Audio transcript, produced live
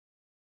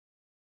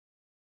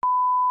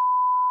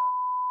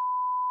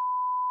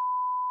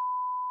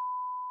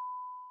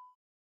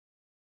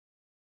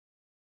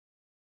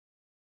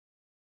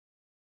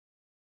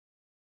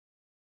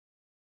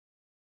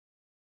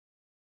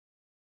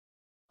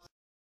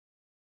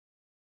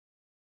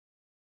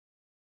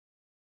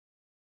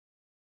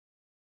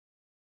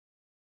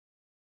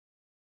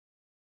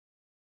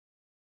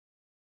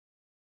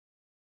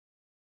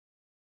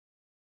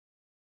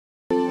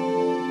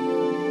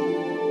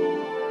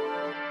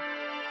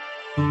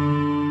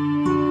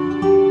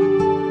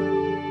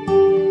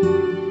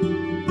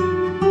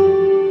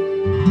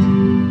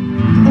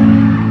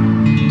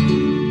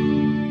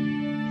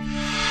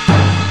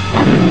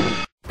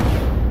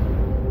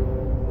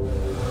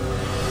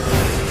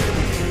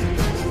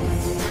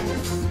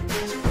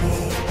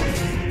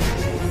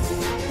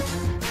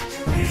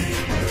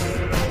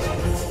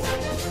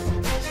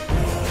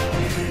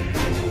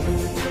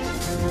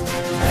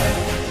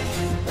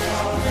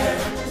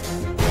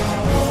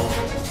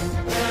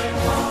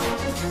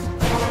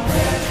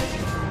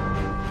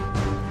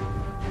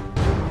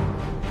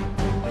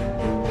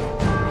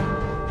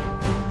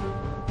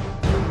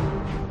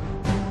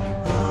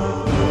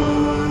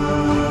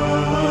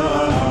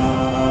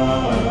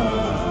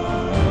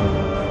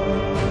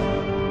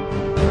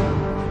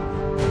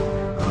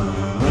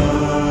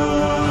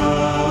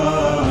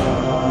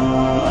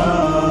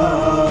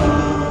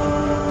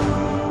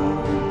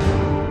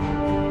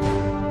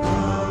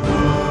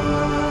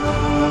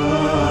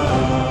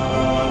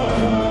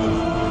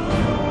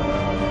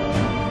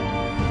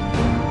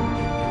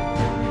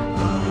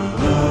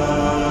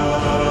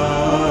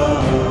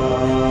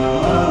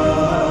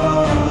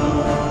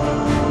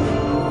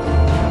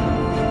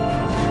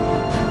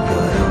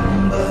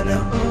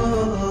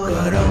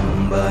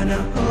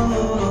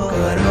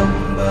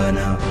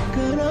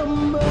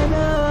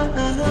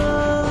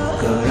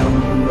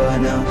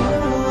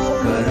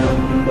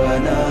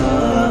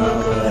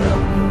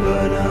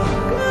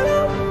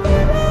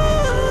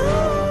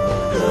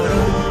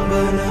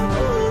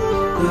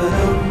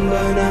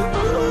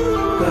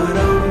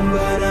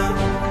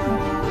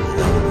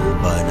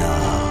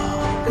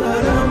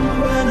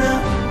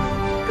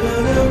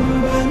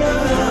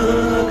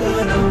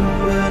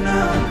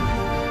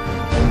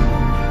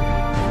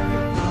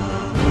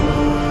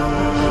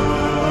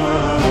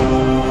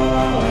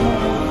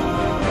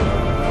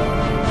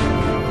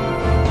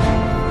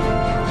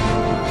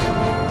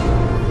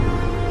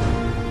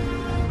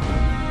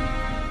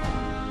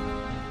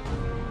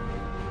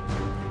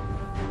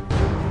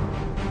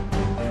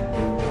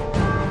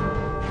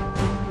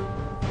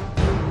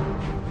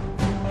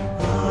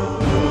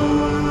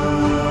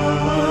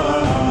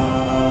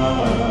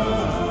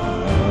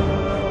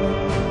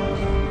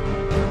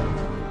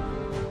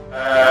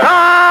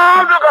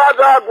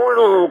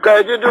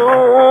Kai ji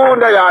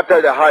da ya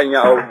tare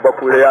hanya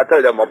bakure ya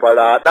tare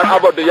mafara dan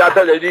abadu ya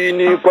tare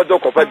rini kwazo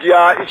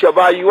kwafajiya ishe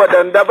bayi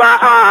wadanda ba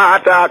a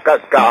ta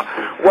kaska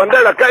wanda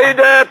da kai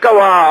da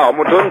kawa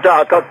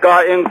mutunta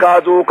kaska in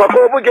ka zo ka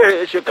ko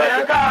buge shi ka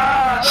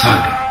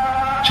saga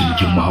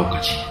cinikin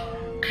mahaukaci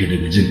kai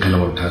daga jin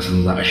kalmar ka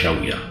san za a sha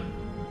wuya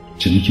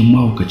cinikin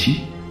mahaukaci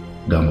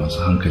ga masu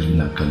hankali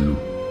na kallo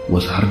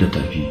wasu har da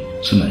tafi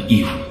suna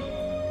ihu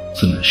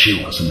suna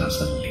shewa suna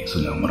tsalle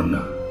suna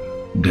murna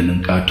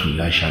ganin ƙato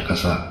ya sha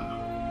ƙasa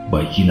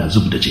baki na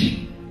zub da jini.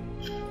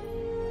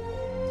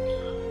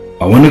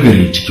 A wani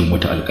gari cikin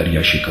wata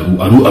alƙarya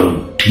shekaru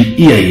aru-aru tun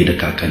iyaye da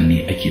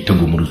kakanni ake ta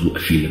gumurzu a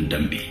filin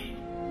dambe.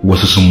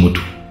 Wasu sun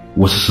mutu,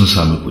 wasu sun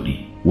samu kuɗi,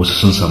 wasu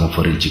sun samu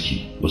farin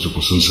ciki, wasu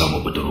ku sun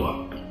samu budurwa.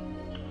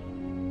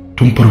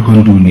 Tun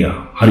farkon duniya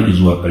har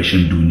zuwa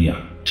ƙarshen duniya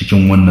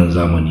cikin wannan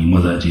zamani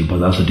mazaje ba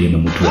za su daina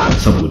mutuwa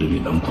saboda mai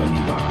ɗan kwali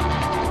ba.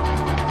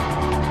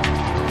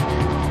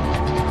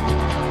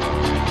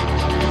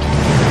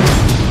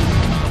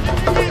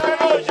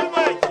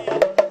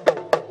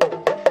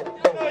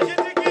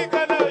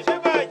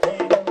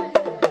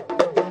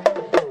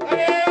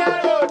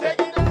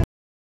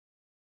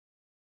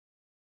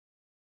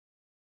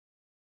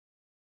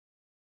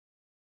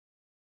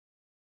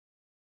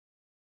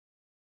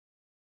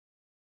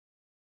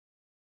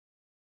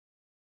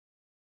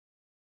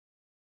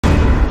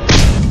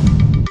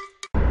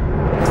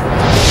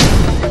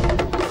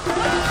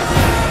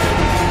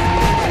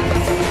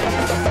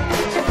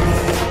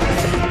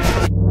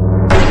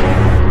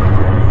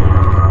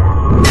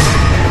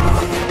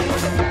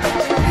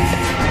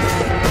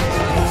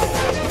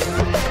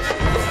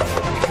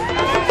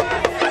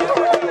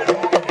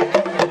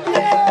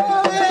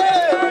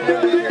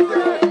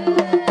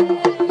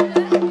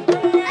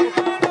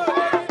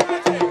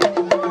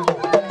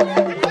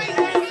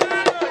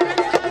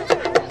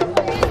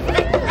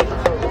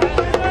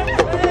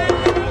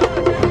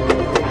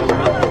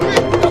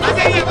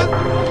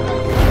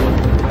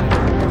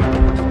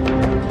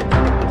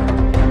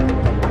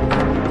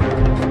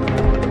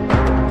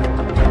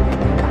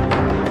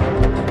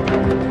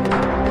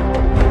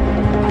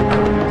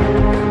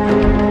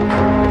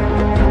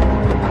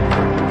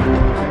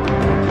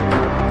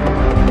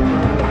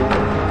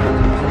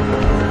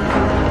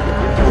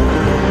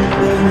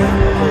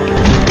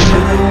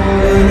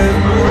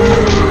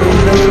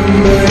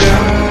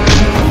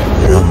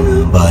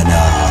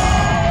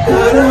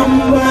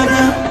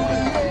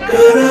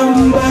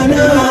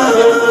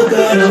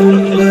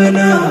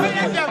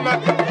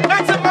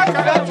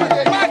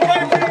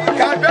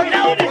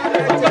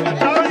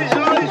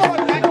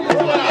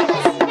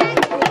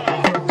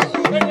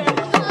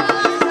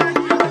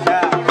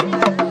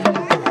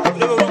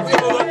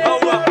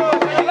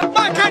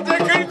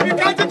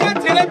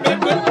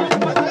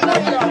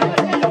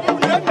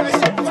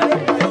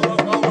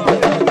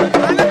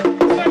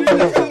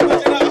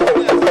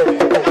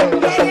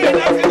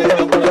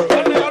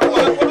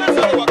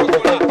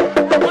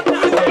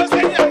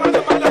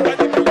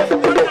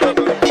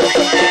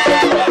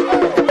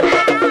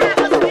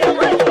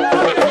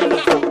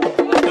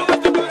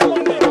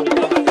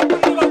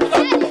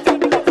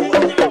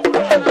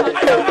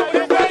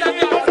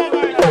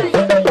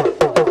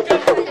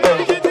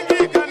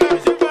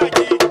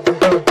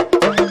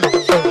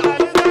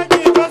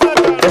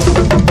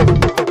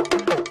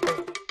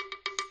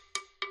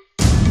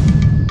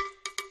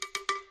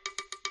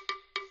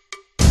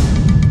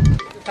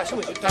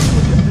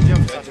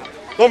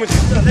 Zo mu je.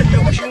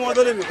 Shi ma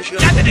dole mai fushi.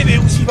 Ya dade bai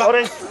fushi ba.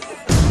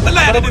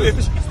 Allah ya dade bai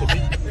fushi.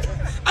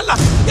 Allah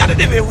ya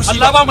dade bai fushi.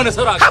 Allah ba mu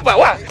nasara. Haba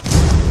wa.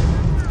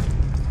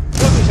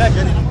 Zo mu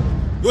shashe ne.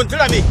 Don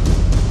tura me?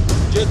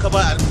 Je ka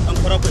ba an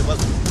fara kai ba.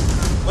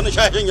 Wannan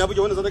shashen ya buge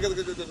wannan sadaka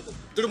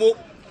turmo.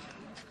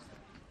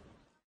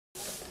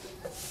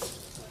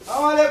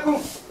 Assalamu alaikum.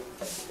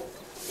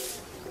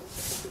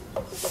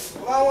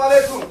 Assalamu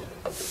alaikum.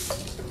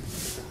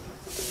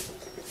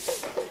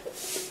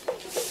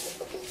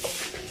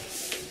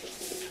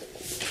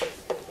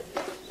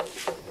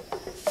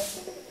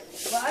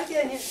 Ba ake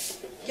ne?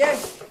 Yan.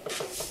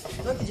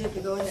 Zo ki je ki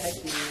ga wani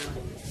ake nema.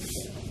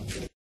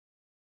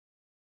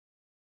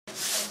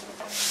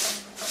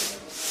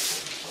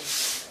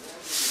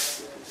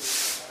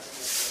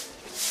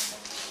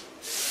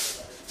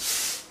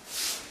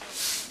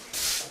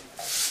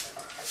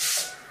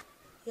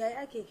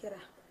 Yaya ake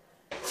kira?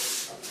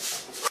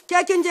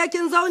 Ke kin je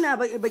kin zauna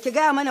ba ki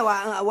gaya mana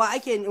wa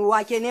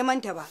ke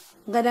neman ta ba.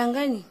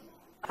 Gadangane.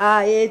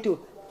 To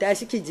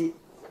tashi ki je.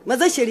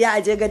 Maza shirya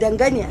a je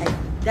gadangane ai.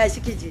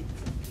 Tashi ki je.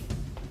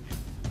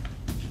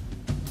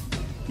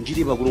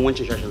 Jiri ba gurin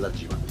wancan shashin za ta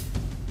je ba.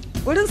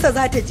 Gurinsa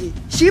za ta je.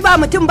 Shi ba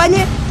mutum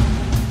bane?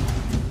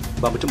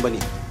 Ba mutum bane,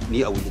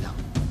 ni a wurina.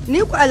 Ni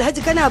ku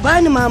Alhaji kana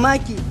bani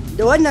mamaki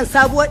da wannan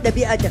sabuwar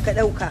ɗabi'a da ka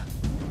ɗauka.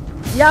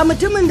 Ya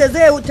mutumin da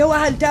zai ta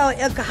wahalta wa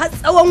 ‘yarka har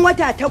tsawon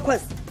wata 8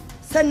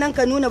 sannan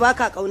ka nuna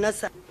baka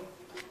ƙaunarsa.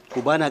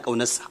 Ko ba na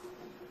ƙaunarsa,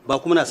 ba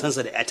kuma na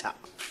sansa da ‘yata.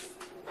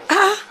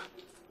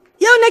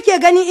 Yau nake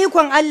ganin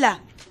ikon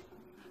Allah.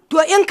 To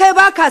in kai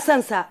baka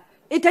son sa,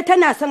 ita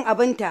tana son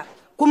abinta,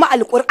 kuma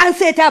alƙur'an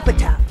sai ta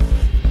fita.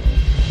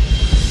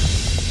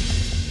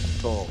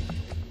 To,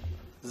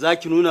 za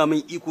ki nuna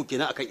min iko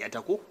kenan akan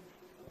 ‘yata ko?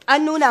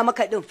 An nuna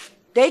maka ɗin,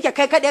 da yake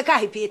kai kaɗai ka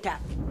haife ta.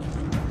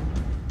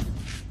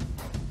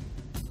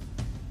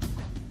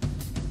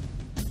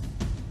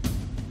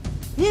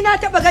 Ni na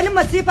taɓa ganin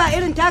masifa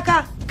irin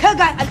taka, kai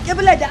ga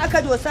alƙiblar da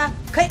aka dosa,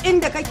 kai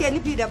inda kake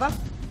nufi daban.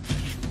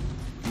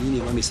 Ni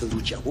ne ma mai son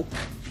zuciya ko?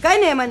 Kai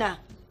ne mana.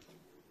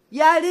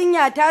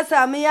 Yarinya ta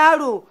sami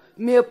yaro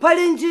mai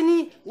farin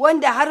jini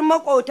wanda har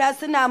makota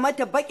suna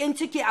mata baƙin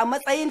ciki a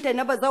matsayinta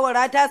na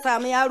bazawara ta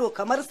sami yaro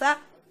kamar sa.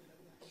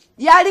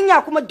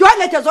 Yarinya kuma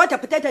dole ta zo ta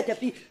fita ta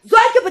tafi. Zo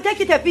ki fita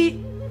ki tafi.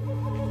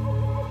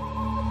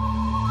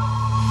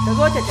 Ta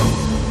zo ta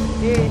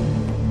tafi.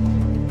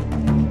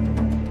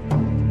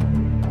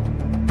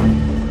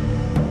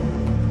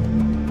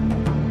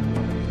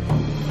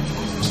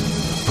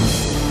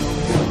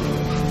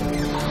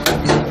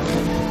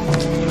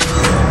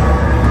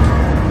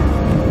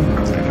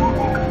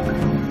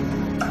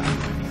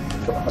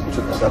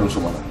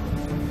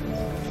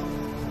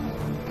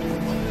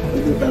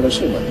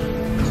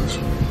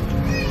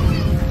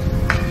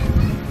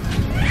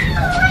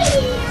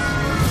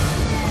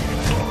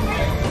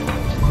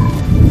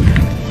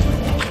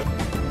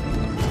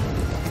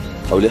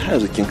 Aure har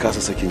yanzu kin kasa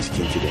sakin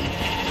jikin ki da ni.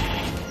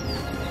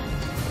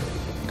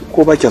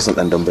 Ko ba kya son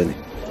dan dambe ne?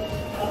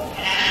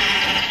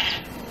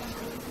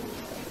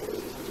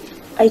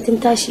 Ai tun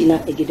tashi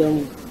na a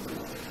gidanmu.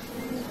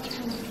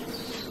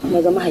 Na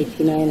ga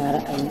mahaifina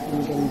yana ra'ayin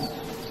ɗan dambe.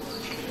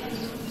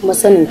 Kuma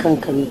sanin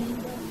kanka ne.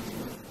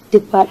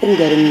 Duk faɗin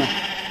garin nan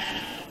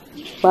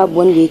babu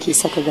wanda yake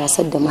saka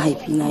gasar da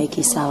mahaifina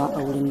yake sawa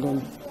a wurin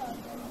dambe.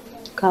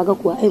 Kaga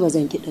kuwa ai ba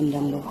zan ki ɗan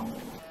dambe ba.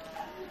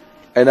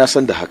 Ai na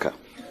san da haka.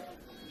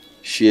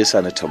 Shi yasa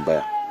na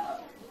tambaya.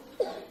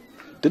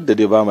 Duk da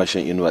dai ba ma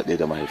shan inuwa ɗaya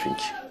da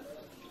mahaifinki.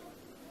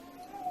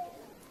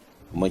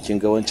 Amma kin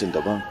ga wancan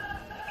daban,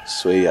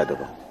 soyayya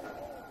daban.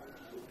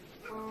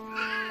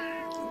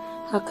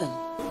 Haka ne.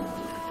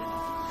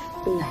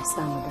 Allah ya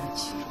sa mu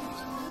dace.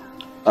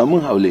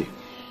 Amin Haule.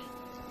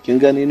 Kin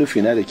gani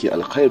nufina da ke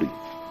alkhairi.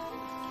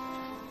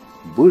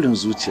 Burin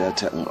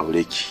zuciyata in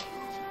aure ki.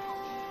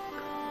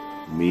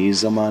 Mu yi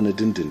zama na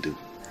dindindin.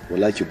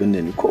 Wala ki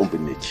binne ni ko in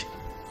binne ki.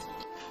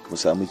 Mu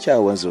samu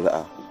kyawawan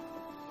zuri'a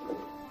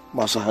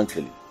masu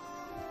hankali.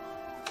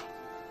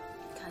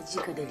 Ka ji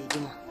ka da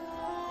rigima.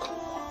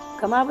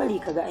 Kama bari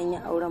ka ga an yi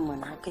auren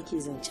mana har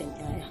kake zancen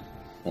yaya.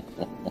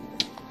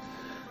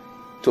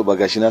 To ba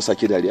gashi na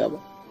saki dariya ba.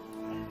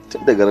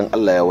 Tun da garin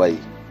Allah ya waye.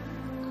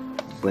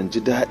 Ban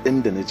ji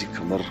daɗin da na ji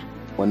kamar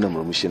wannan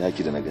murmushi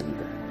naki da na gani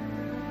ba.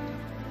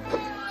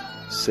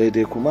 Sai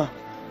dai kuma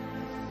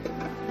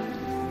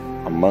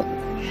amma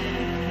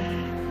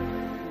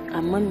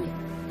me?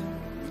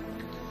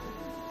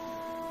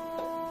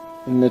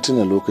 In na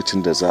tuna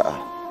lokacin da za a.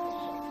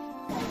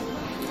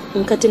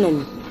 In ka tuna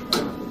me?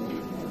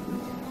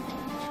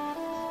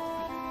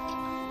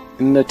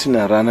 In na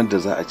tuna ranar da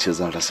za a ce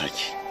zan rasa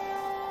ki.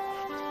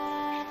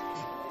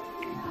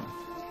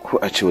 Ko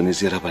a ce wani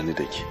zai raba ni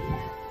da ke.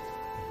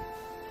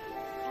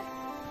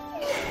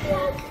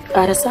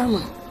 Ƙara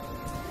samun.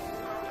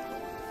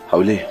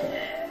 Haule,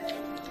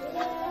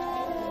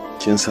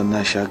 kin san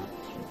na sha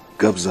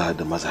gabza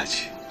da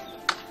mazaje.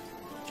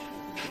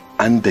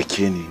 An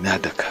dake ni na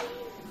daka.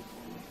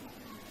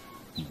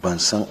 Ban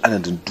san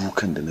adadin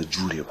dukan da na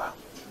jure ba.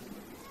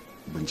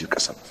 Ban ji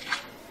ƙasa ba.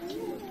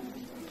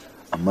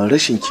 amma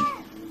rashinki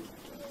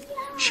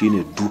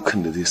shine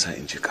dukan da zai sa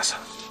in je ƙasa.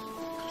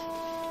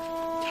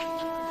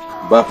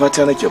 Ba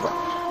fata nake ba,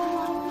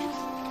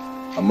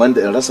 amma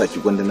da in rasa ki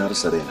gwanda na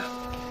rasa raina.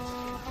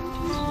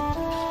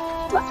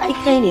 To ai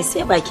kai ne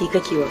sai baki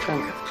kake wa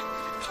kanka.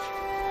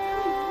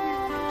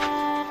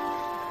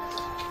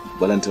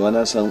 Balantawa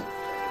na san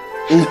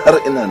in har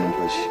ina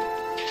numfashi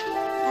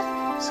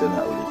sai na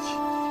aure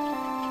ki.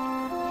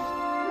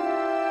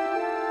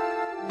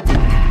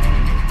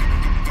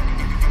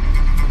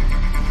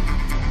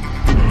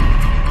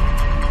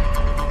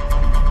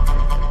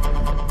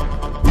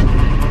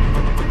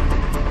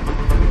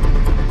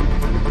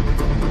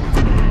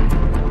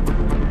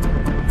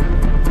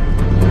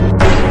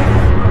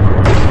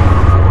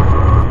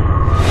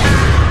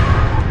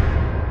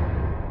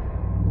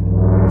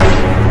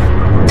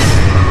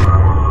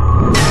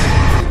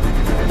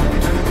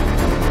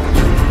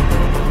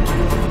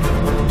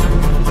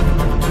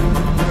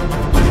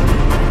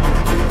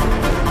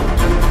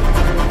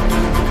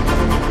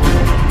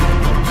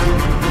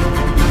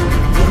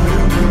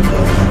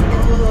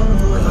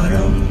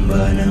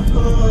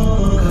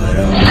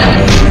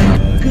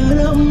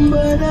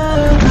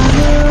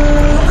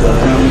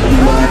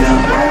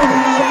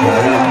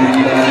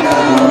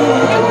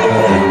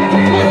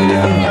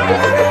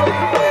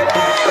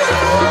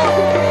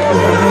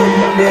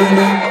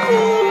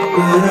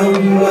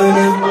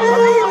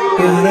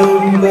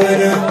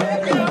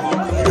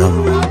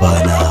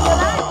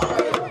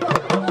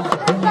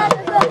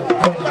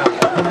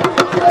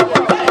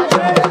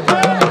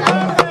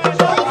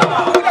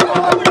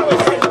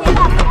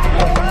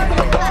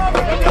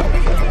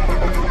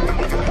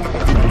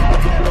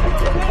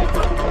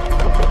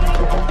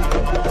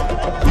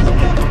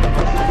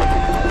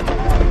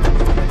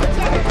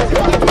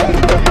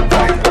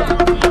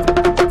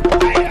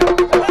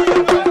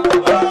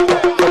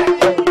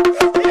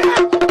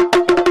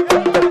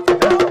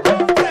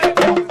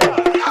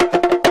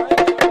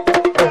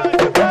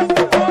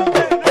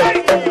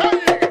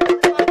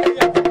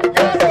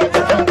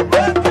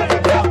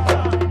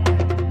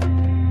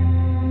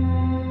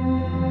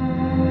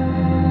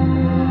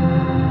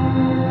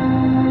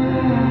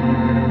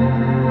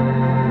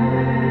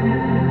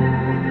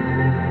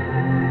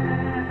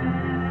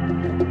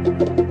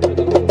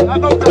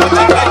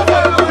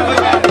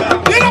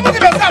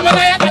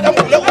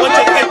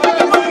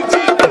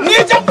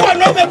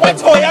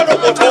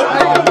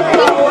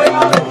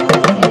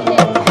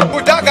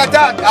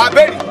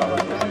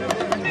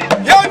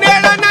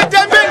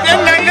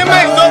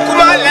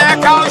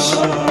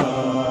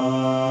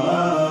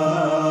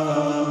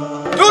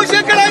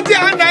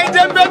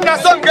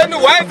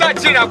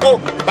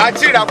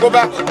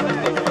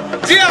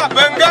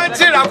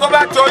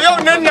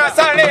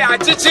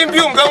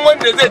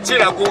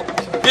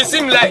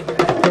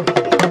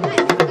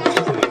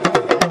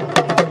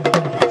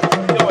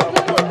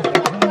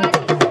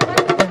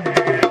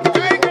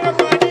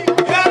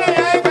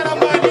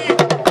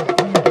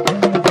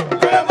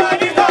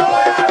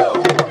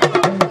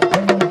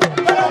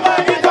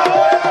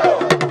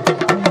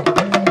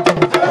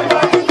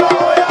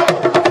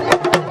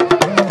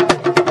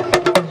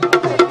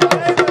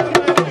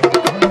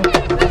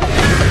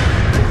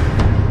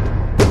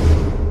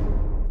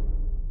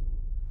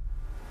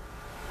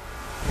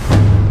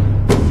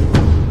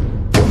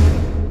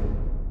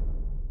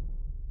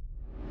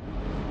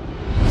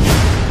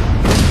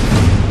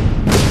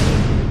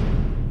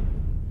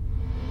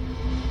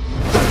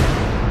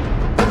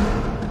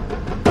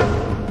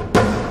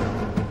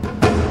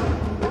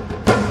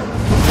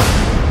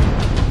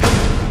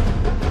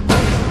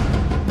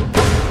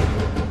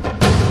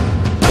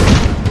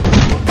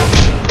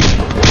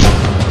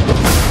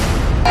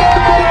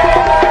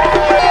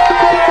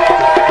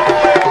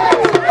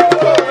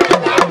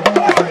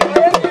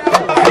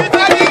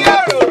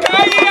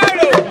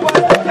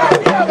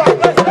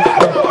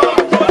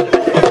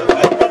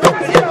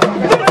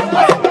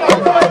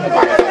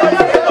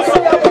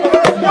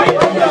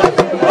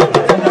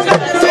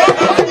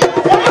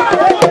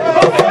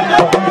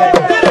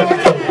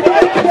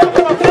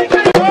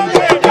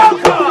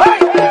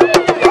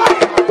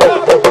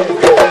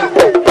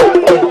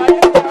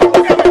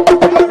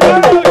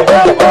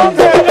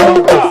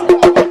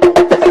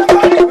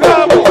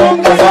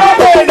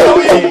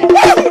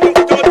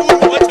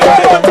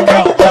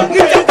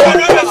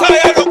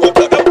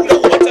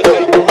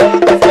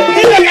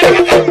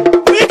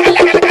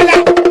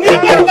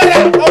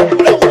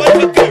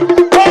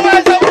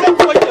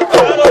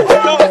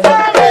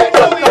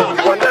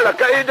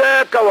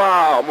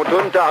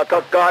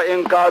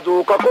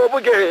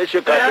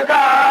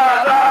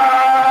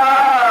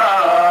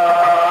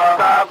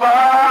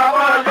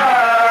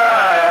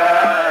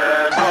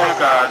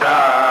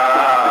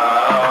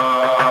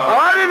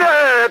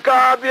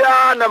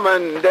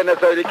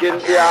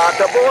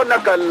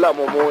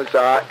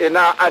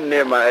 ina an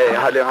nema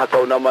halin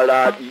hasau na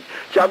maradi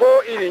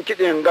shago irin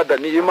kidin gada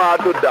ni ma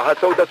duk da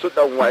hasau da su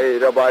dan waye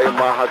da bayan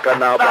ma haka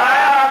na ba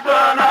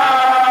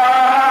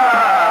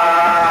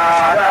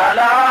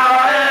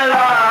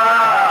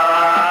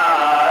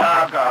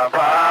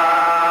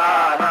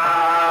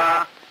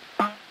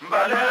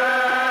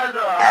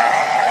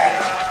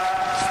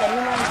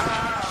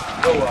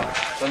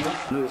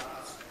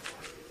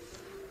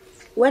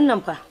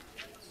Wannan fa.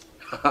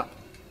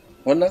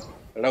 Wannan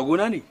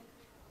raguna ne?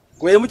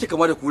 Ko ya muke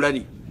kama da kura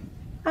ne?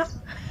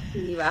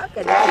 Ni ba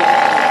haka da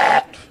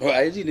ke.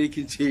 Ai ji ne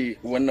kin ce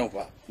wannan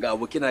fa ga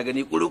abu kina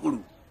gani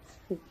kuru-kuru.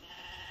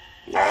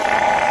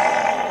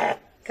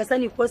 Ka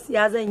sani ko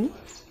siya zan yi?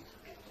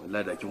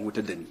 Wallahi da kin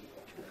hutar da ni.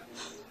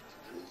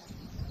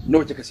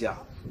 Nawa kika siya?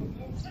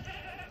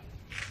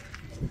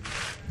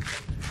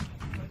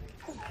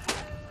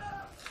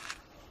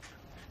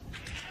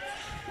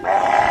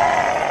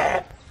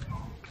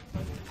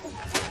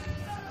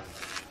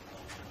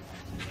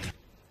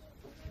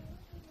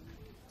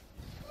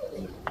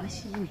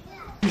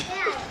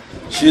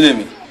 Shi ne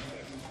me?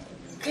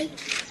 Kai,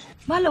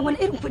 malam wani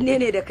irin kunne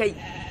ne da kai?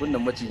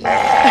 Kunnen maciji.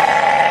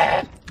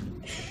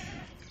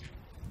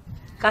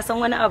 Ka san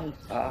wani abu?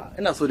 A'a,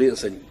 ina so da in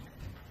sani.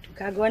 To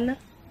kaga wannan?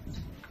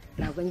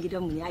 Ragon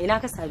gidanmu ne, a ina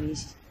ka same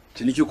shi?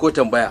 Ciniki ko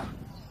tambaya?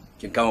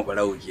 Kin kama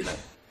barawo kenan.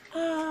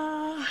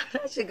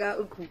 Na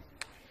shiga uku.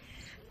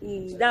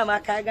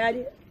 Dama ka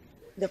gane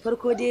da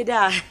farko dai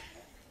da.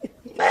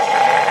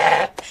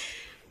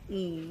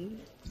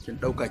 Kin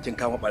dauka kin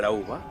kama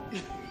barawo ba?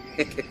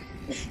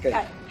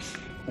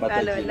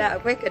 Kala wallahi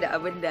akwai ka da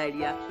abin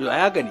dariya. Yo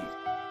aya gani.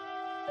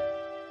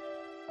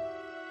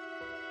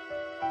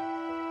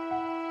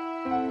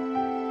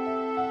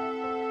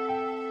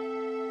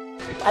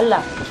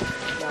 Allah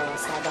ba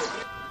wasa ba.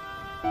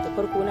 Da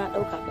farko na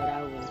dauka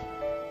barawo ne.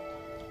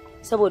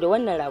 Saboda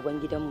wannan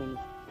ragon gidanmu ne.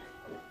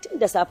 Tun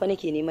da safe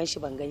nake neman shi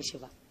ban gan shi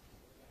ba.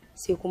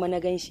 Sai kuma na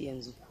gan shi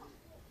yanzu.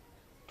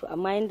 To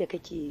amma yanda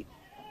kake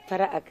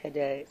fara'aka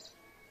da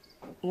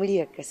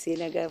muryarka sai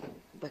na ga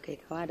ba kai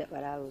kama da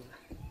barawo ba.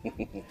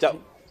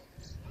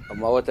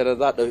 Amma wata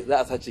za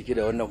a sace ki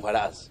da wannan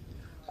fara'as.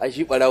 Ai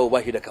shi barawo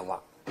ba shi da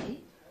kama.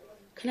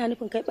 Kana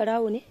nufin kai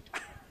barawo ne?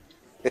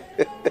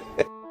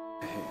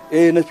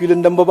 Na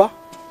filin dambe ba?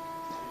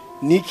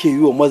 Ni ke yi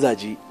wa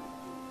mazaje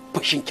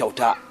fashin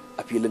kyauta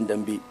a filin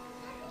dambe.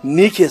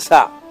 Ni ke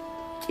sa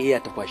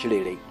ƙeya ta fashi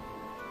rairai.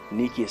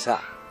 Ni ke sa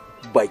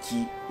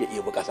baki ya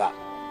ɗebi ƙasa.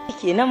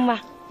 Kenan ma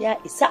ya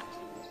isa.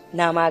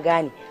 Na ma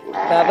gane.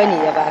 Baba ne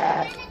ya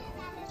baka.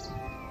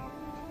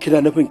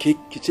 Kina nufin ki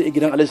ce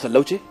gidan Alhaji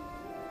Sallau ce?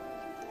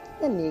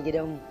 Nan ne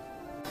gidanmu.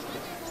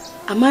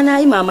 Amma na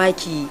yi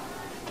mamaki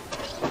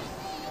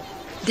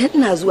dan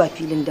ina zuwa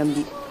filin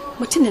dambe.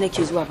 Mutum da nake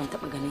zuwa ban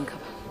taɓa ganin ka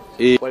ba.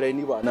 Kwarai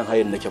ni ba nan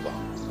hayan nake ba.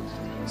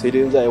 Sai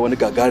dai za a yi wani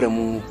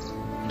gagarumin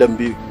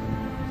dambe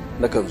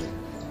na kan zo.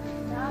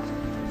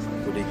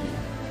 To dai ki.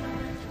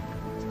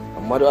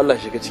 Amma don Allah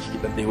shiga ciki ki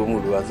dan ɗebo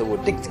mun ruwa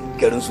saboda duk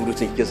garin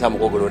surutun kike samu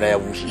kogoro na ya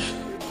bushe.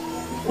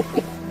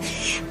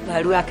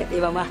 Ba ruwa kaɗai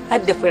ba ma har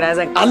da fura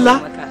zan kawo Allah?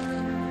 maka.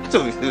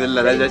 To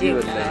bismillah na jadi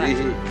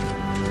wallahi.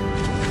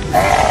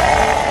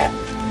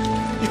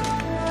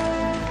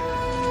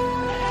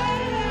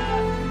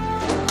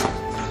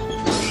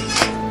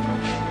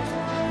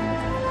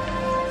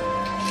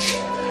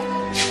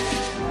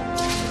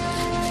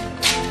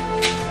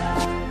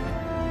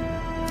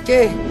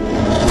 Ke,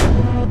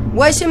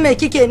 wai shin me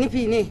kike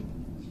nufi ne?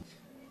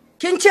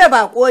 Kin ce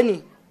bako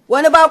ne,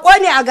 wani bako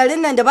ne a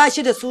garin nan da ba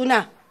shi da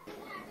suna?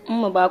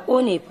 Amma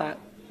bako ne fa,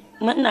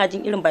 ina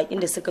jin irin bakin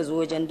da suka zo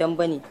wajen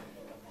damba ne.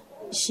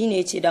 Shi ne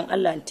ya ce don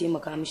Allah in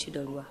taimaka mishi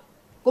da ruwa.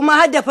 Kuma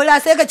har da fura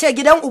sai ka ce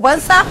gidan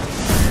ubansa?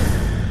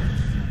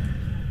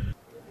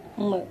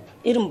 Amma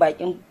irin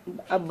bakin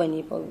abba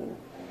ne fa,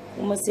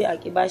 kuma sai a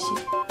ki bashi.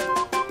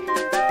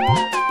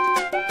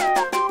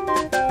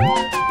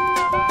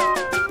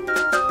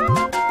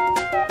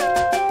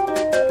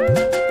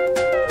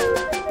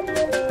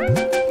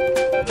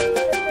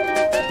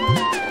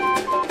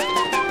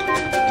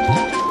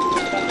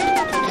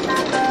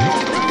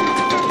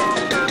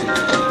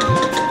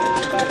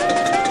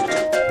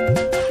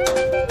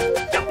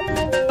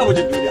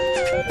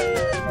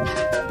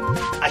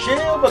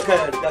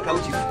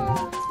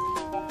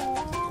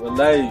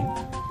 Wallahi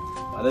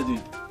Alhaji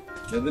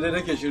yanzu dai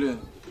nake shirin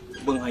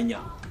bin hanya.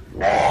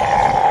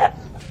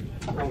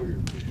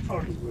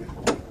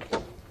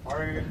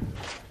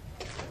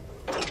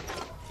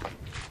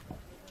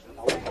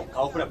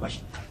 Kawo fura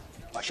bashi.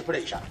 Bashi fura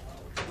isha.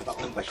 Ba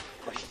kun bashi.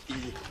 Bashi.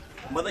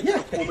 Maza ki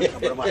ko mai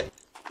kabar ma.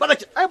 Ba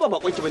ki ai ba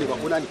bakon ki bane ba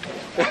kuna ne.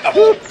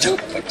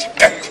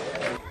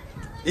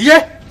 Iye.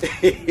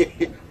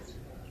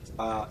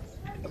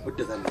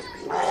 Abin zan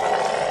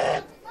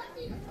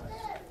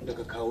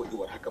daga kawo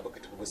iwar haka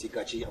baka tafi ba sai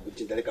ka ci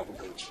abincin dare kafin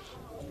ka wuce.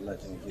 Allah ya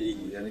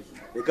taimake ya nake.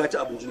 Sai ka ci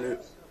abincin dare.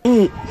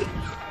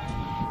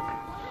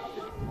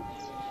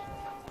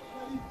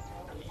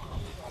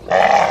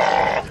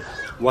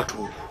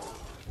 Wato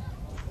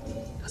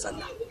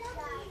Allah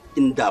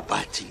inda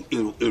bacin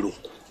irin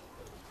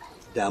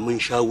da mun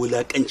sha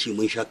wulakanci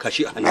mun sha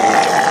kashi a hannun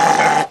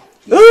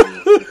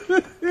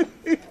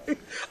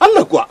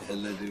Allah kuwa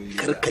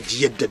kar ka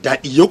ji yadda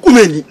daɗi ya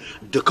kume ni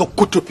da ka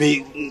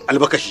kutufe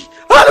albakashi.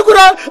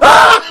 Alkura!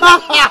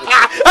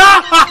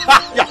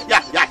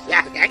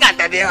 Ya ga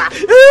da dewa.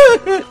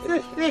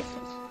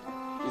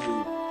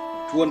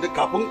 Tuwon da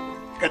kafin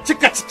ka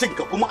cika cikin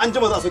ka kuma an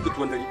jima za su ki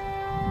tuwon dare.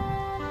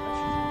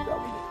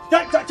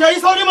 ta yi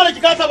sauri mana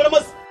ki kasa bar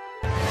mas.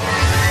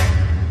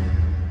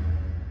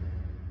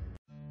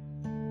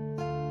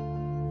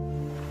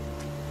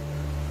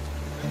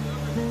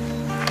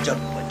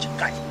 Jarumacin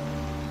kai.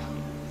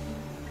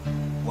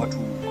 Wato,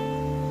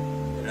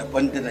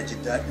 rabon da na ji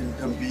daɗin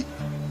dambe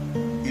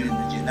irin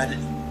da je na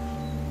daɗi.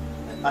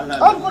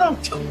 Allah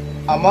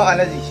amma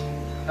alaji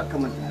haka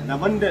manta na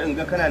banda in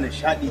ga kana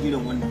nishaɗi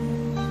irin wannan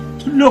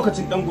tun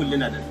lokacin dan gulle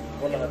na da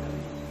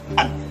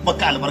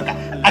baka albarka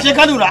ashe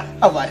ka lura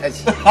aba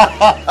alaji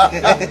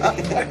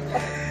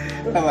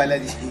aba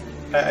alaji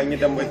an yi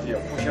dambaji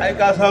ai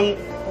ka san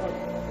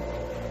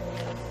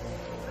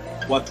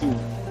wato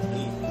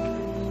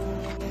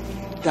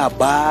da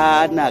ba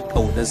na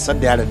kaunar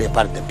sanda yara da ya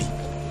fara dambe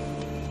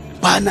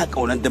ba na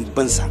kaunar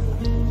dambansa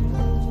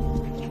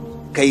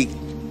kai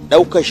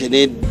ɗaukar shi ne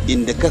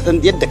inda ka san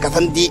yadda ka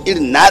san dai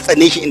irin na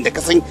tsane shi inda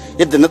ka san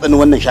yadda na tsani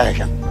wannan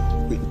shashashan.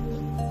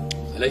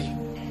 Alhaji,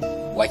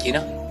 wa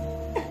kenan?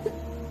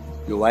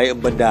 Ya waye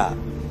in da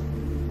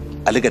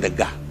aliga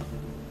dagga.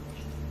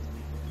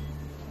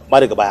 Ba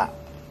daga baya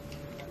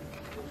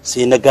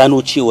sai na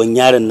gano cewa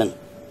yaron nan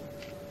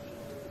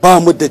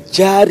ba mu da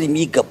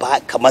jarumi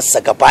gaba kamar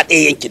sa gaba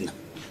ɗaya yankin nan.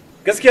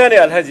 Gaskiya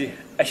ne Alhaji,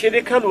 ashe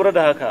dai ka lura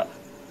da haka.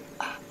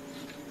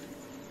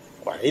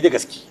 Kwarai da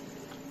gaske.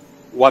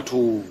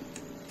 Wato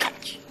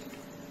kaki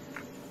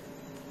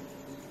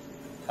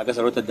kaga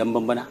sarautar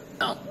damban bana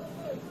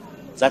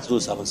za ta zo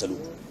da sabon salo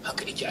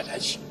haka yake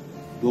Alhaji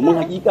domin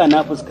hakika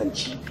na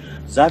fuskanci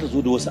za ta zo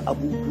da wasu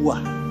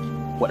abubuwa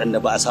waɗanda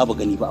ba a saba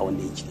gani ba a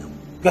wanda yake nan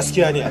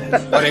gaskiya ne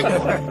Alhaji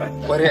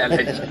kwarai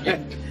Alhaji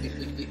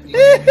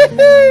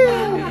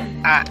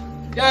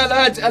ya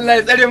Alhaji Allah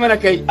ya tsare mana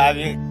kai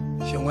amin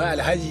shin wai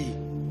Alhaji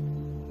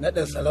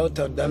naɗin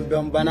sarautar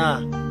damben bana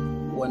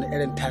wani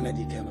irin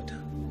tanadi kai mata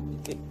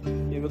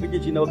me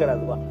kake ci na bakara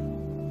zuba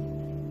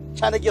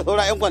ca nake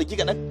saura yan kwanaki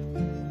kaɗan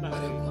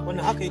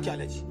wannan haka yake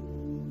Alhaji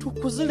to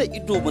ku zura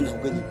ido mana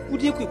gani ku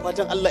dai ku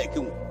fatan Allah ya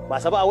kai mu ba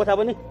saba a wata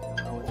bane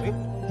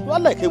to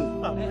Allah ya kai mu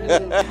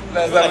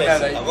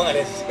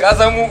ka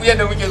san mu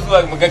yadda muke zuwa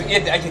mu ga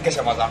yadda ake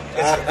kashe maza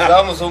za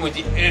mu so mu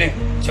ji irin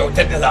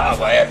kyautar da za a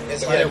bayar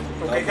to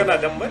kai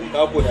kana dan bane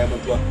ka ko da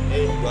mutuwa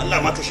to Allah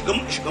ma ka shiga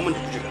mun da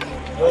kujera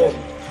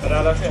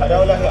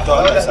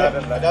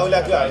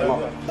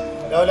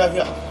dawo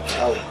lafiya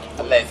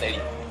Allah ya tsari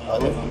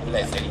Allah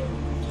ya tsari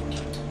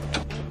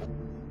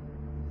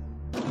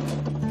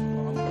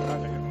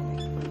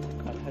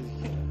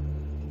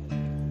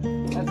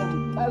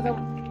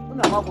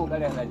kuna ma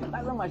kokarin Alhaji ka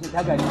san mashi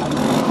ta gari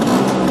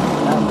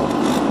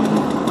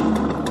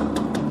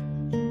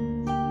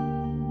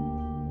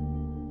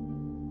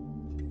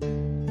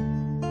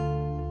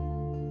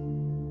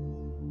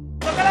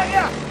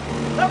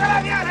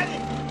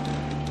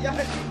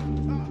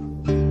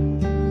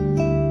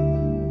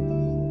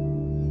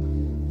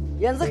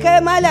yanzu kai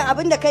malam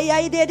abin da kai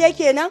yayi daidai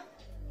kenan?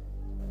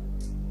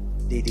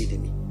 Daidai da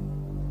me?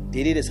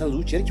 Daidai da san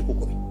zuciyarki ko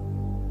kuma?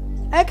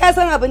 Ai ka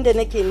san abin da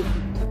nake nufi.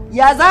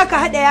 Ya za ka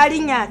haɗa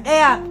yarinya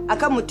ɗaya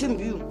akan mutum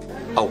biyu?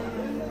 Au,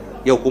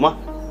 yau kuma?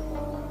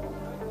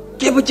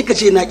 Ke fa kika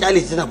ce na kyale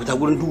tana fita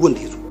gurin duk wanda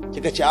ya zo.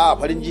 Kika ce a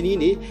farin jini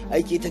ne,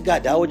 aiki ta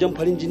gada wajen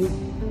farin jini.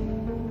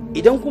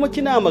 Idan kuma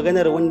kina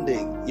maganar wanda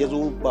ya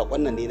zo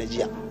bakon nan ne na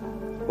jiya,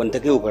 wanda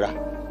ta kai fura,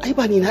 ai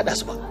ba ni na haɗa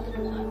su ba.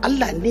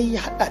 Allah ne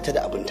ya haɗa ta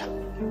da abinta.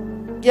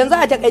 Yanzu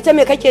a takaice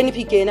me kake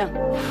nufi kenan?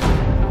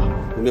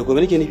 Me kuma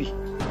nake nufi?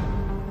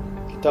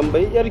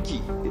 Tambayi yarki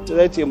ita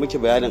za ta yi miki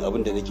bayanin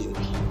abin da nake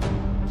nufi.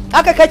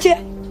 Haka kace?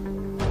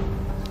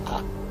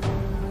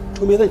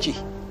 To me zan ce?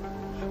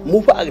 Mu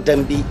fa a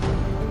dambe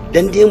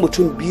dan dai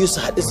mutum biyu su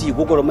haɗu su yi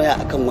gwagwarmaya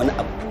akan wani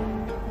abu.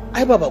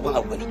 Ai ba bakon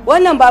abu ne.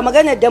 Wannan ba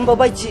maganar dambe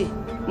bace.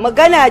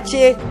 Magana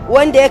ce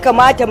wanda ya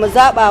kamata mu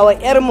zaɓa wa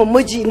 'yarmu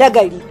miji na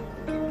gari.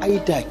 Ai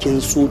da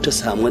kin so ta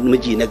samu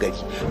miji na gari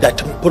da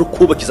tun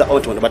farko baki zaɓa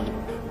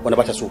wanda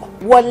ba ta so ba.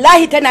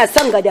 Wallahi tana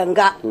son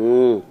gadanga.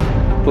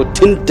 To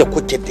tun da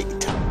kuke da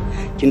ita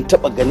kin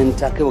taɓa ganin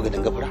ta kai wa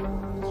gadanga fura?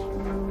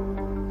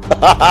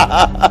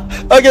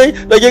 Okay,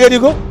 da ke gani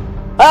ko?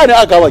 Ha ne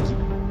aka waki.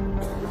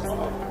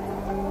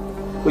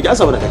 Ko ki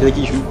asa da kake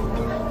ki shi.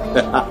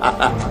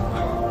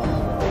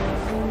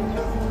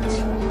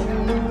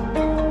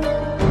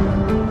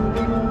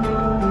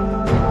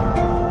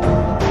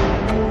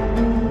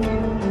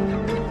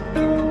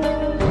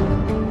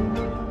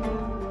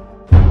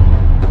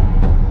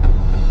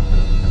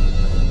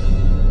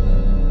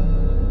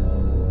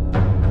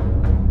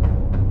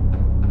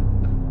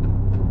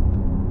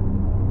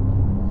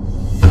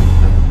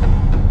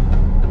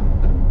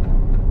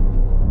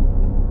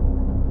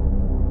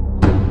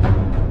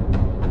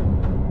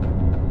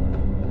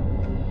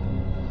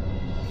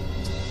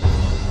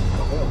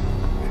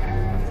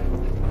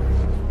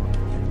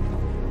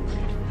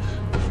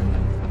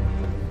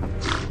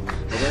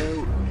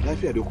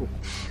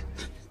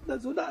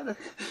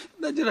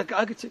 Na jira ka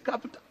aka ce ka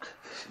fita.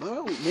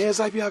 Me ya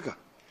zafi haka?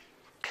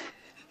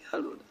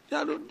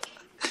 Yaro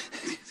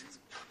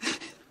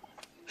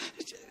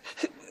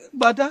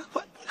ba da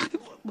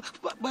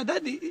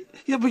ne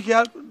ya bugi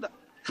yaro da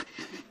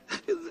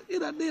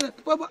yana naira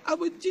ta ba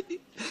abinci ne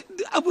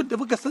duk abin da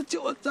muka san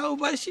cewa za mu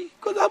bashi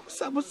ko za mu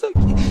samu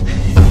sauki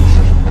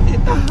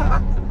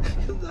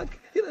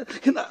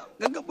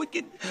ina ga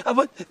bakin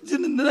abin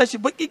jinin na shi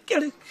bakin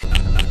kirin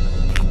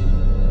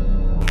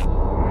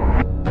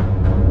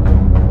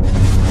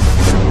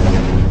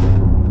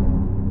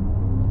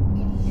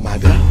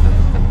Mada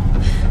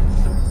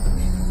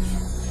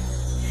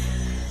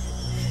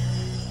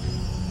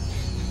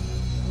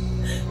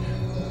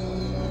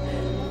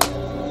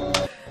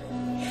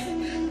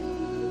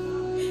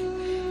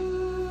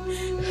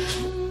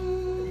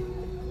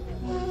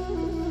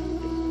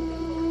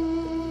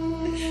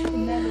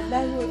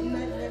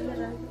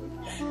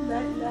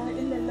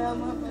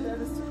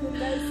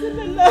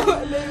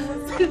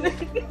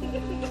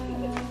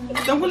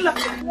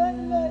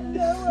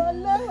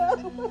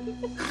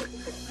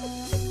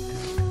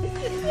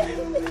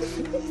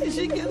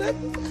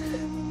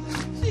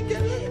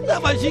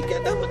shi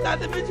kenan mutane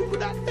da miji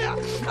guda daya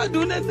a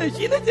duniyar nan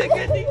shi na je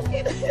gani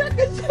ya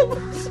kashe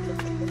musu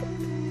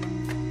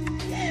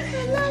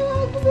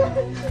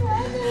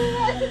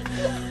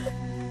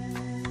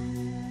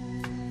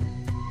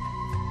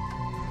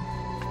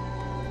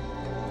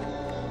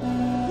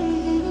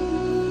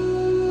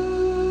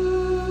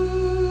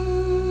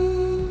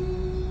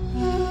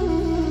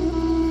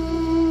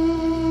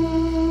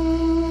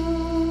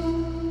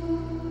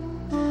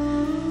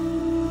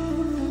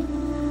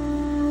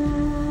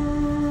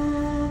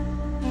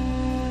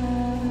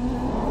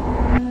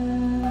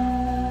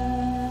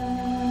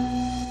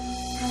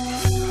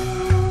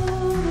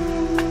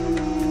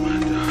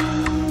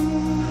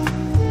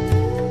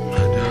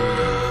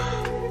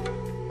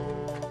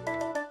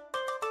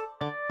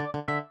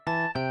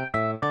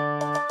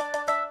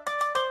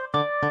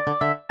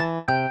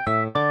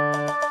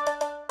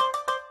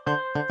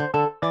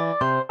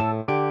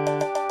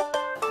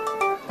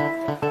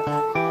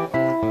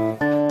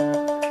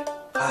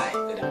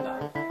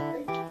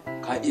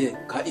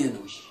ka iya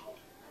naushi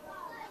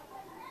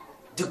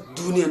duk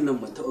duniyar nan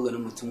ban taɓa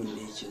ganin mutumin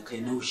da yake kai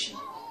naushi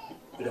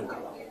irin ka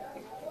ba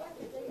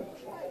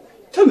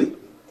ta me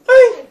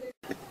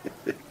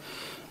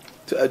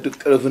to a duk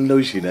ƙarfin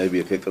naushi na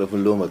bai kai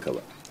ƙarfin loma ka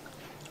ba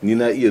ni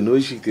na iya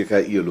noshi kai ka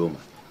iya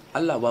loma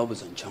Allah babu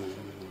zancen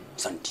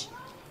santi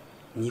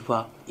ni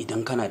fa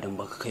idan kana dan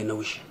baka kai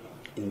naushi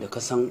inda ka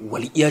san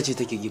walƙiya ce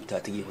take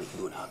gifta ta gefen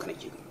ido na haka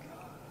nake gani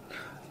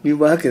ni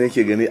ba haka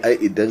nake gani ai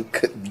idan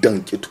ka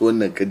danki to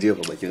wannan ka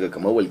jefa bakin ka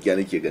kamar walƙiya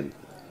nake gani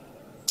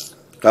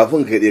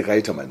kafin kai dai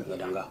kai 80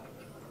 danga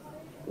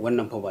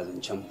wannan fa ba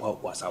zancen fa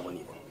wasa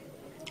bane ba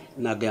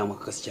ina ga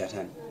maka gaskiya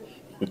ta ne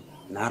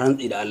na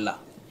rantsi da Allah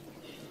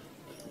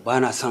ba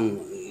na son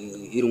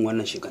irin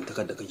wannan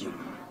shekantakar da kake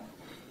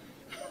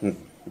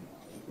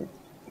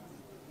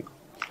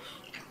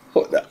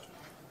hoda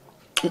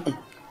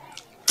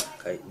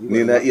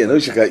ni na iya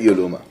naushi ka iya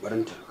loma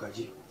baranta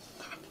kaji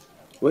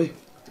wai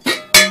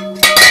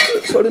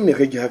saurin me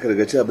kake haka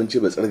daga ci abinci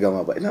ba tsarga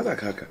ma ba ina za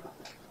ka haka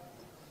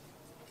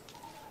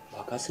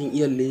ba ka san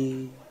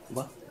iyalle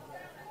ba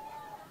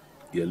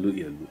yallo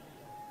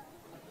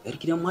yar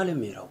gidan malam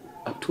mai rago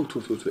a to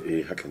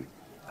haka ne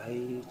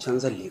ai can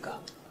zan leka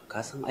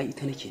ka san ai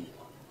ita nake ne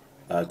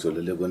a to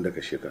lalle gwanda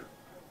ka sheka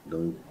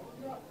don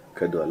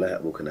kada wallahi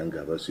abokan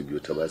gaba su biyo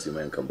ta ba su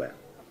mayan kan baya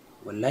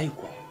wallahi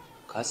ko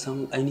ka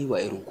san aini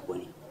ba irin ku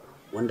bane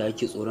wanda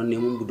ake tsoron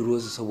neman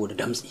budurwarsu saboda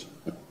damtsi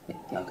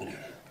na gani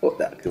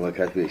da kuma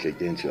ka fiye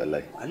shakiyanci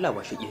wallahi Allah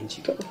ba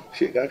shakiyanci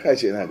sheka ka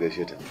ce ina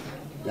gaishe ta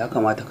ya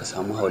kamata ka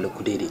samu haula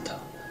ku daidaita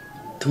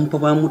tun fa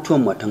bayan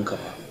mutuwan matanka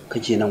ba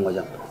kake nan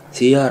wajen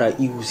sai yara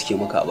ihu suke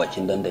maka a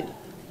bakin dandali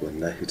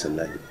wallahi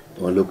tallahi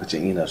wani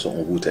lokacin ina son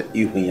in huta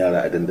ihun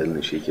yara a dandalin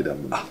shi yake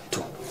damu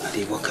to a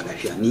dai baka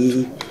lafiya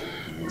ni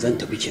zan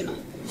tafi kenan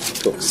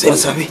to sai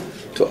sabe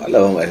to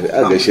Allah ba mu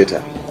a gaishe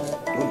ta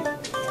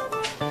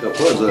to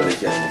ko zo da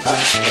kike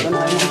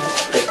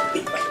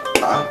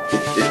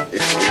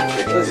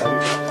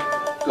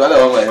to Allah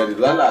ba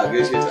mu Allah a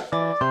gaishe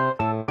ta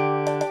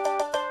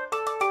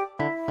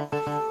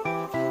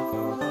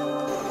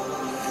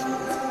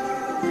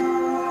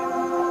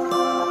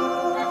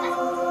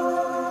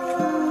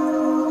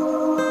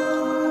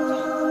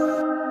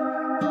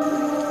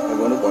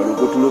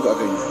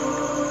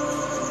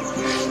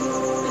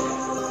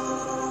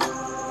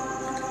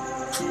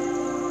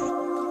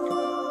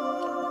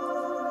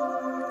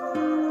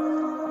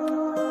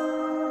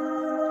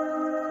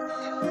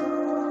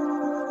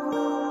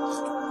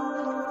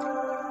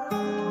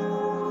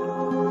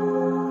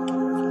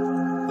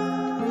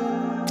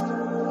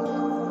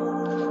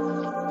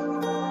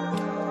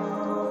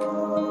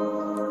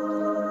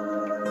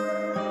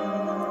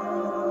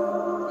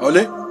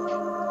Aule?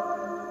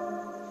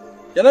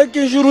 Yana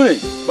kin shiru ne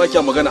ba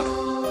kya magana.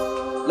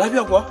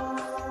 Lafiya kuwa?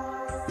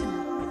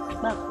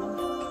 Ba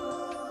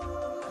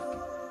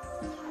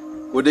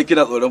ko dai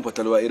kina tsoron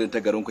fatalwa irin ta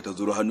garin ku ta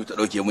zuro hannu ta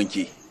dauke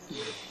minki?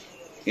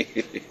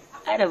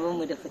 Arabin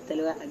mu da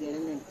fatalwa a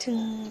garin nan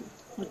tun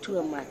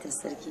mutuwar matar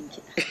sarkin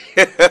kiɗa.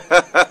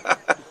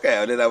 Kai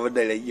wani na mun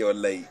da rage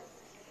wallahi.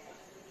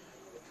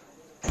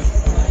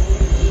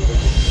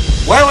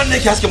 Wai wannan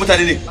yake haske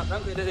mutane ne?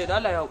 Dan kai dai da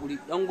Allah ya hakuri.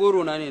 Dan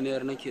goro na ne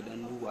yar nake dan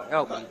duba. Ya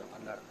hakuri da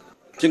Allah.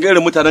 Kin ga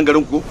irin mutanen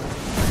garin ku?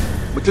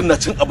 Mutum na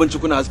cin abinci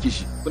kuna haske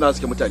shi, kuna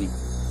haske mutane.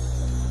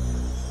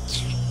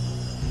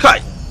 Kai.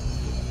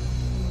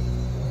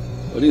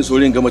 Bari in so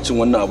rin gama cin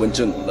wannan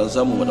abincin dan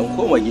samu mu dan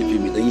koma gefe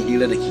mai dan yi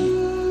hira da ke.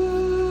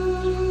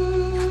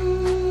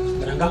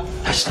 Ranga.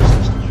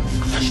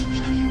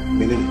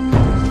 Menene?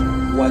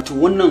 Wato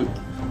wannan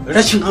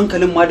rashin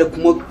hankalin ma da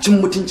kuma cin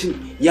mutuncin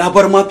ya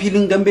bar ma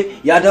filin dambe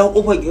ya dawo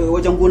kofar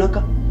wajen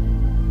gonarka?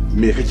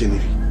 Me kake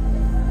nufi?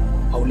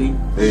 Aule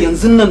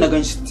yanzu nan na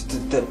gan shi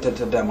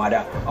da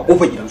mada a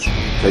kofar gidansu.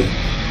 Kai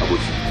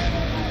aboki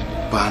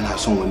ba na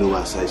son wani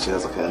wasa ya shiga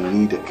tsakanin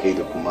ni da kai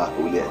da kuma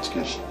Aule a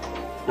cikin shi.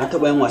 Na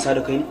taɓa yin wasa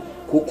da kai ne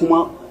ko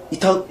kuma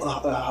ita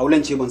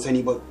Haulan ce ban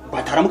sani ba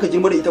tare muka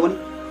girma da ita bane?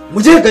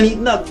 Mu je gani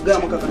ina ga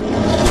maka kan.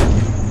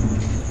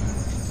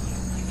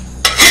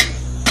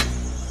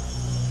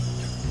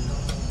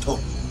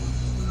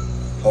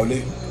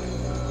 Haule,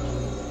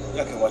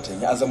 ya kamata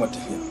yi azamar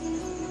tafiya.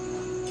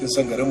 Kin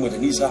san garinmu da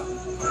nisa?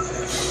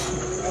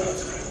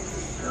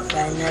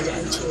 Bayan na ji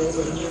an ce wai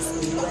garin nesa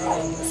ne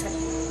bayan nisa.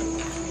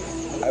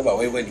 Ai ba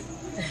wai bane.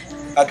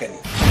 Haka ne.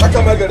 Haka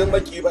ma garin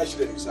maki ba shi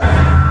da nisa.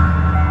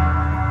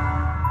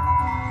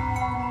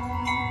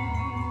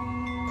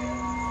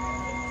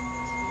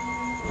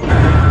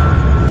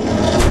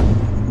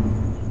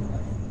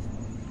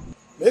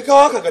 Me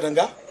kawo haka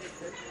gadanga?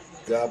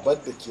 Gabar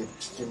da ke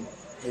cikin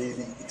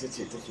Haili ita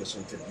ce take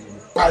son ta biyu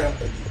bayan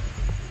fage.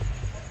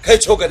 Kai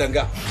coga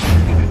danga,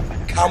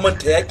 ka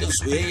manta yakin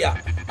soyayya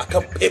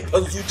akan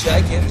faifan zuciya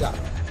ake yanta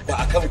ba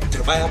akan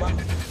turbaya ba?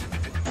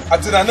 A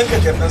tunanin ka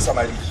kenan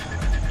samari.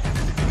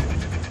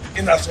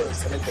 Ina so in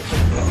sanar da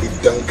kai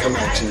idan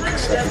kana cin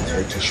kasa da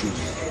kai ta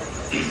shuɗi.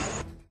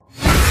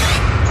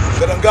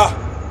 Gadanga,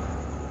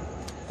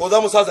 ko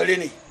za mu sa zare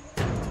ne?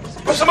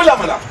 Bismillah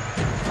mana.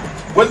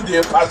 Wanda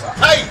ya fasa.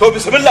 Ai, to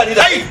bismillah ne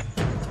da. Ai.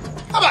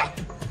 Aba.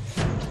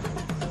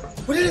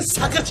 Wani ne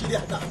sakarci ne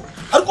haka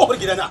har kofar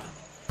gidana.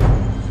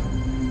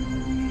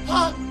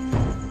 Ha?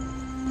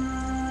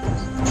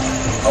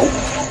 Au.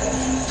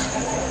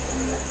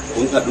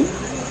 Kun haɗu?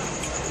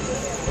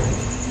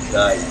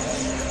 Dai.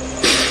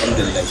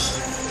 Alhamdulillah.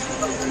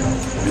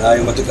 Na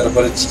yi matuƙar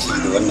farin ciki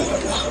da wannan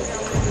haɗuwa.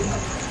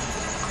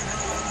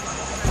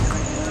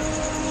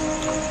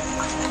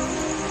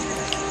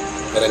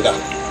 Garanga.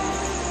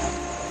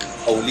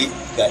 Aule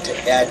ga ta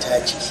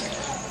ƴata ciki.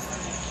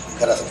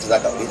 Kana san ta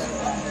zaka aure ta?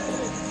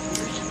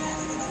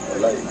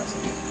 Wallahi na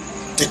san.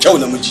 Ta kyau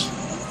namiji.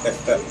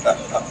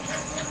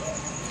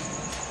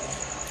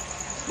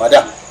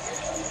 Mada.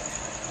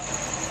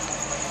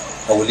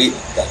 Aule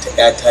ga ta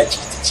ƴata ce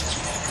ta ciki.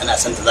 Kana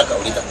san ta zaka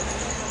aure ta?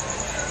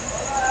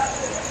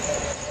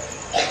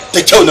 Ta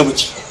kyau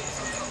namiji.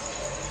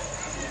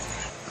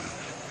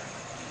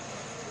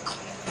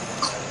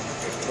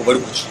 Ku bar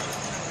ku ci.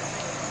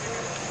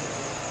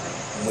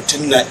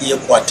 Mutum na iya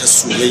kwatar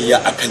soyayya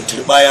akan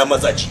turbaya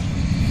mazaje.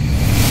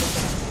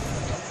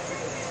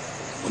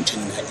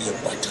 Mutum na iya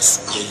kwatar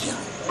soyayya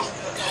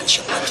da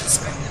harshen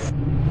bakinsa.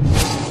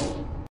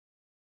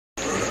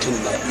 Mutum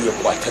na iya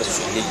kwatar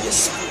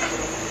soyayyarsa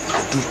da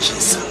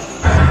dukiyarsa.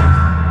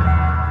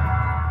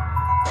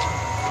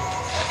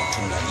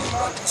 Mutum na iya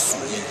kwatar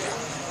soyayya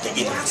da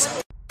idonsa.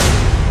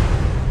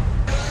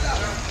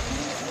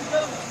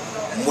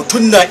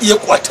 Mutum na iya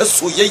kwatar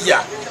soyayya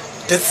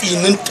da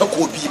tsinin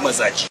takobi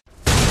mazaje.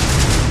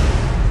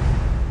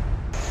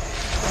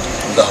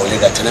 Ga haule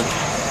ga ta nan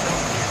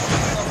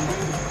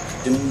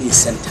duk mai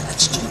santa a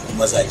cikin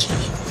mazaje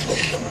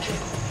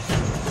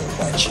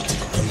wace ta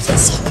da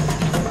damzansa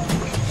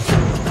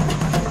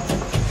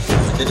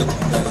wadda da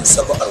kudanin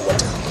saba'ar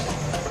wata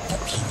a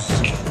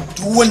fili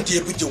duk wanda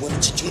ya buge wani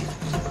cikin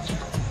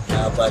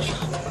na ba shi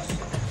haƙuri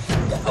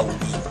da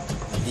aure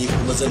ne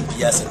kuma zan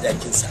biya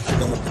sadakinsa a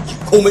gama biki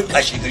komai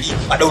kashe gari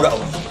a ɗaura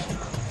aure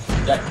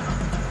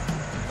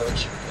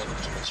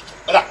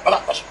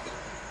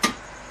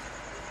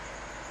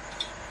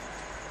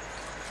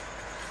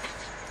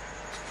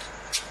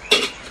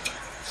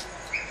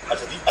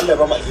Allah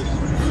ba mu alheri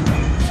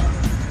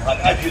a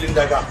ƙafilin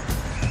daga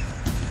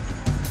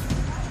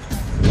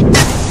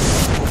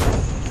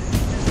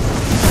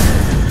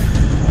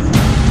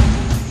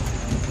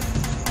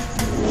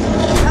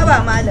haba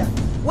malam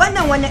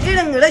wannan wani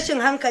irin rashin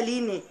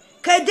hankali ne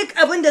kai duk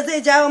abin da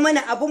zai jawo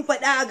mana abun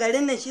faɗa a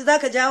garin nan shi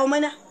zaka jawo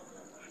mana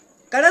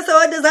ka rasa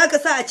wanda zaka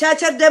sa a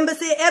cacar dambe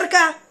sai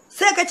yarka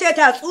sai ka ce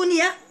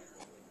tatsuniya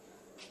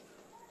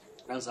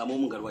an samu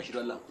mun garwa shi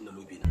don Allah da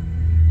lobe na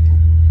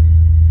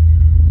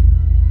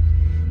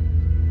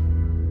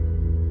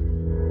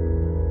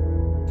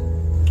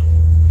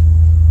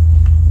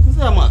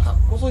sai maka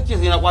ko so ce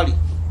sai na kwari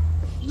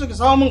sai ka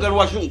samu mun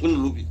garwa shi in kunna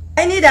lobe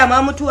ai ni da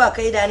ma mutuwa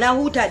kai da na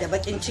huta da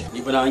bakin ciki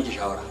ni fa na yanke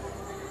shawara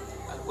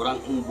alquran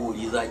in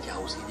bori zaki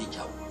hausa dai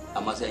kyau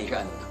amma sai an sha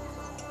annabi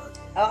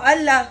a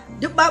Allah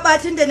duk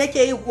babatin da nake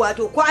yi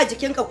wato ko a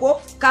jikinka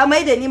ko ka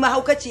mai da ni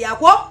mahaukaciya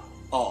ko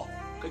oh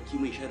kake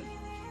mai sharri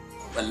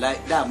wallahi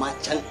dama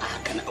can a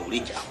haka na aure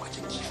ki a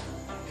kwacin ki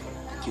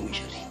kake mai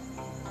sharri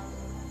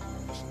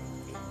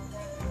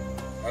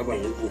ai ban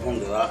yi tsohon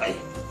da za a yi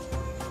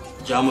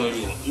jamun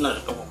rewa ina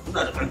da kafa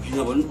ina da karfi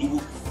na bari ɗibo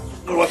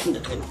garwashin da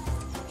kai na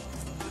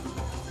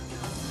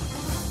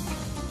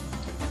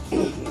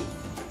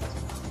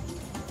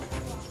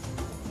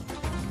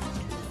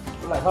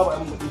Allah ya saba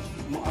mu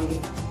mu an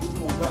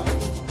mu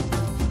ga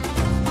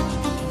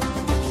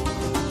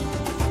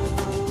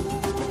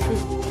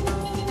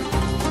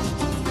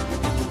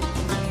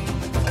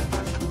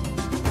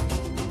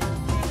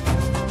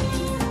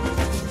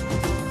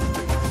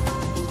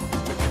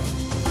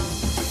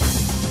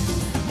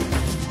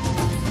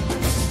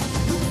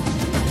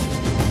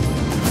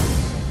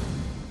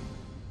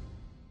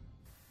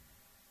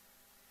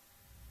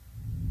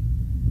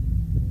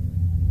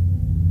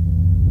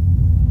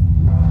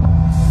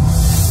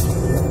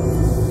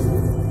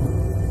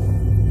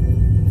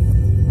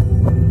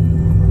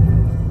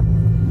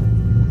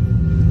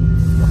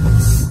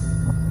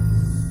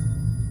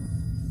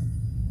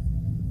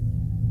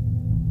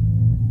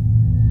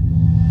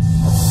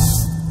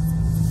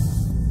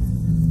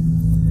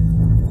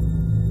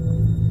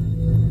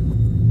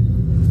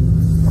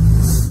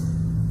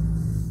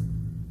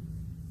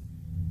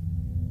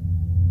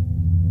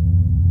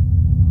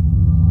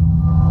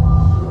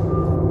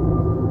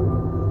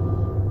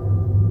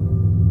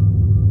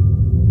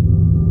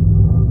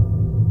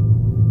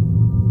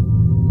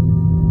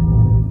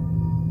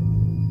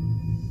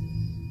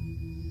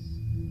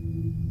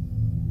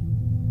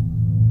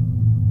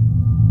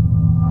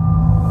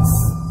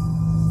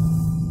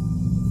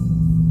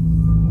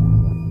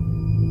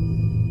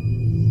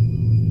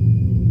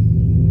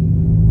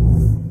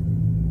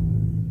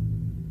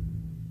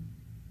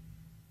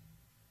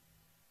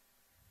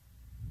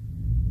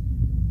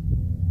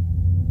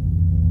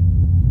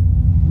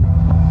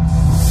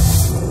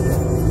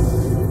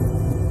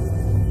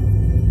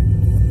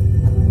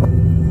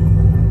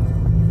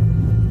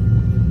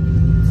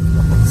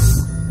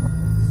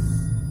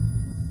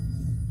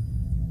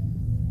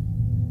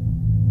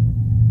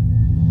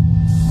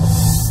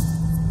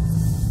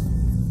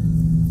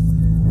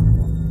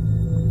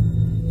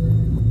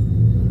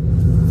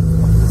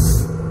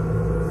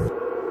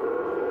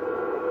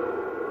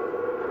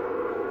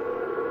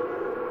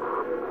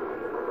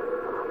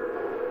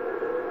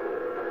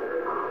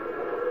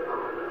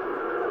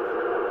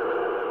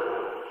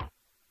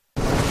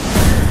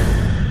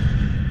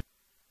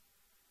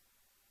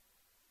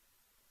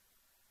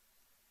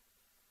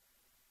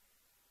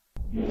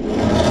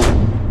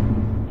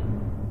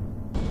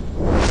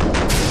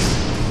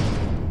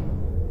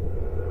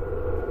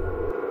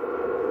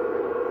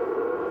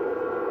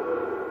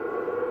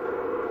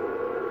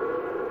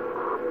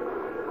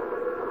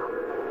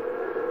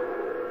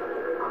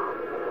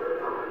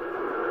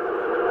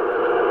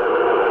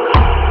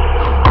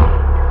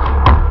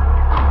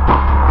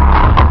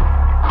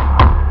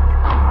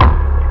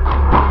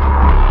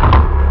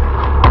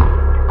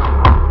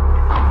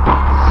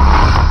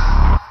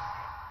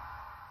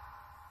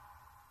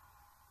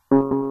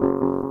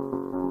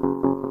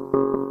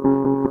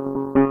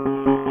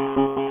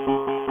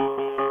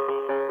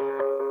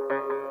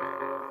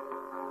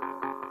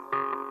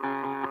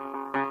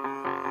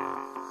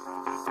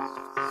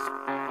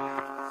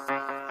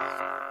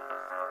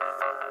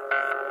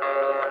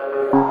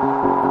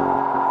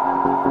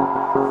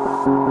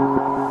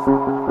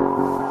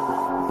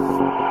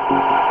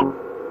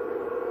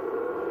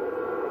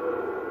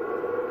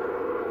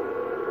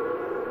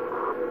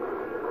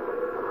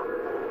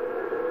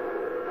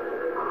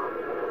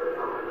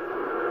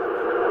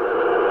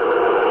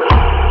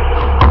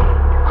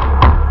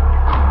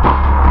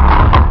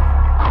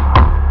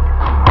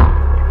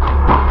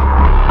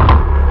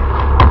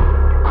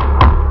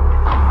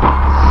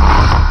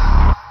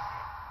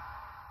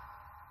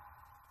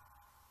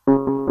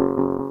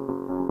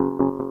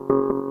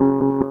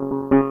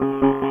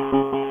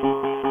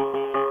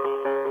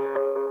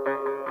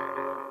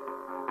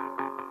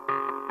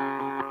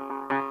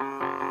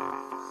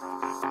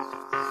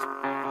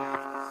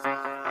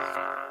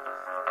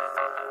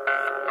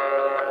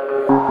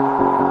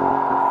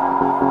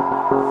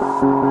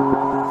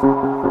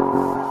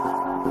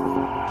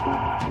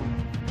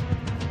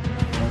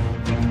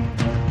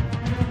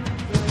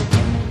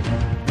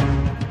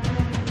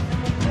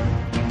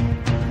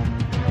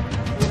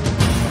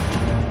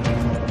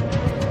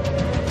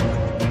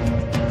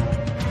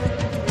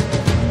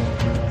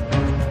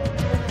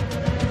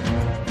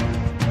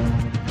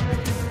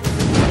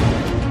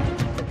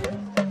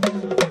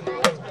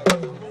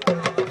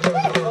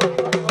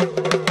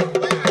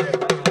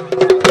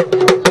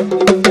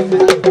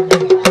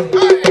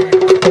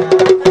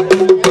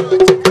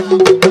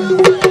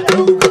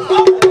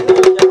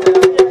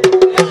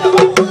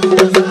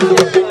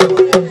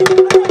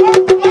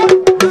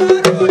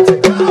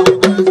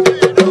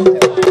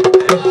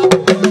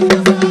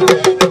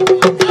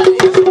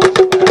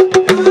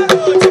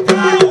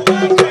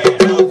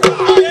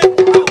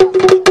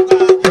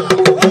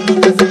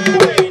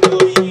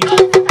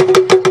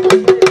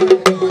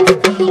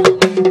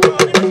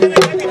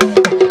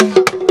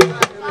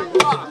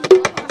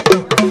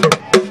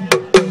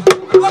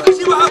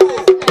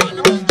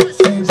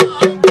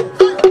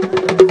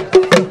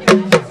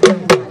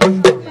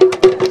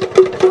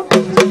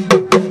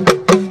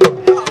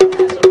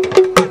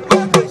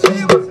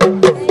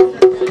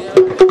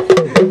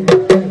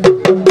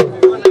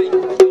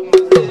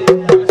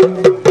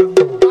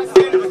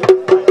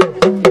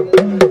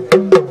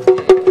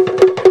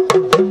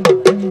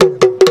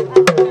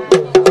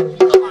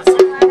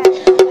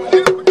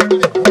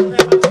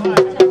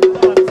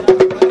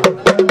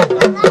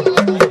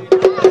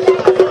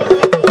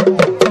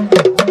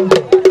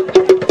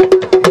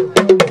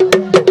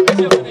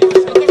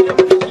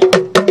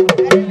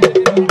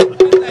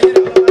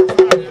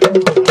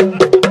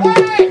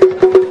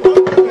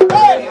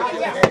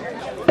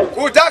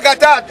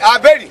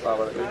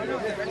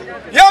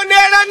Yau ne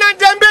ranar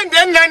dambin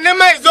din nan ne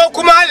mai zo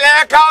kuma Allah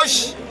ya kawo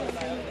shi.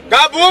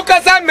 Ga buhu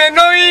kasa mai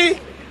nauyi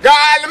ga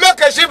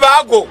almakashi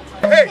bago.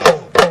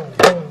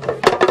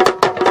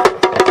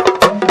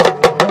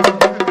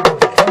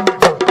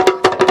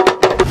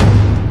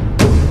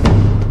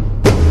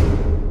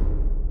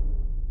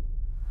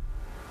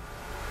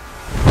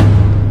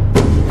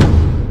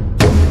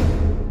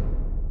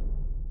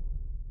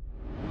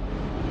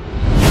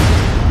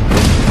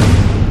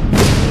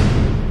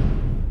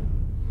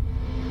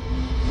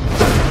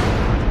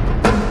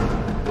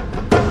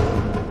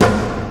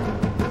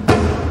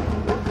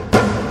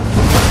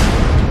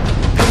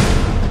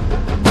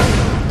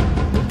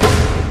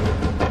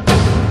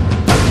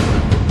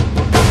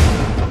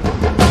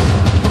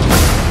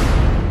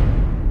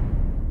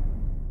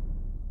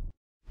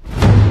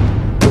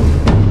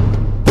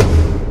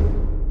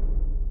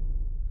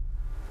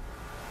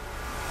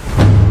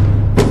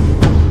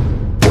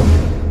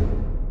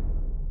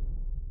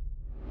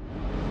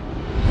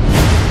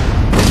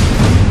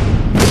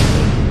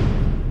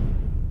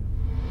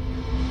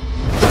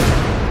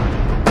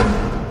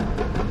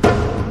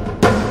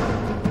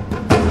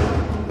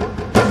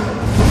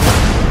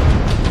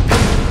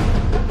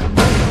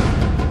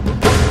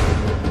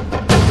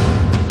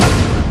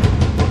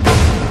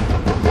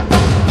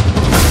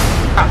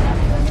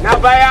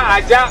 Baya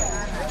aja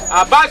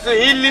a ba su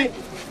hili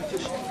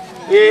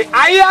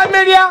ayi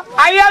amarya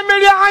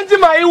an ji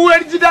mai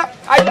wurar gida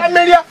ayi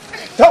amarya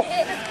to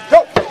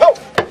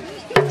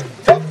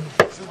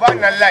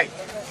subhanallah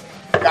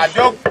ga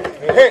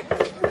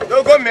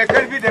dogo mai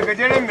karfi da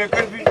gajeren mai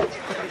karfi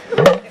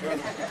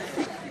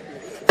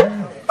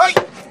ai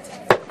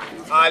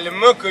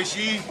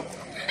almakashi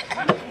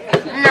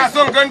ina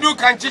son gan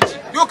dukan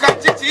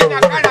cici ina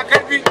kara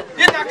karfi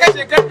ina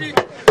kashe karfi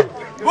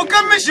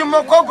bukan mishin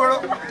makogoro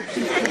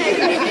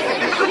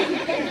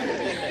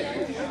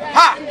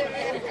ha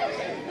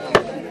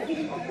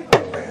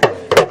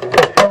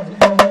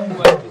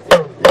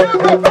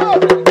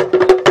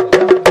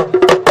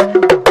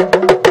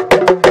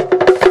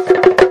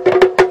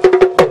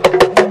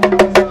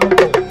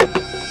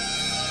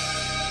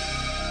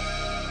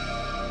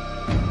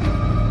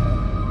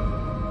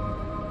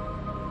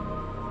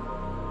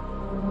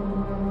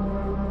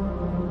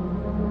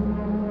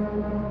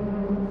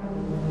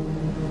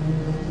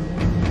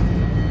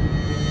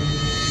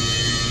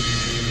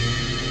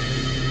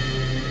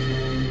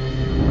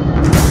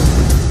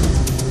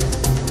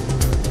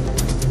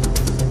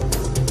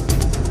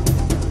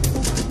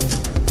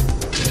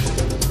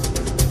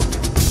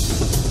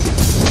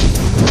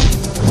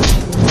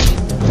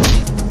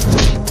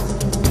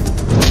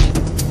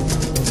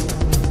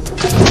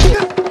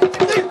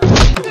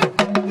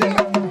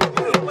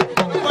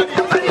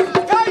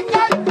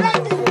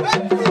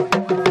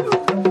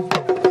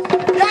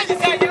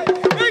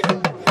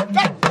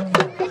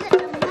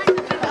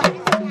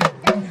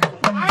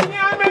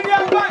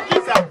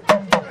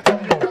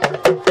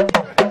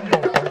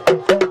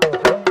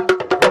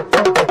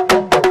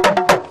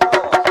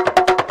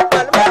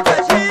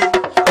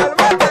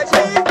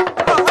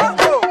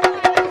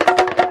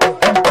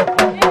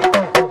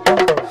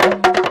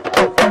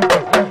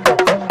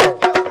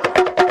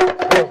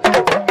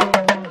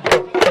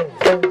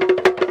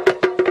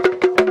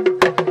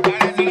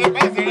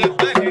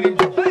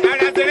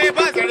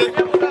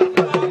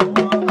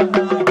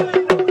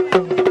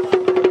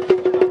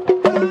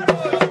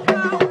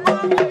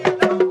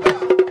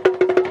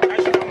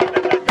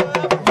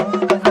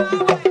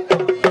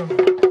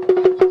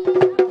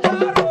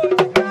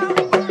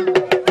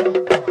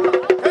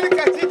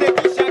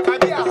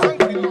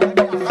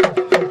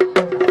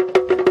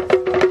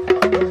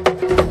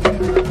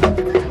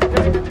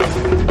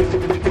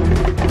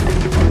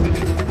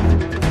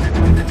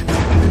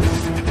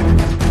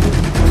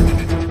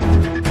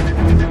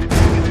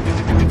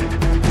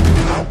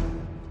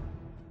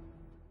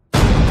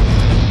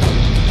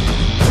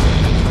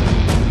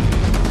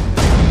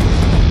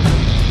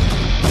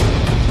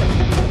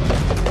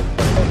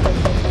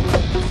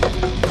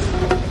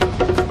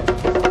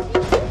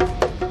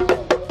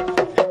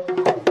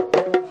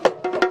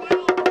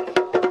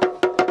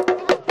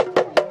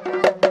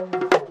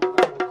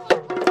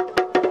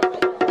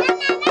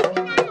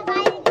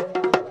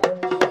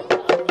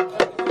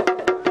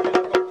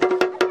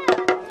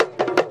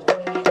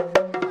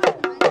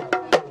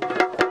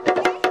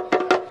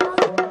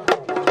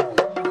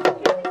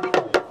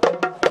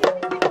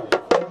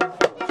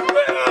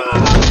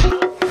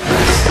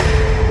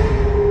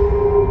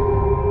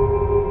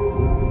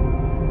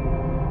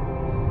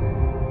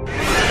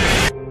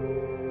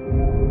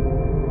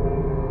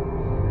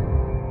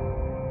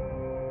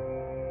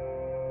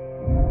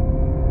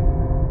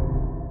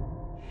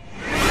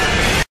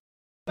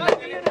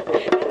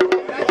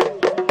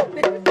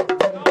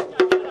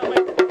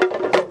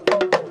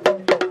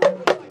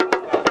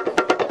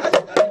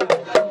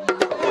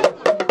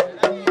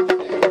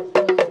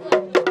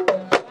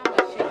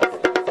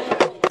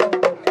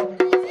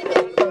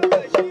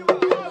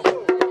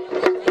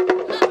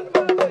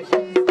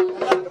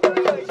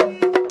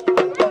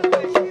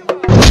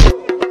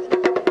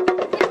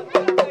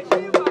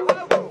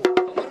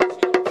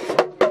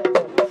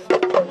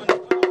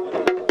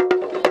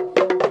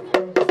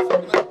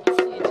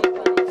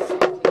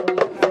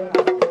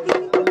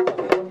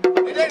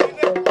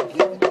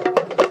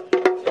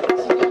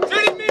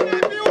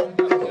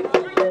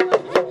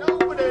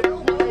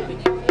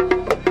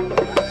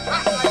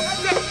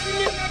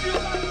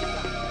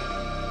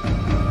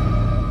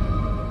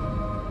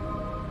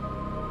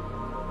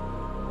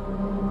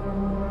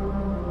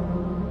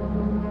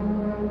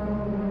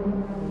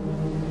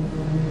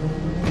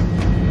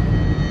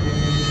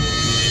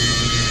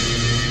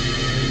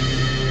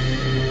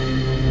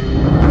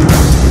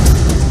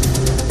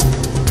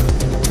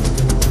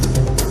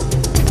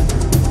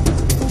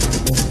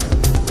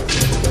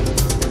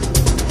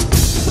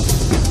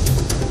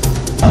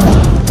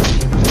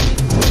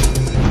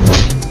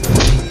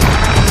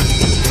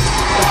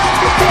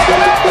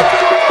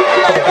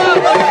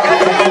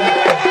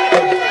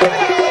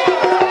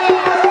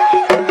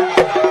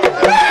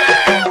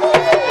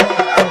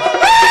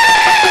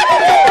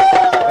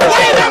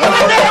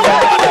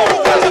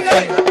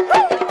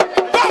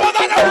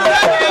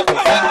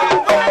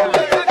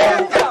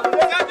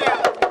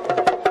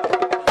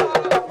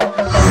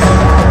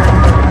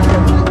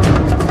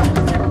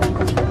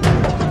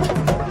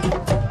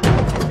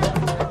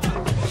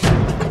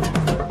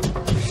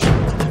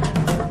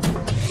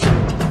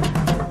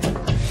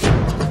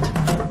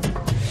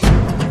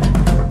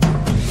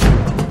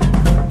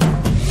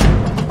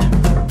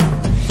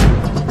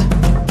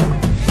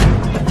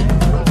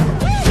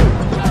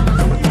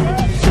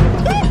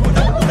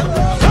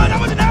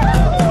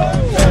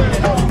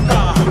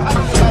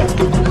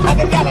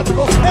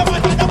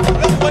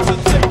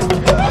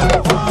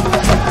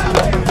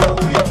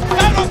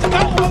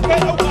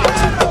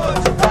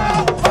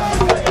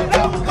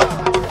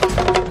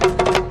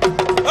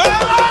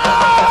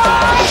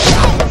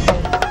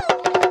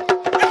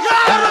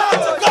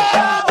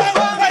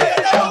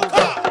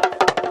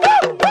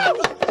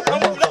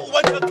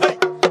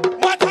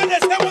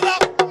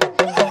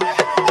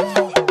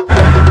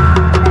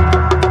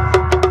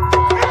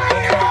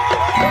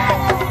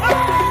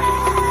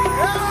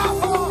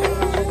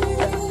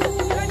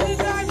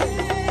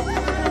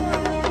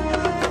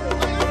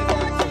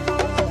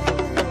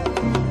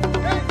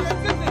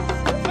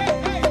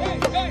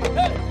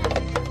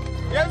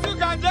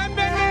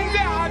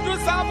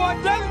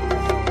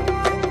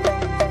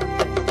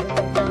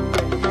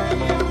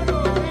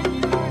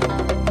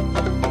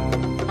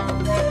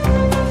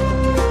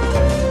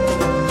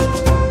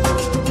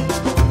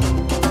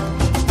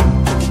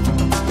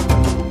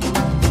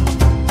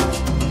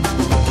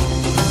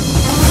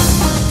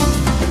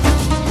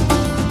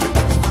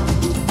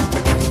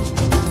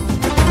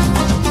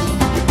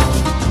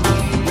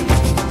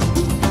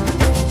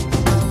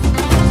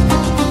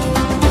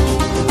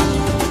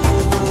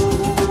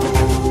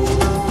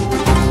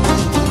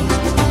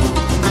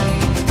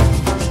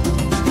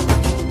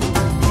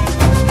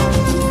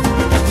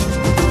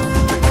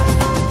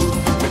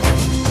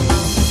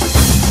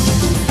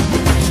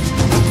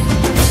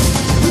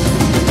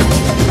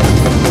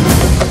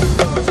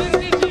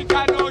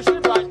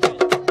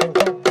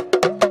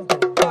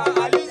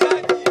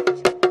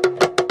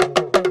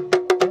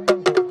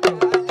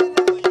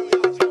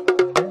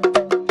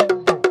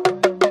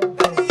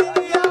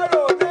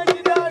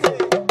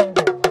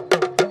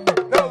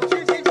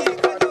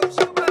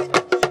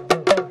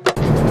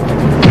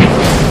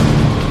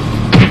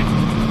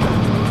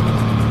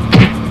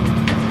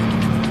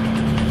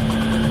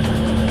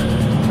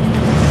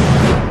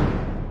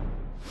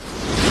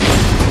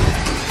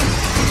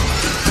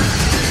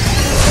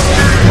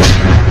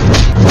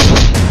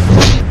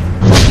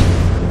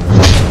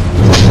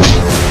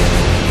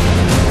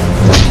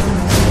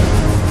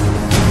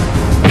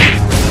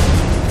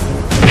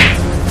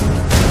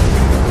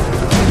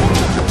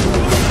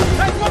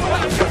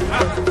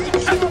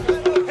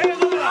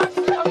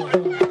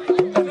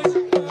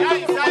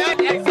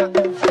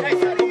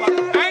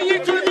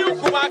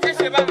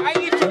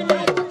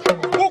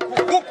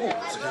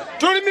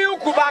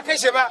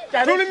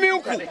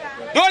ku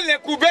dole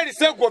ku bari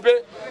sai gobe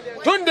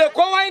tunda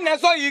kowa yana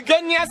so yi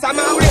gani ya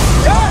samu aure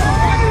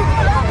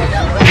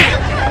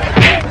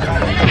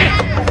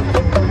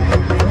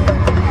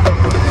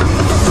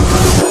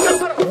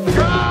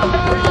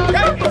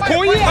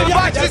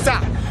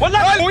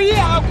wallahi mun yi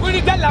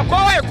hakuri dalla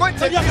kowa ya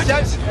kwance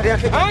gidanshi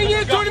an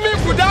yi turmi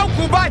guda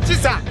ku ba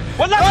cisa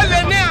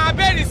dole ne a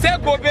bari sai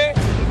gobe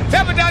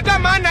saboda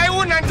dama ana yi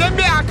wunan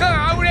dambe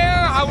akan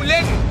auren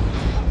haule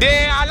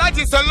da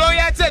Alhaji Salo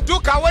ya ce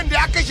duka wanda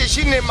ya kashe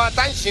shi ne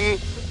matan shi ne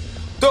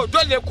to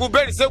dole ku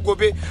bari sai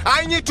gobe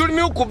an yi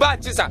turmi ku ba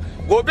cisa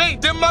gobe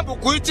idan ma ba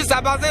ku yi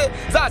cisa ba zai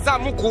za a sa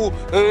muku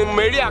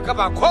mari a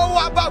kafa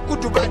kowa ba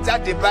gudu ba ja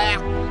da baya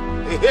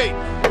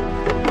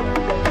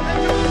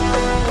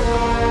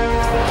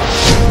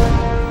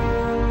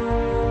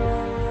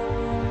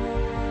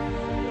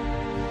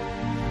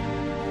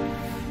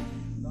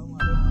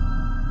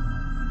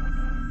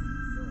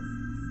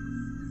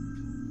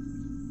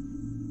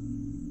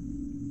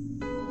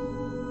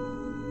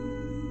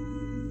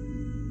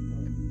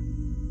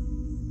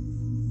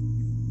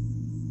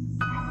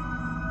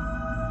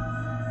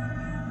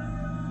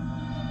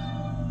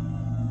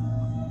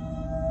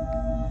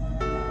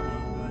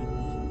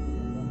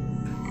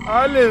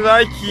Ali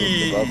zaki.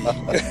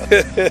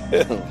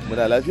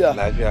 Muna lafiya?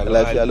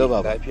 Lafiya lau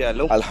baba. Lafiya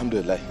lau.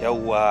 Alhamdulillah.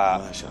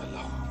 Yawwa. Masha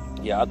Allah.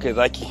 Ya akai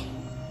zaki?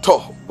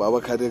 To,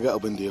 baba ka dai ga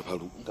abin da ya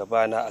faru.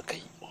 Gabana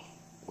akai.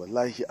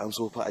 Wallahi an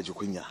so fa a ji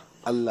kunya.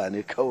 Allah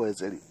ne kawai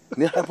tsare.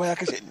 Ni har fa ya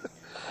kashe ni.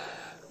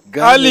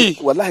 Ali.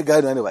 Wallahi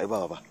gani ne ba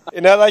baba.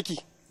 Ina zaki?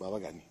 Baba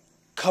gani.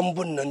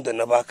 Kambun nan da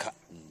na baka.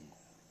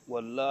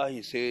 Wallahi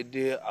sai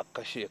dai a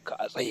kashe ka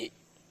a tsaye.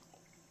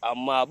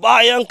 Amma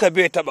bayan ka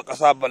bai taba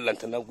ƙasa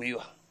ballanta na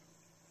gwiwa.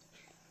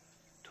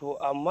 To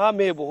amma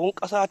mai buhun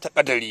ƙasa ta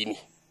ƙadari ne,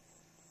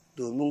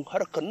 domin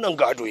harkar nan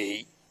gado ya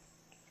yi.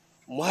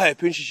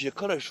 Mahaifin shi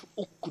shekarar shi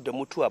 3 da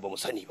mutuwa ba mu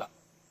sani ba,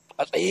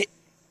 a tsaye.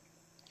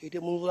 Sai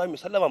dai mun zo za mu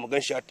sallama mu gan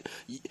shi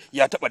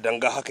ya taɓa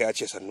danga haka ya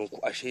ce sannun ku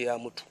ashe ya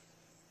mutu.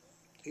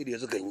 Sai da ya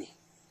ganye.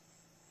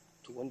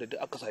 To wanda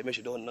duk aka same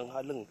shi da wannan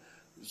halin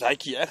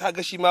zaki ya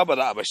kaga shi ma ba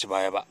za a bar shi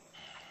baya ba.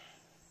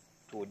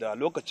 To da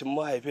lokacin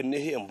mahaifin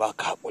ne in ba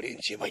ka haƙuri in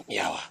ce ban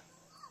iyawa.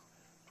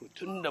 To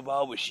tun da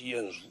babu shi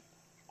yanzu,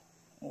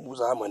 mu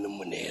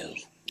zamaninmu ne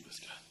yanzu.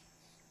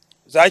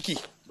 Zaki,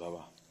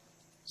 baba,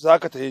 za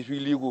ka tafi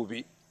fili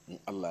gobe.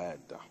 Allah ya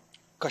yarda.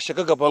 Ka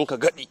shiga gaban ka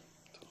gaɗi.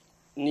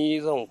 Ni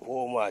zan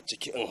koma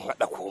ciki in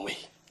haɗa komai.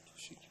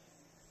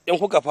 In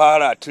kuka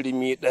fara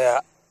turmi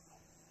ɗaya,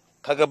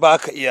 kaga ba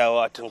ka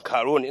iyawa tun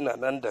karo ni ina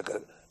nan daga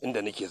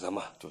inda nake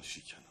zama. To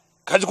shi kenan.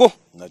 Ka ji ko?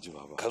 Na ji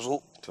baba. Ka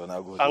zo. To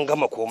na gode. An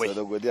gama komai. To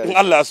da godiya. In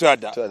Allah ya so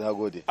yarda. To na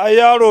gode. Ai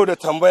yaro da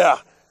tambaya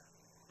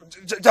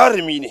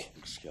jarumi ne.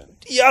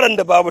 Yaron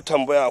da babu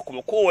tambaya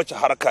kuma kowace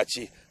harka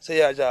ce sai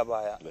ya ja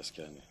baya.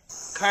 Gaskiya ne.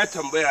 Ka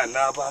tambaya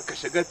na ba ka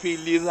shiga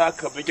fili za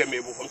ka buge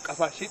mai buhun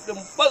ƙasa shi ɗin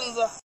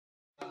banza.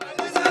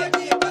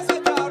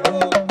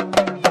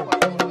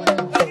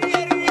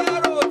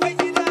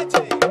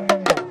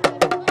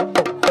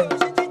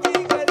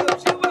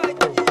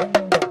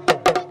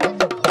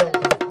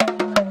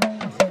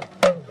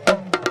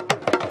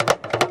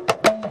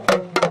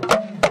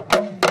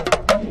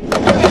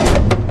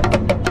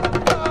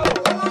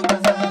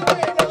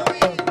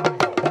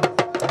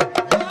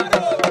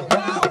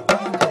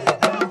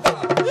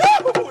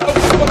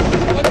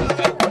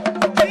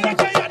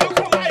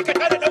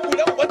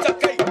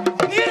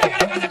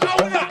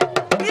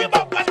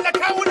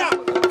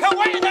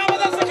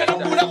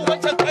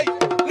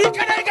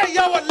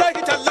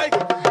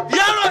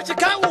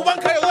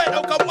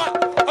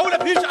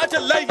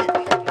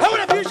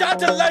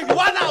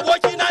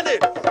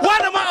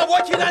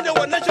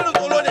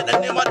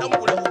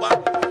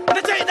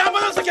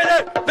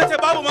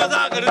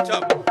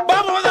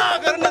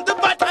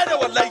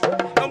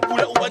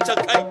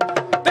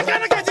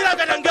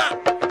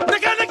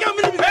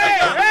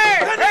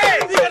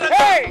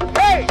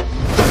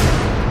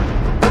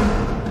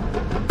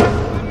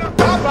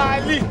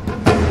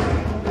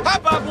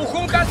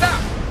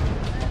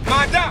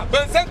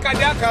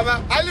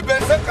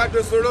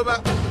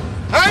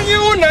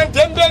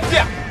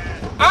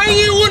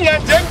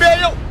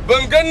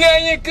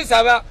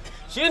 ba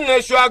shi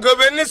ne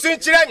shugabanni sun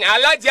cire ni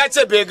Alhaji ya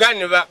ce bai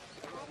gani ba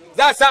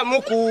za sa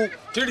muku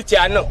turki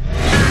a nan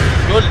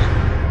dole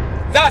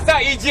za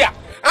sa ijiya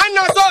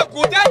ana so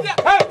guda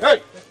da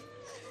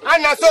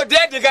ana so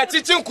da daga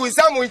cikin ku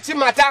samu ci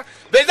mata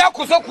bai za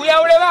ku so ku ya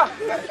aure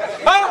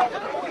ba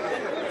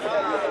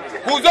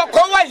ku zo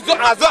kowa zo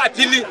a zo a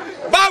fili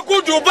ba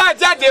gudu ba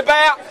ja da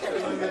baya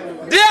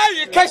da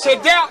yi kashe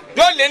da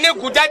dole ne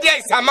guda da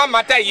ya sama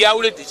mata ya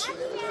aure da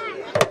shi.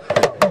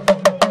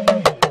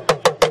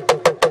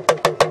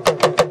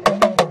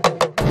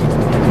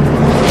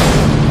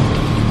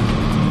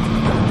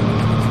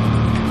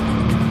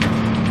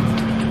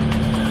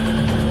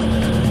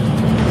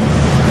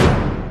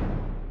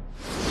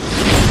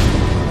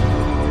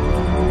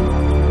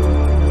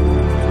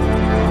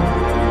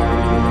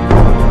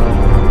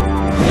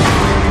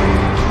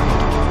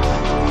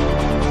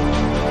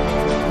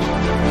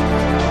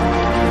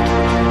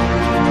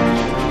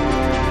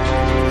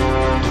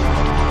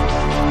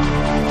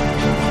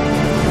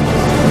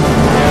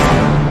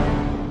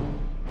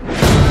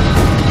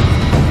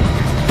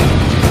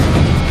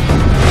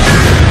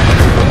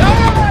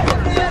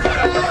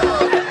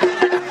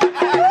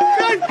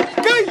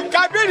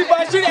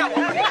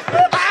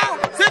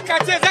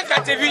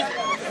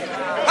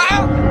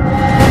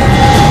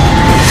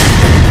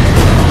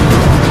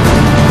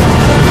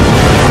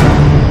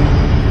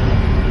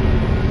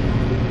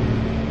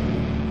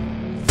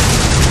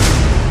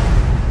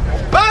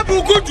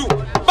 babu gudu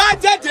ba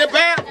jaje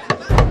baya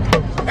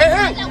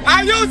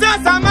a yau za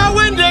sama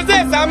wanda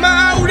zai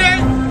sama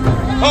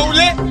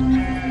aure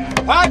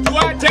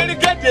fatuwa ta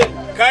rigade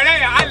kare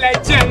ya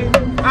alace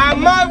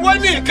amma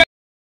wani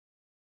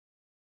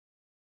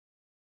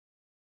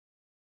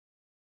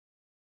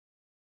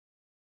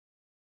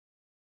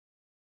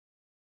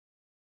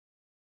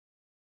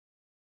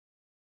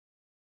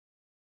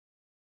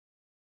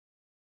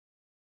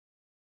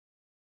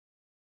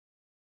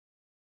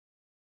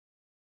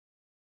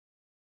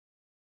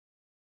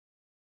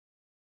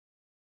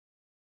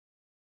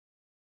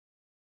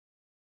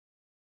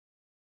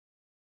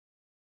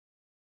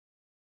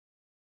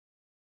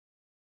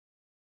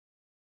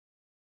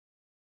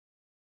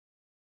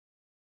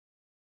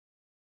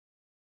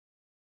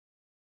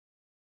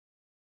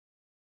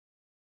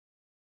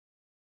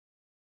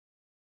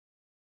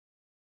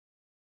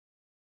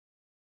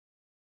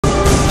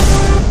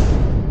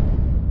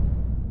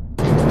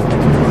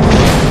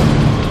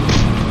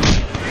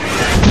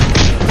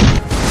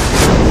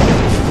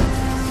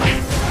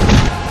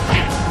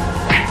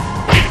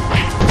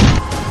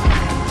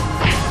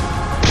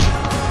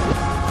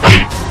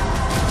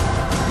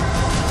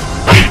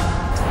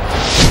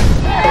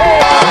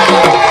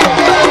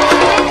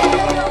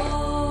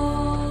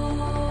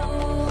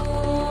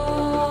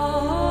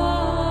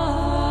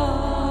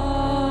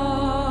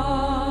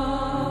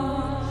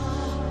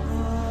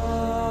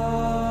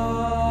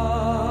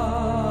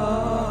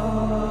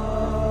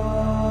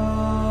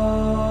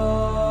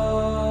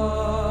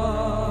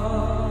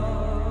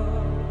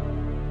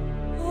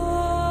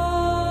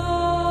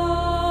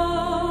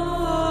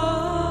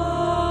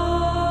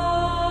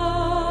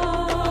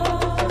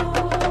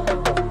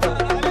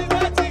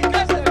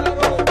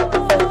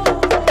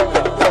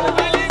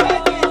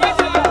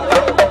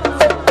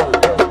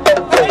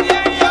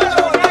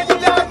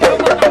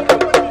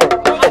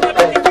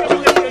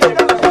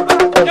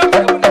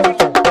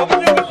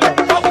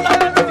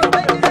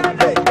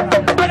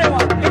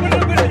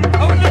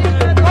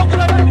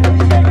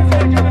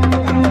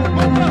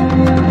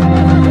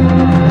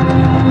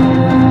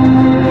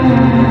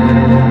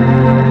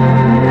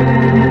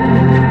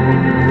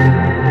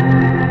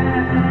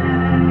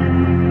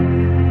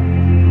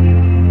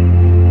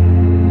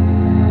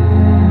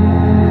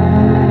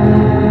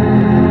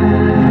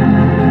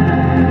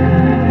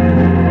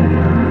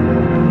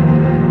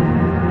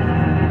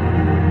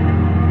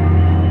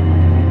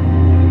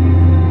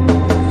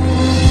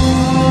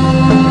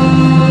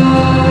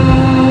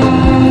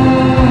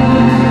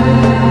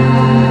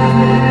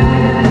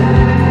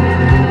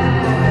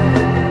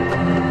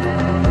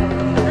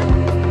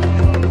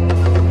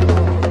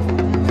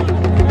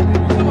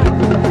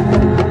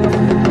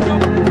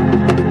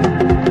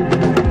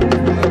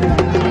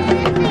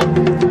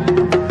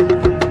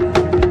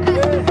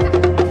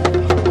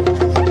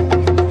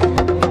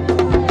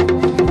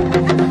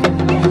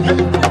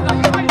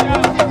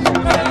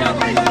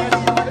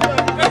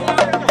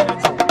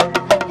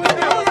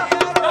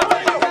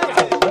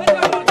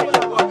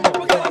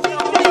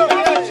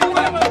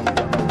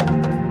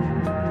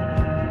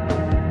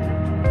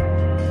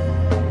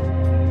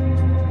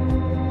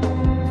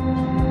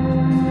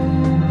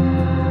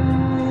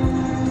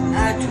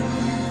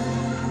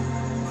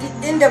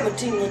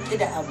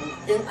da abu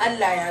in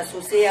Allah ya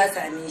so sai ya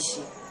same shi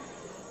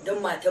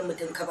don matan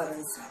mutum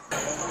kabarinsa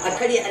a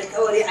kare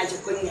alkawari a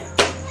jikunya.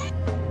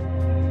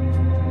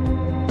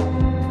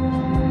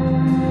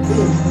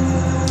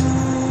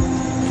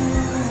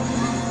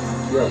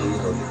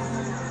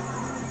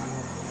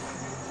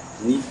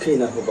 Ni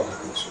kaina fa ba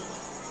haka so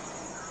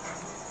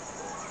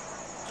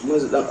kuma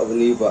yanzu dan abu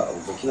ne ba abu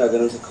ba kina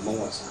ganin sa kaman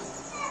wasa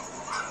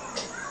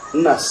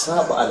ina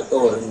saba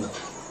alƙawarin nan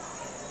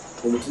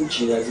to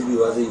mutunci na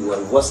zubewa zai yi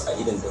warwas a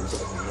idan da muke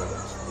da duniya ba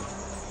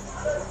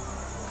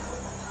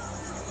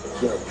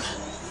ya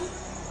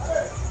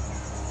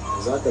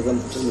ku za ka zan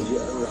mutum mu je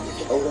a aure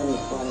miki auren nan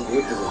ba da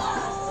yadda zai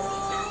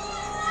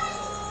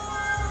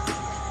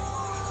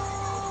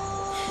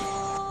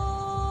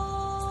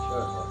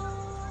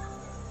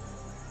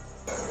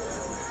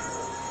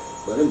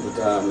bari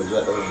fita mu je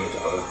a daura mata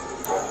auren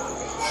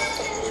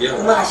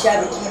kuma a sha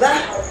biki ba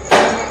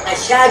a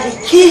sha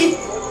biki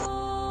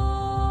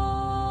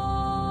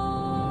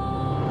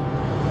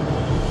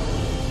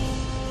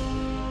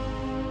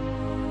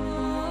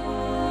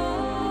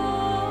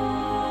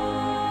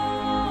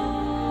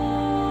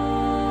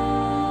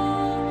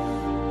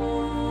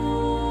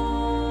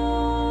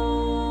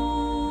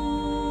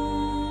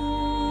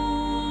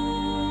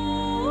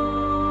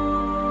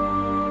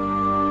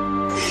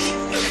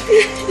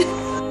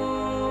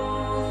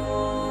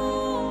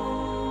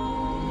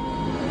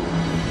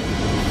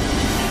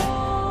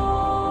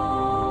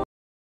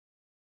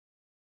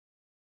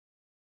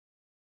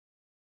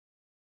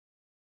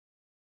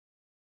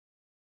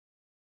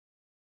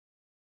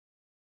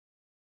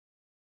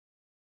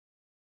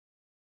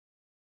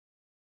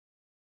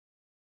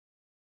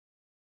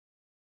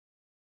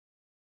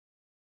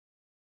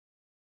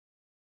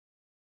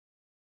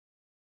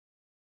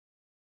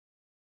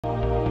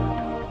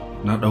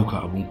Na ɗauka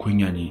abun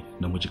kunya ne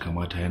namiji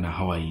kamata yana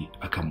hawaye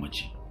akan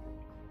mace.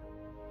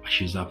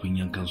 Ashe zafin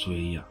yankan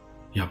soyayya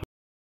ya fi.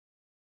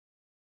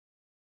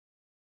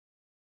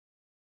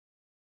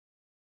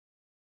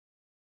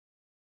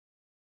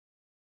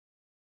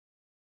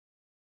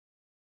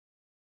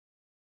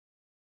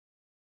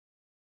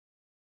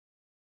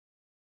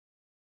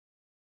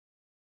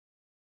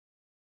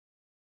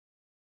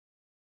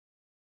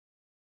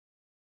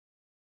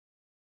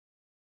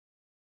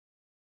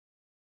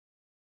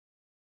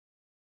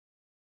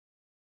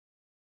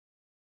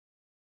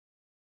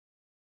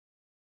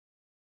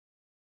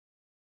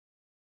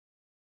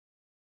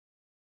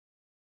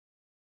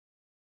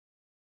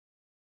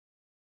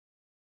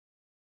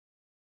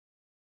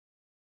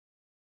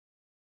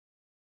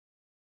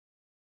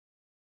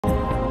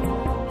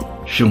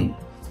 Shin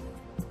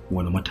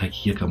wani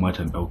mataki ya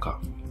kamata in ɗauka?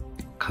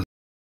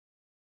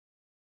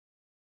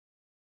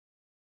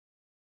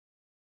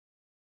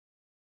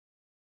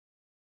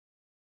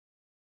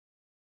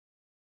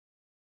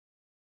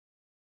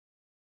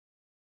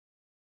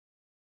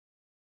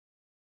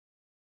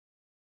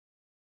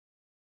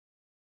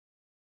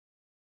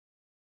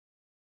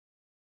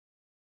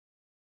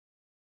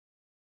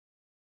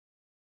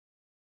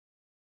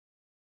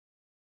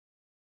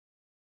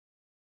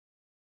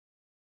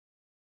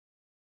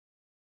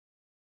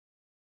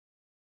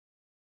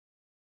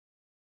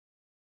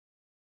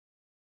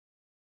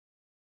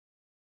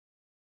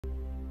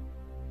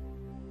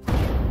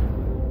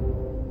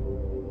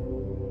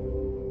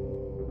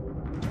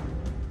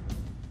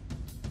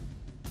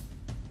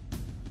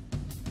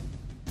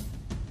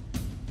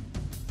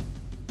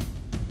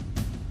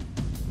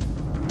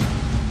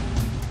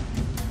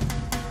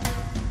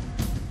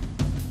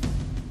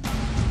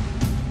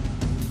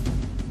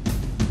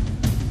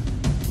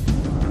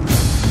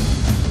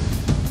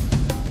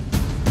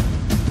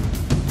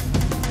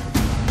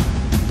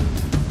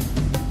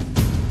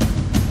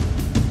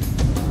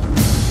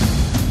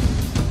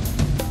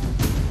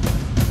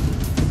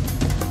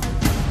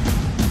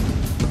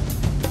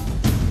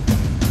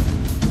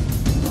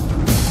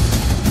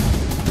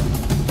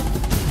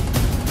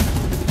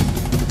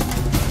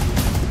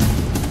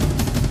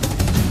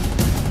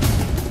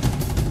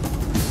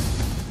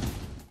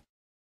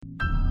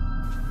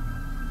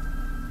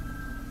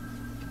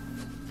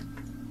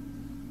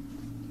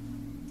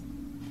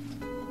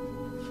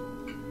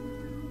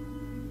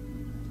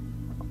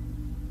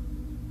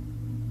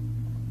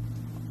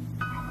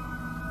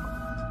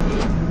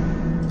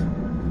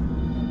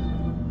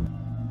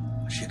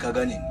 Ka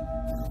gane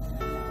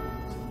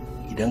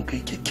ni idan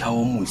kai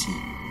kyakkyawan motsi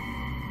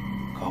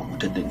ka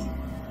hutar da ni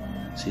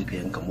sai ka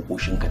yanka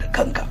makoshinka da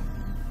kanka.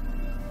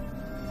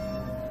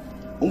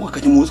 In ka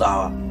ji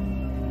motsawa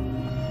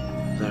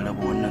zan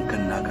raba wannan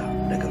kan naka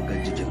da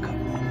gangan jikinka.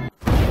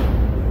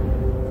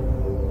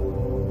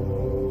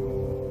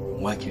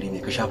 Wakiri ne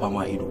ka shafa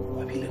ma ido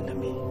a filin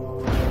dambe.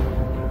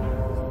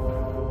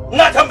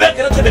 Ina tambayar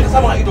ka nace me ka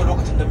sama ido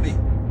lokacin dambe.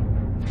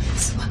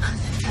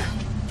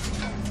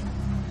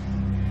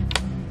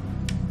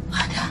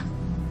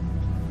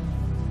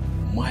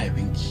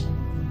 Mahaifinki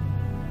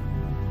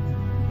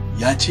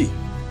ya ce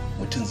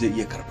mutum zai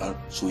iya karɓar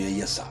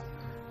soyayyarsa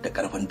da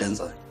ƙarfin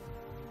dantsa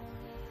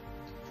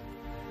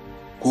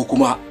ko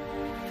kuma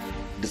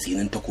da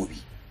tsinin takobi.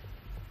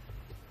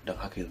 Don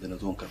haka yanzu na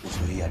zo in karɓi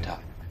soyayyata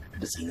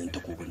da tsinin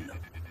takobin nan.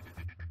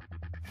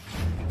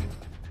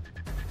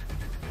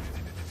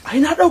 Ai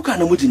na ɗauka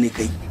namiji ne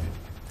kai,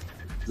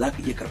 za ka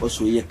iya karɓar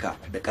soyayyarka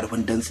da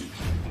ƙarfin dantse.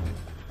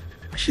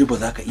 Ashe ba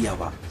za ka iya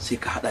ba sai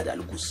ka haɗa da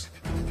algus.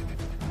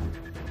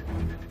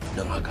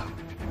 Don haka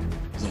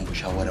zan bi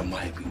shawarar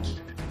mahaifinki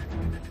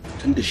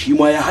tunda shi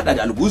ma ya hada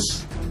da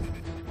algus,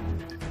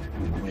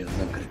 kuma yanzu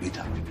zan karbe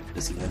ta da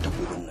tsinin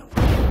takobin nan.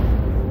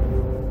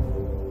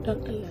 Don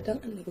Allah, don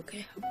annabi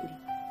kai haƙuri,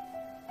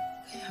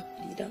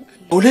 don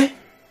Allah. Aule,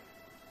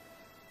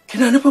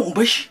 kina nufin in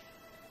bashi?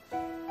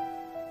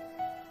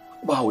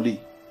 Ba Aule,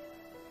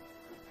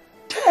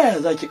 ta yaya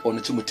za ki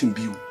ƙaunaci mutum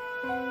biyu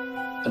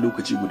a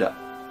lokaci guda?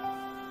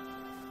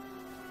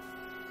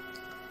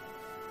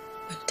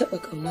 Ban taɓa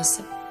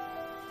ƙaunarsa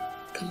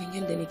kamar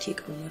yadda nake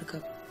ƙaunar ka.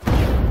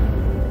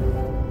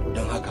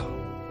 Don haka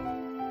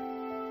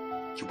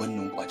ki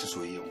bannin kwaci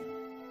soyayyar mu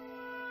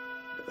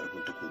da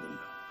ƙarfin takobin nan.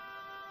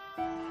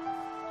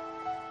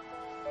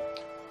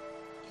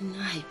 In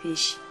na haife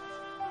shi,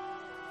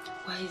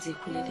 waye zai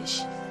kula da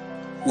shi?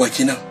 Wa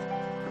kenan?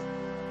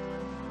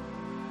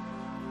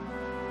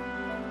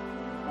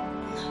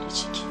 Ina da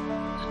ciki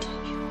wata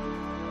 2.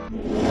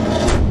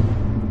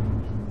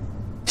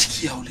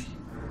 Ciki ya Aule?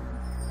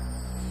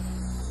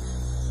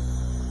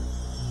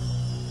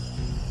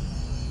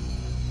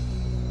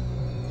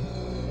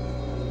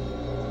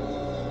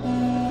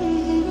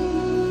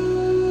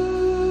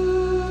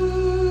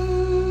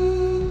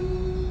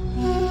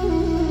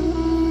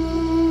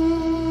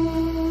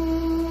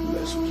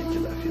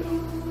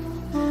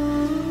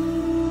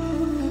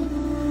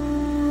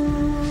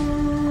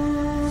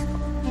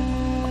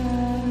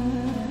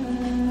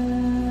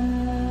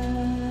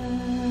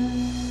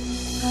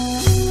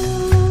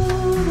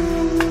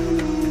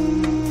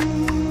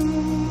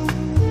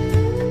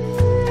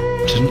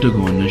 tun daga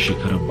wannan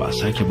shekarar ba a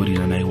sake bari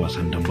na yi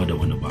wasan damba da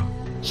wani ba,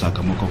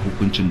 sakamakon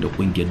hukuncin da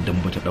kungiyar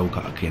damba ta dauka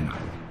a kaina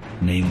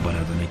na yin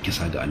barazanar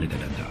kisa ga Ali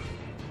Gadanga.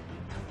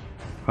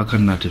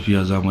 Hakan na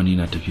tafiya, zamani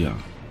na tafiya,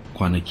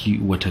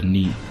 kwanaki,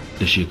 watanni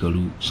da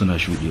shekaru suna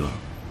shudewa.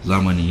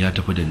 Zamani ya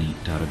tafi da ni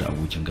tare da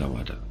abokin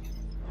gabata.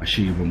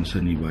 Ashe ba mu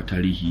sani ba,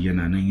 tarihi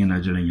yana nan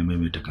yana jiran ya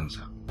maimaita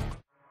kansa.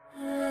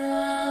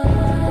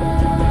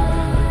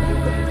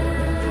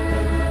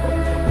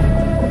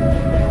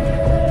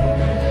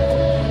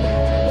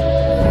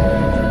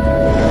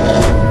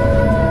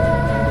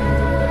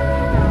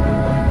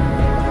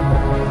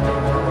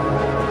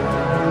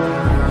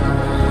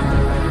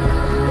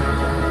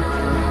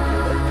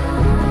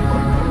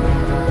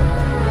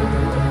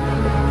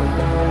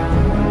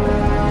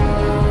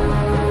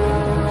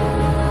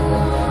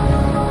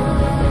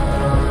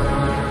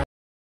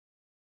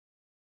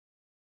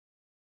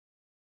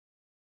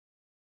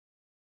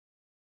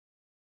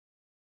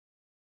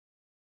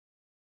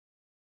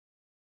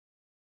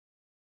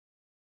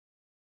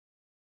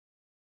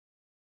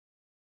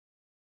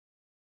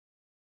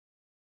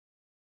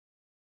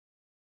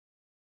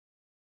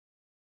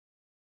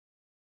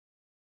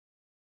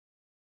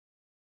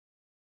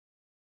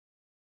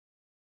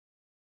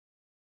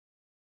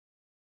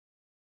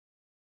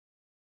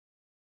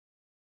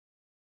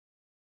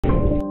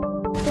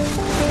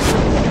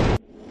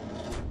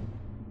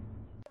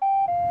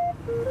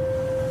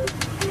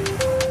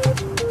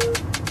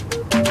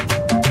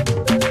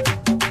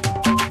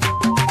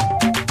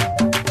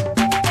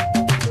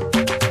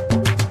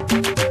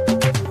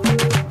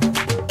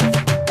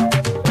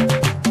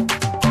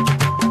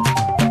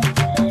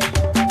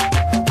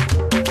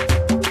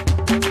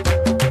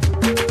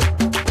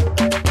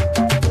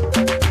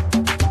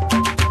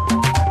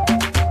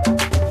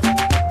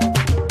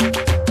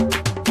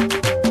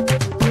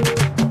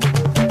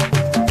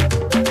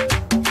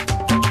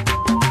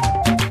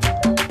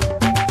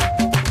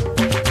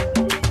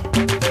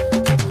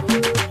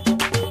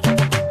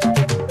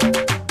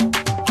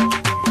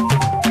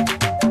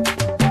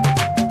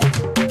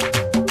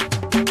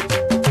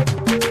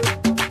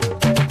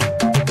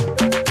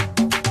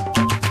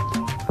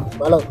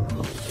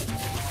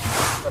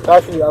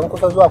 Tashi an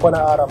kusa zuwa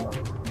kwana aran ba.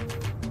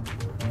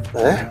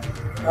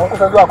 An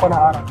kusa zuwa kwana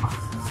aran.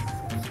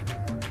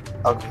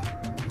 Okay.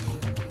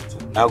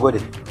 Na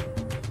gode.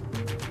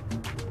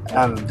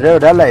 Direba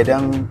da Allah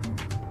idan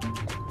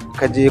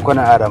ka je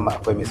kwana aran ma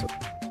akwai mai so.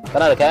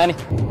 Kana da kaya ne?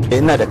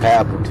 Ina da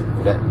kaya a boot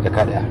da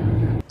ka daya.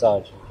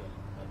 Tashi.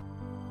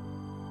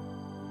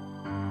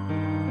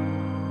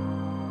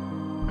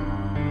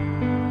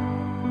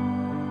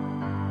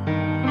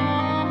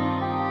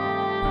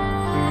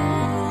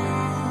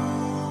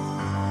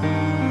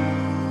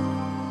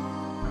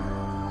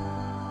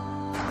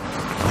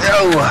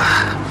 Yawwa.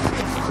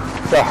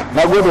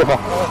 Na gode fa.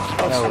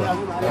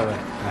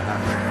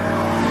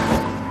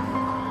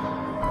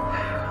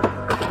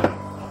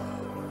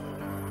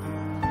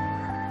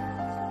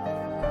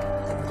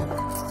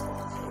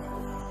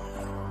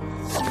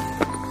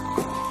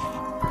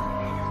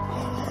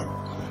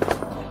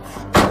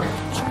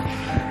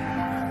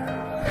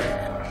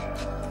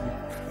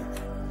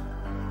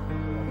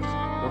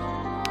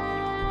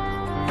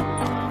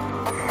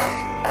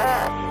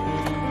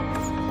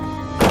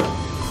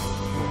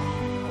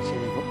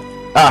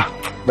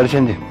 Bar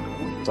canje.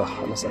 To,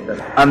 Allah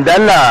sallala.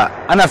 Amdalla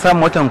ana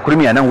samun watan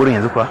kurmi a nan wurin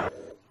yanzu kuwa?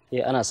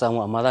 Ana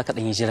samu amma za ka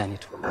dan yi jira ne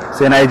to.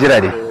 Sai na yi jira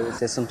dai.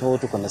 Sai sun taho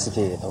tukun da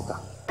suke dauka.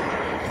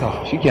 To,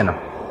 shikenan.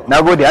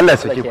 Nagode, Allah ya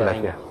sauke ku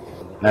lafiya.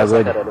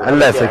 Nagode.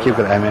 Allah ya sauke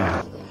ku, amin.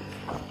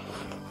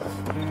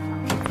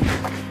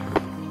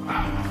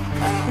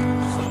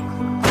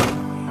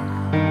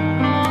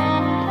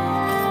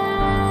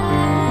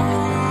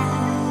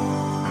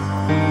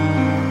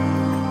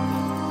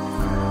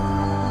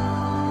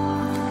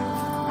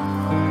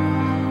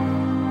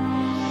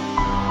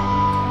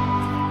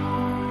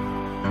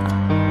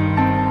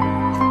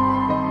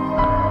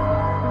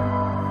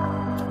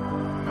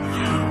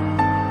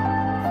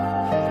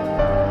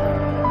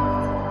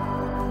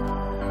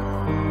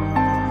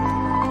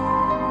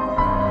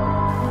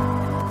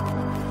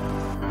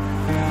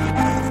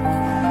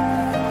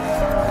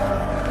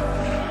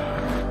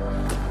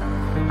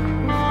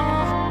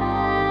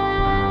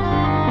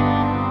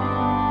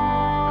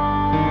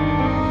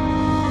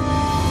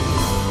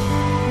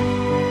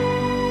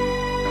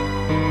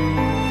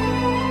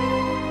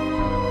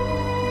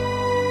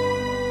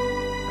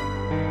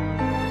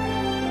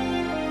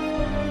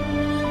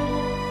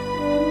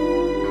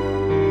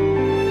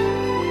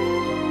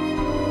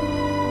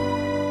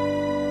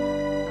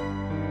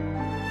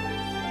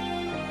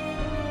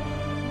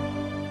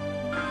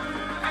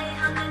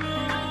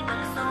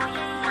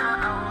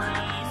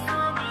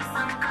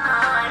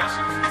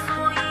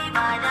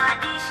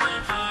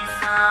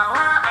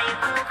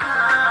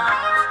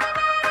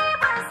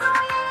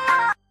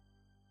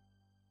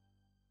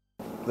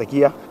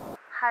 Zakiya?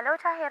 Hello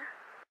Tahir.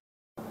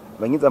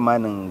 Ban yi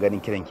tsammanin ganin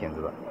kiranki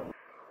yanzu ba.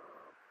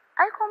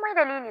 Ai komai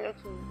dalili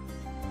yake yi.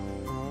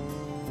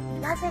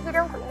 Na je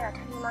gidanku ina ta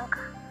neman ka.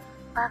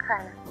 Baka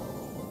nan.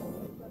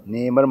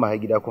 Ne marmaha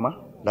gida kuma?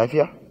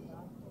 Lafiya?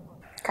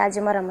 Ka ji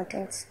mara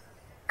mutunci.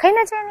 Kai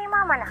na je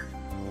nema mana.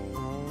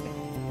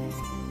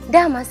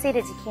 Dama sai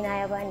da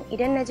jikina ya bani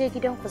idan na je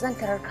gidanku zan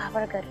tarar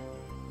kafar gari.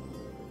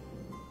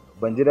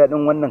 Ban ji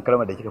daɗin wannan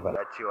kalmar da kika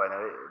faɗa cewa na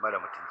mara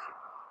mutunci.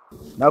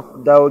 Na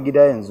dawo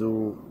gida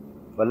yanzu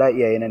wala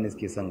iyayena ne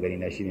suke son gani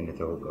na shine na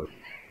taho kawai.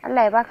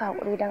 Allah ya baka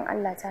hakuri dan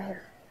Allah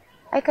Tahir.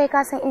 Ai kai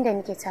ka san inda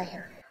nake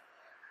Tahir.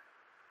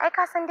 Ai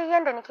ka san duk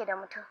yanda nake da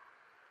mutum.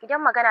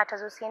 Idan magana ta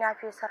zo sai na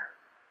fesar.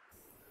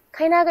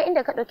 Kai na ga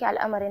inda ka ɗauki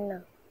al'amarin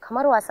nan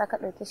kamar wasa ka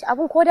ɗauke shi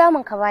abun ko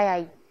damun ka baya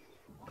yi.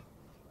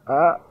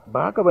 A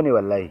ba haka bane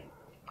wallahi.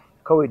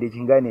 Kawai dai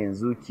kin gane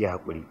yanzu ki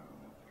hakuri.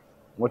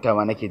 Mota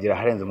ma nake jira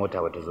har yanzu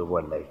mota bata zo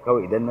ba wallahi.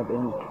 Kawai idan na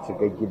dan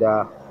shiga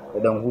gida da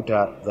dan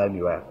huta za mu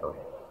yi waya kawai.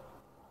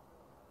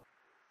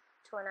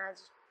 To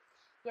naji.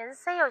 Yanzu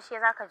sai yaushe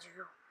zaka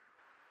juyo?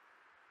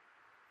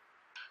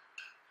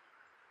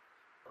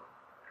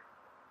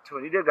 To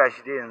ni da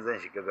gashi dai yanzu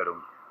zan shiga garin.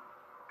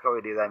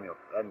 Kawai dai za mu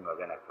yi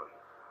magana kawai.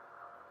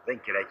 Zan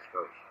kira ki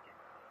kawai.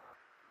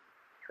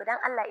 To dan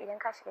Allah idan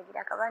ka shiga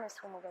gida ka bani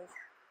su mu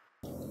gaisa.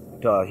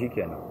 To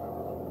shikenan.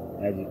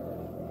 Naji.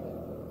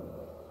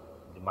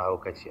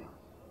 Mahaukaciya.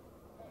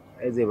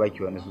 Ai zai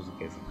baki wani su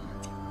kai.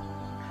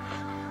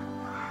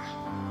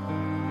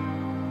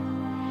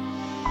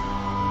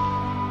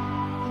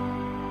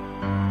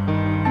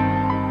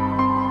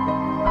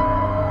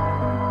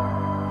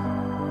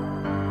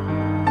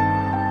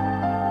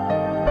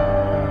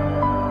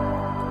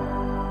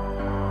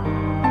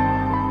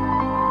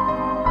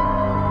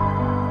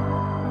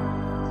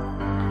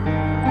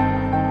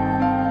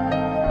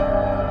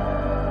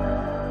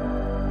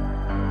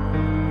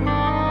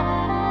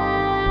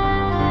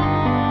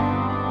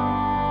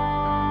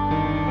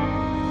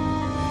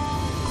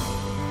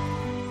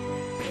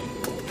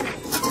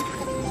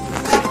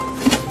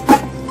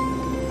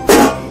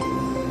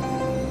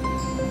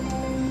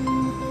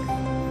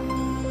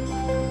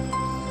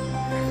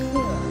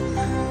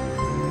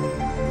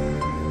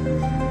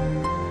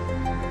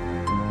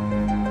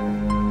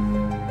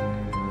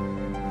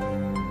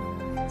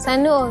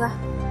 Sannu oga.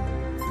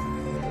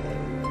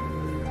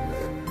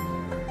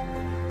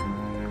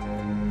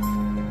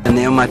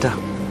 Ne mata.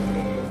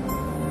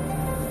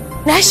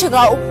 Na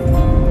shiga uku.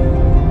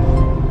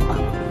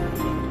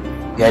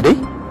 Ya dai?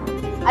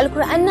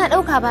 Alkur'an na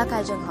ɗauka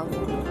baka jin hau.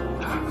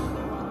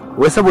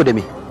 Wai saboda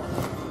me?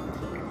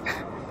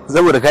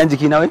 Saboda kayan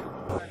jiki na wai?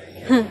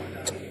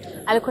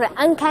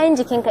 Alkur'an kayan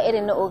jikinka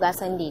irin na oga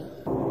Sande.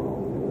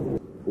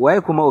 Waye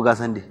kuma oga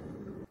Sande?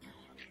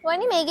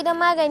 Wani mai gidan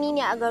magani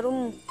ne a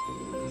garinmu.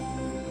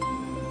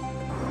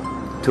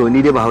 To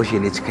ni dai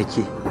Bahaushe ne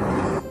cikakke.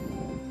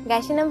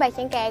 Gashi nan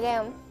bakinka ya gaya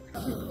mu.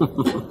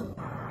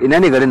 Ina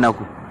ne garin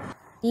naku?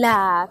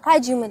 La, ka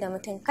ji mu da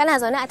mutum.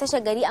 Kana zaune a tashar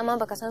gari amma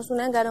baka san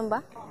sunan garin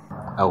ba?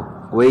 Au,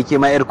 wai ke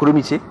ma yar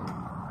kurmi ce?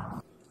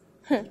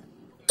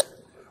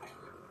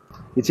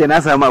 Yace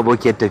na samu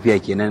abokiyar tafiya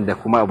kenan da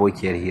kuma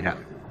abokiyar hira.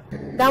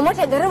 Ga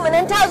motar garin mu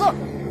nan ta zo.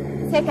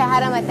 Sai ka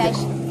harama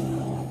tashi.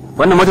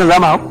 Wannan motar za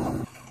mu hau?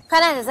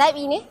 Kana da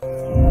zabi ne?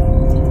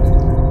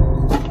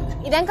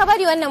 Idan ka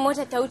bari wannan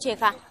motar ta wuce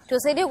ka, to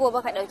sai dai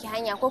gobe ka ɗauki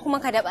hanya ko kuma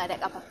ka daba da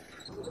ƙafa.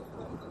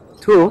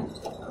 To.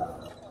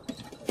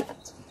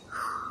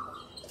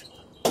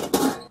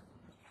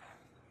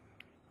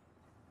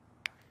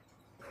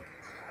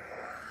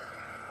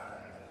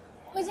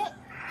 Kuje.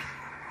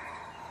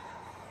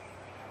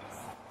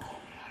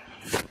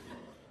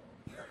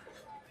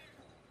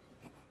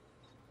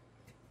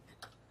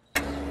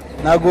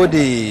 Na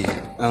gode.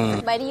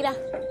 Barira.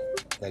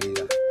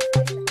 Barira.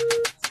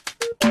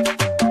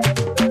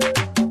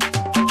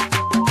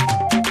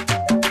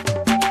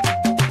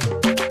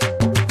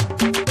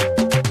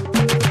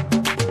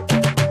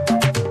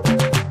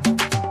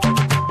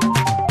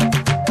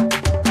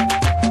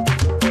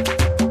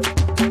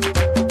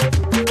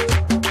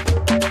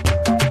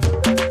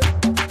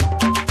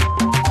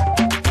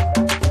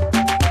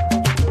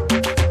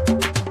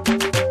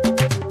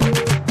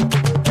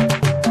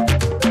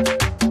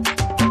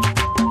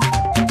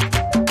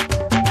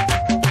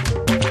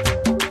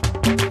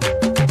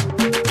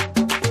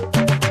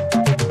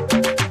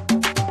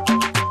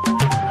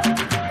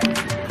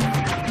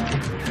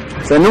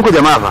 Sannun ku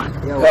jama'a fa.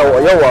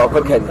 Yawa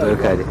farka ne.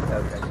 Barka dai.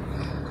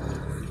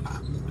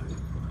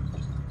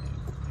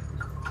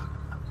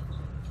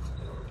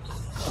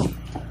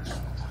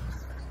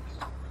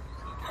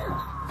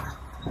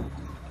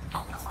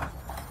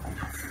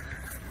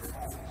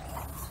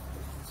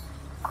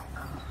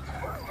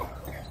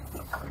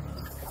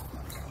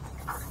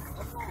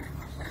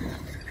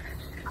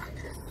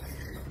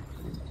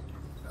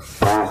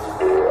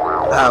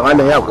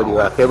 Wannan ya kuri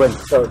ba kai bane.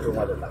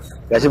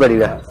 Gashi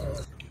Barira.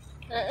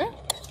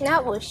 Na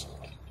ƙoshi.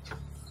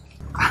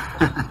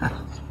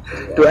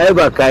 To ai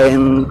ba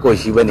kayan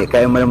ƙoshi ba ne,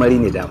 kayan marmari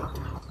ne dama.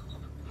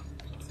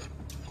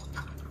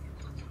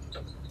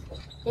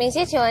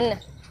 Mece ce wannan?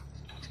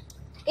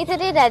 Ita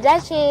dai dada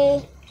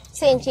ce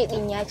sai in ce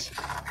ɗinya ce.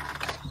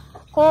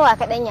 Kuma ba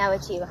kaɗanya ba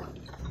ce ba.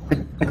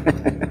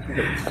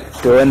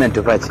 To wannan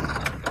tufa ce.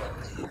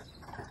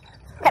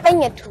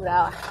 Kaɗan ya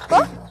turawa, ko?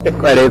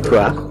 Kwarai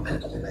kuwa.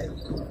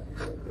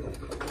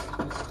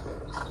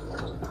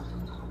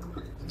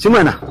 Ci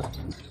mana.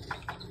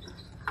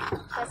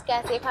 Gaskiya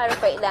sai ka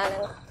rufe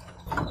idanun.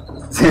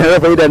 Sai na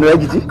rufe idanu ya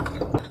gici?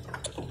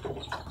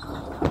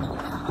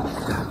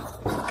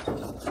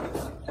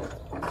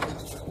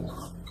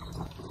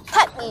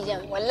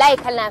 Jan, wallahi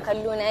kana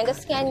kallo na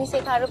gaskiya ni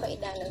sai ka rufe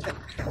idanun.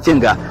 Kin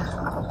ga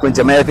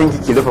kunce mayafin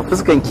ki rufe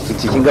fuskan ki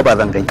cikin gaba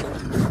zan ganki.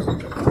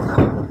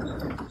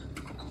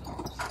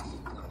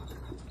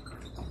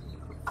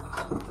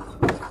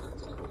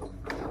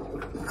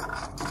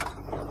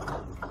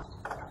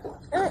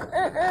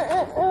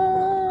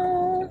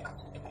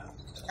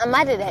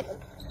 Amma da daɗi.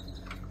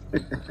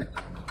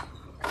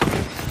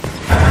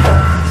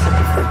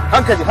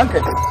 Hankali,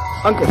 hankali,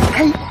 hankali.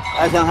 Kai,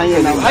 a san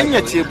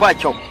hanya ce ba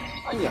kyau.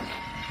 Hanya.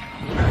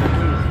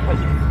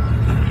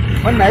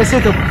 Wannan ya sai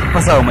ta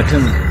fasa wa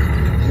mutum.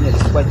 Hanya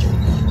ce ba kyau.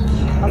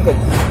 Hankali.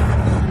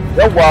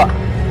 Yawwa,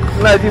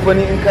 ina ji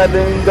bani in ka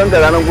dan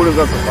gangara nan gurin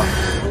zan tafa.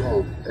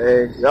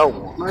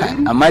 Yawwa.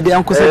 Amma dai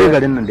an kusa da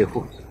garin nan dai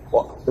ko.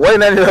 Wai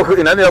ina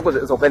ne ku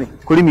sauka ne?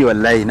 Kurmi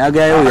wallahi, na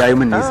ga yau yayi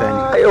min nisa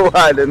ne.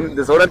 Yawwa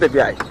da sauran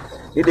tafiya ai.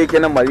 Ni dai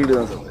kenan mari da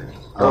zan sauka.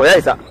 To ya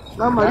isa.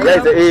 Ya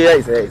isa, ya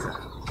isa, ya isa.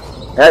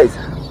 Ya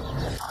isa.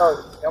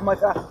 Yan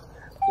mata,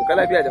 to ka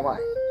lafiya jama'a.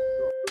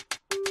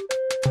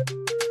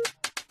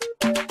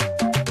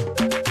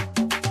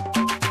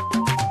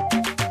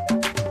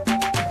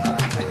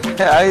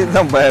 Ai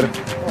zan bayar.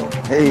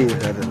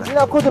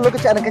 Ina ko da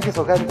lokaci ana kake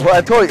sauka ne.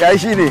 Wato ya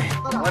shi ne.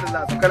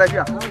 Wallahi to ka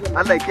lafiya.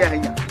 Allah ya kiyaye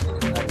hanya.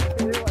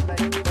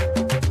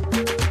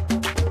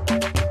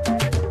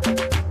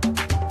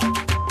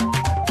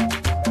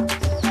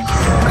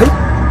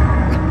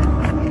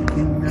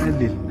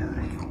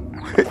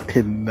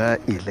 Inna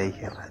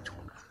ilaihi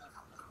raji'un.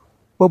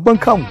 Babban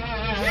kamu.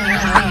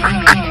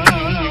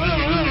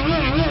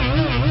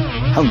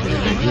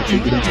 Alhamdulillah yau sai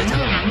gidan tata.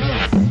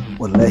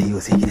 Wallahi yau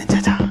sai gidan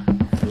tata.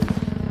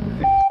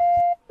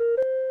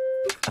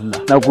 Allah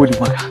na gode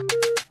maka.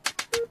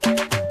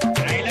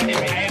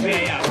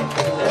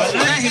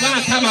 Wallahi ba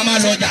kama ma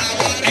loda.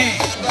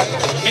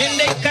 In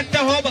dai ka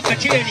taho baka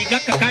cire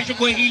rigar ka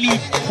shigo hili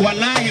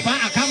wallahi ba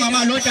a kama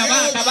ma loda ba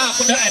ka ba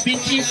kudin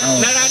abinci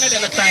na rana da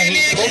na sahi.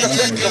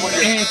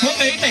 Ko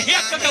kai ta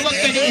hiyar ka gaban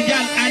ka ne in ji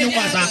alƙalin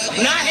wasa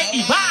na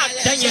haɗi ba a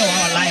danyewa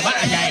wallahi ba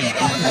a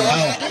jayewa.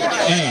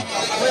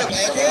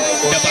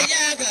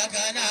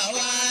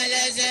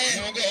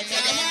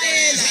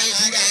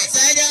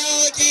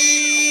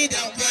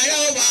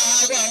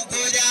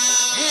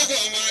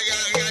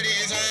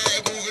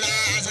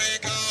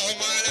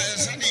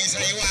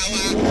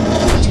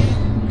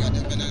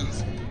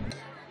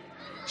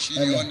 Shi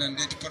ne wannan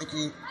date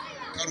farko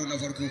karo na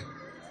farko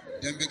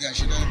don biga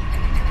shi nan.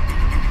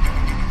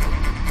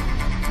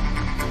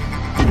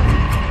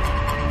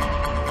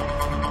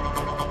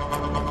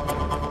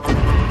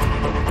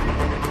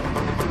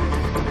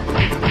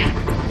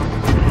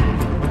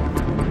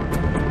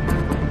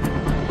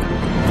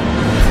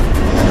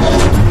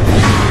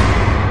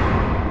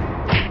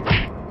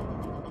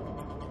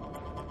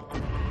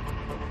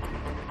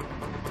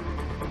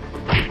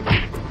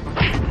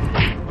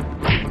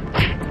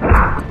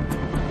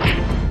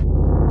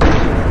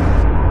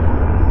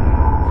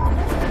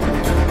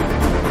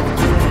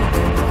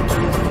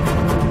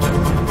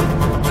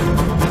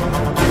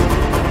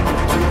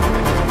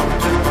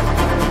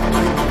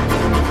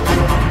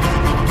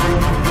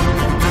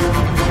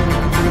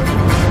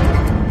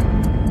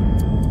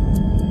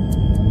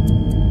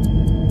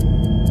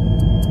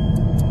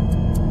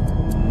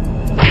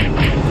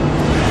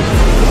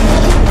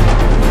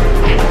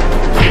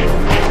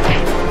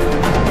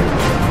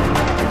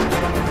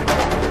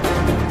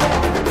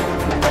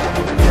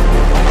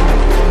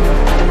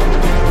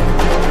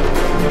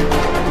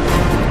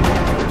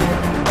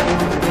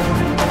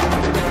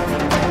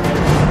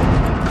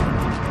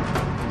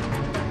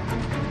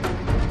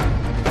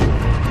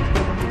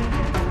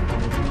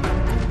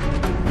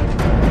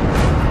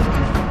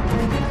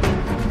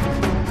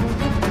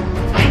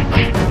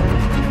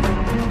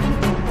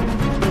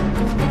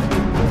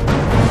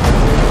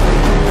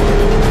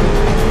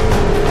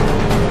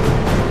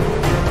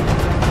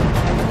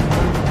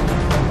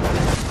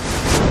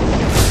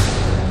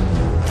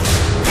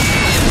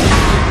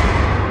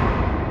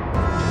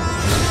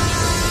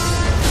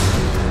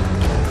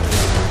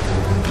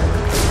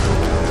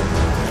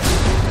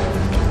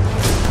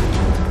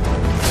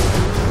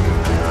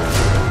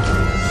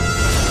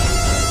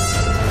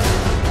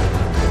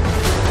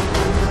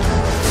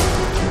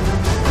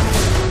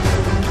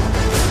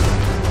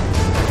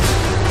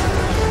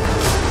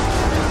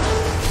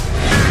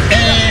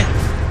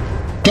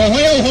 To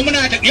yau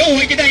muna da yau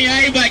gidan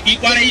yayi baki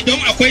kwarai don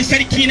akwai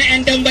sarki na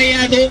yan dambe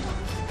ya zo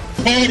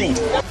Toro.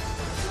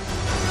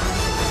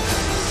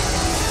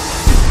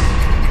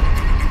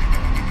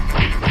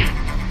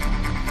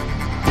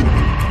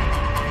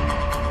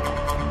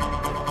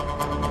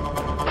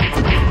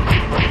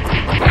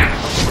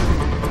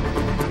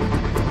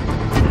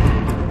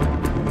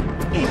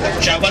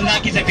 don za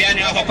ki tafiya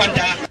ne aka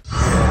kwanta.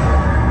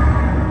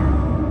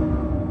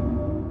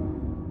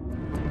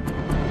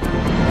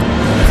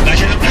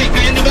 Gashi nan kai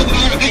kai yanda babu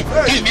aure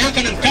kai me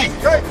haka nan kai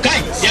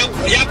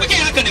ya kuke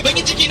haka ne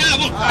bakin ciki na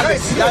abun.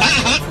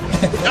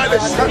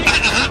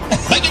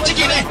 Bakin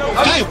ciki ne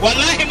kai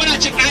wallahi muna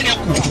cin ƙane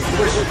ku.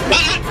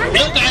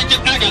 Yau ka an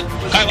cin ƙane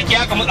kai baki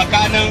ya gamu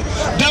tsakanin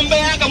dambe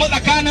ya gamu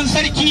tsakanin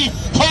sarki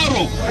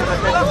horo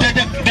da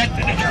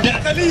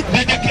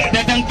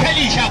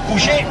dankali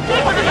shakushe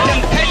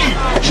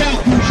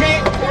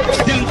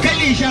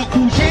dankali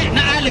shakushe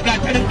na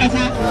aligatarin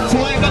ƙasa ko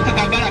ya baka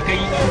gagara kai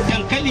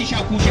dankali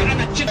shakushe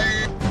ana cin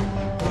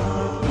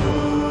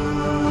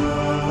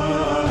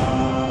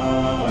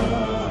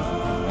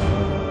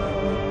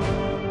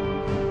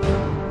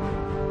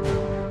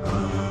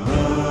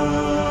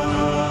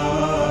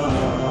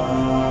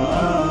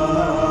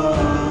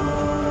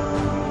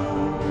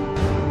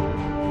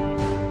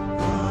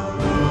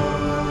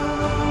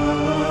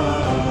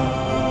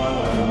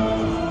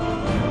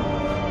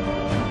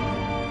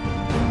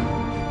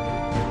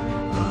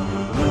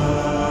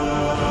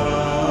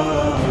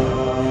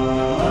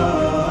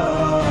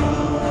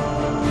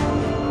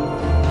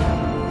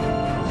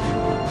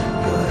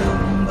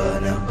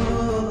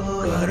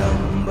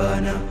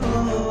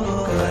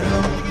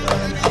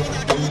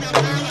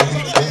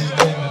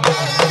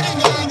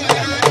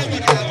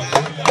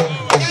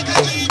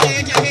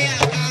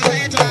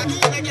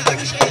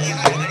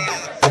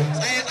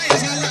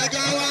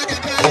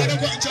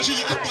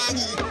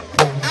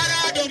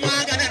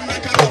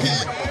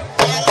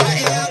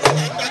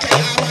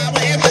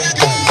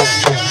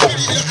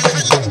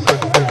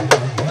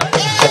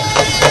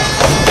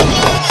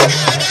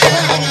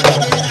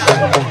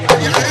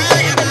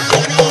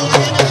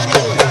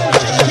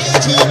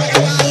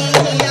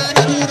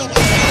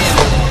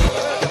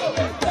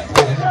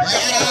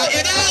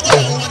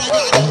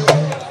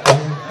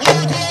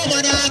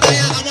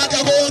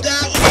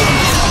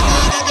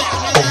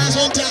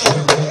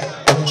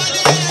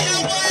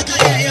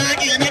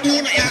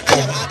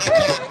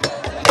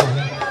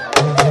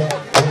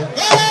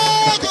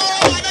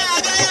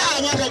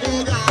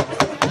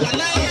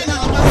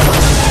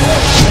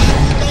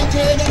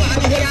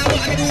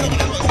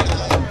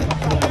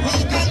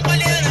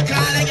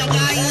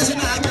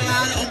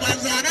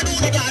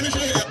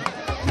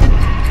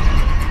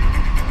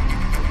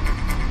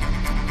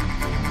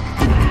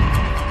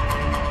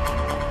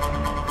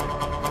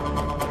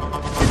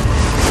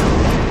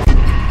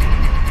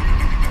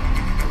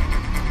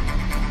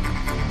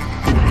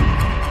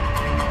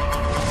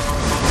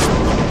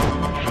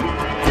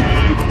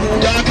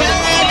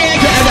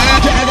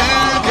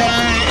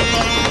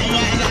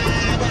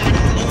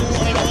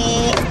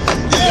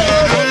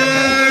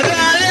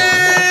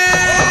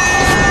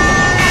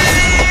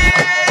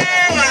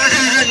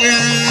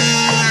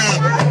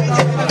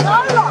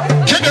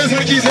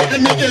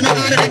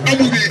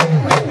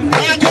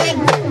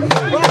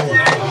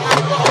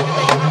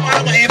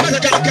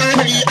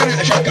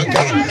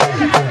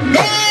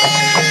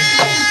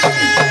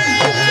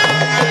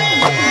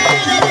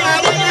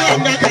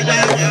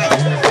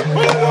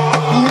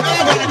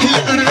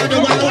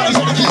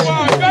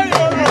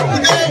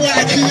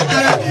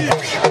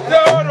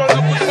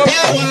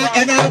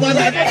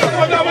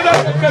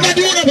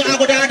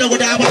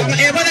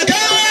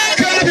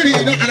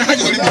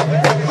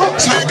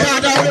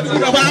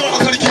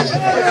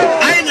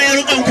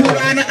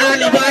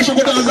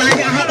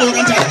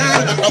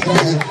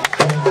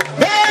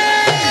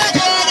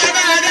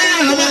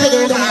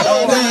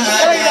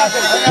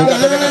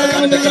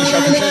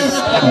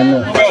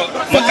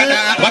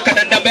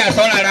makaɗan da bai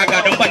saurara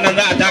ga dan bannan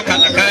za a taka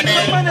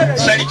tsakanin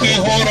sarki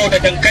horo da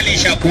dankali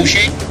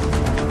shakushe.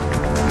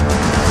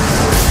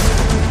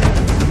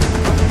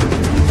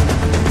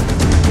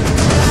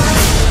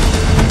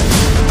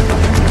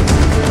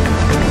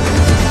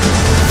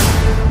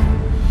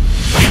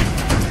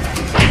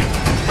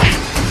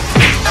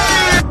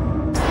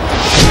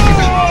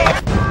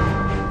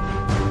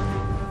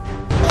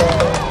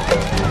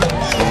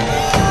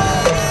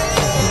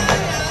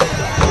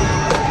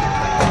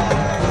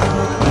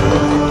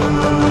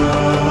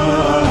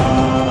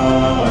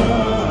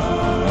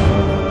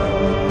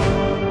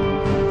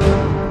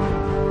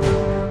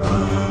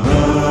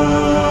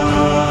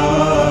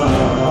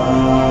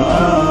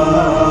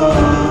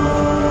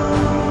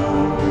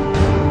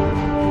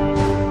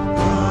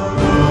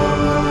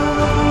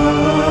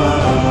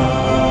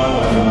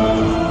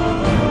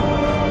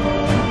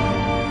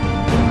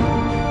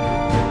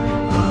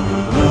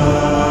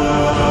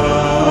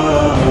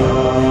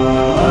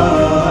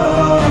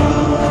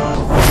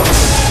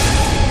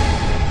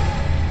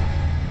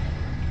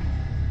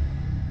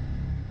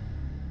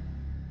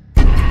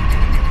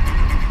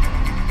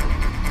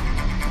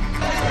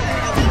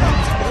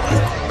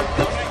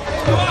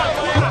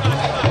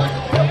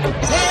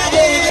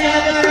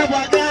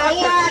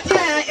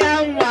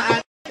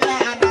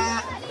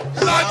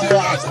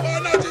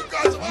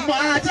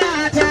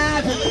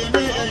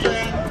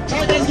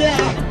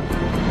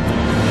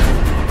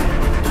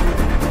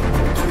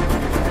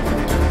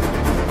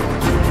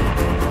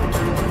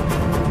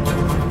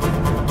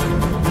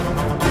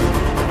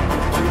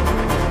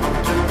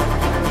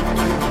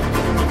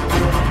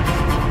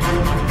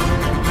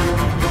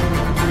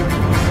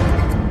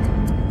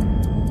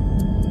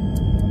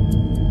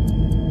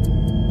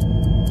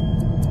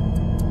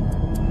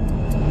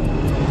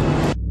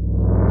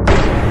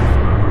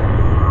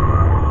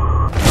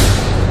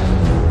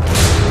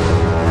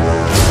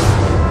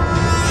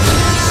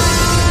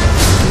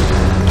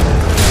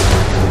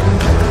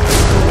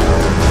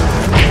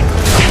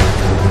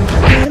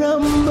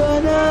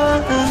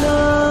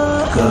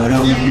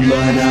 Karan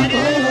bana,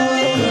 karan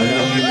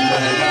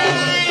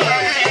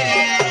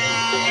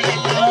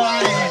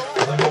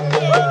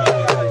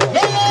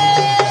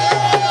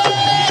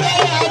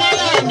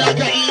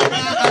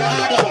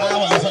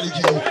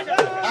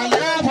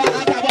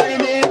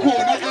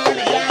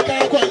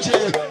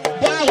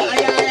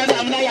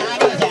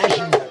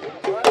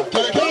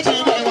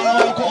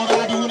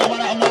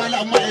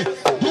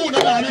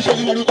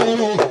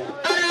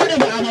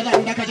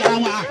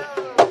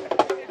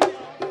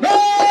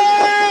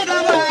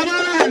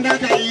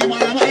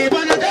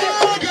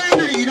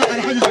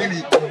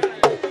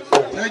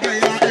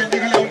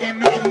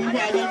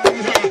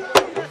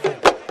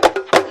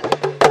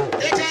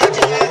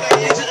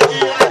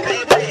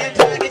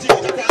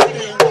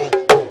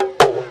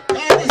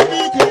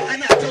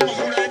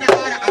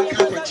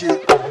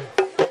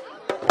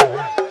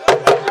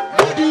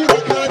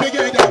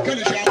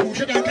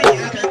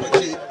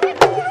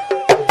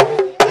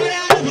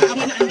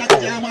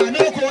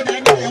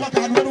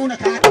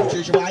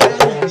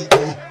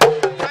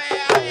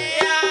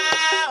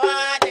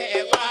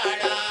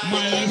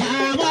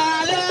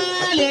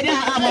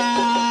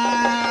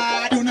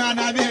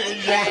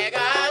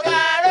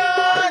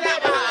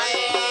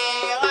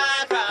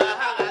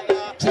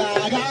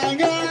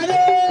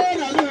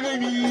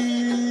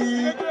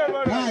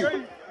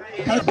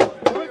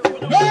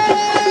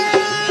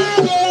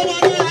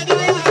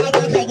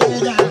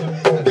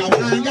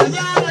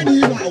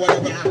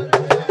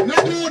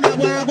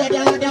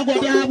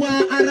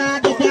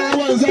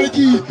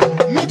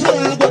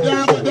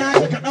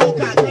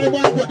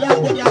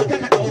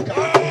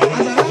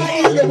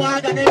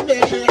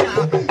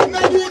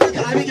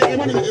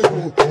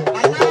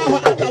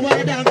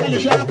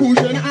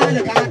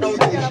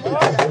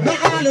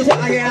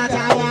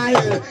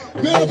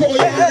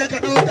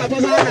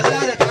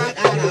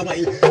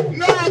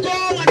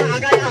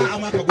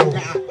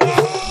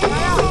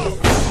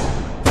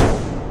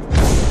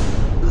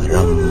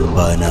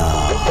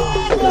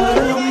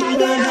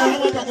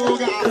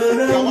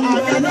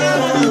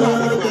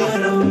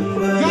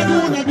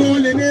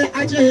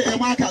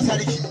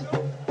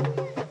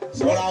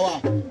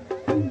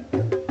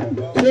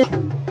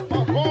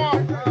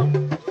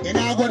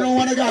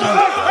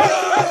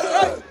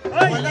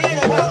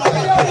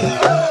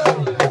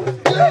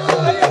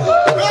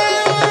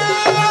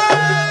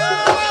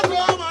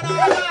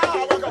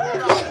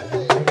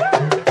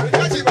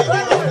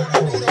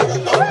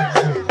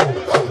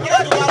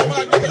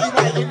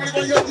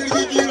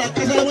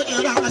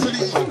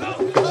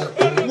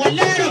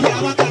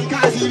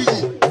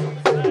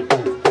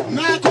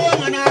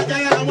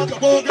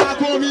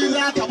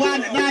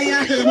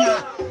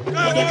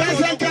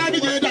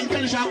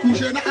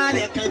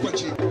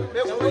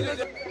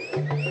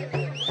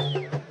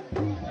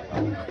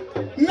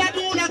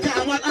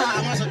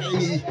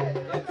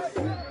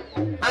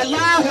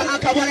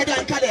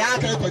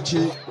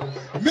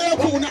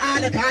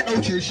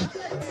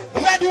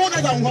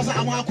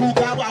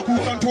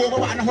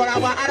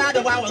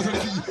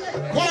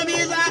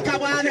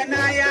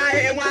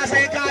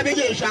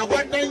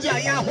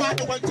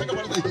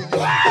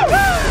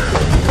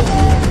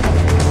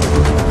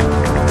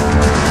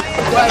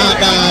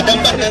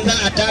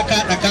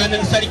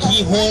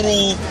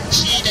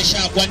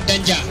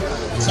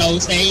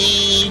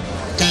tsautsayi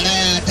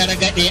karaya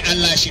targaɗe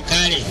Allah shi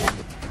kare.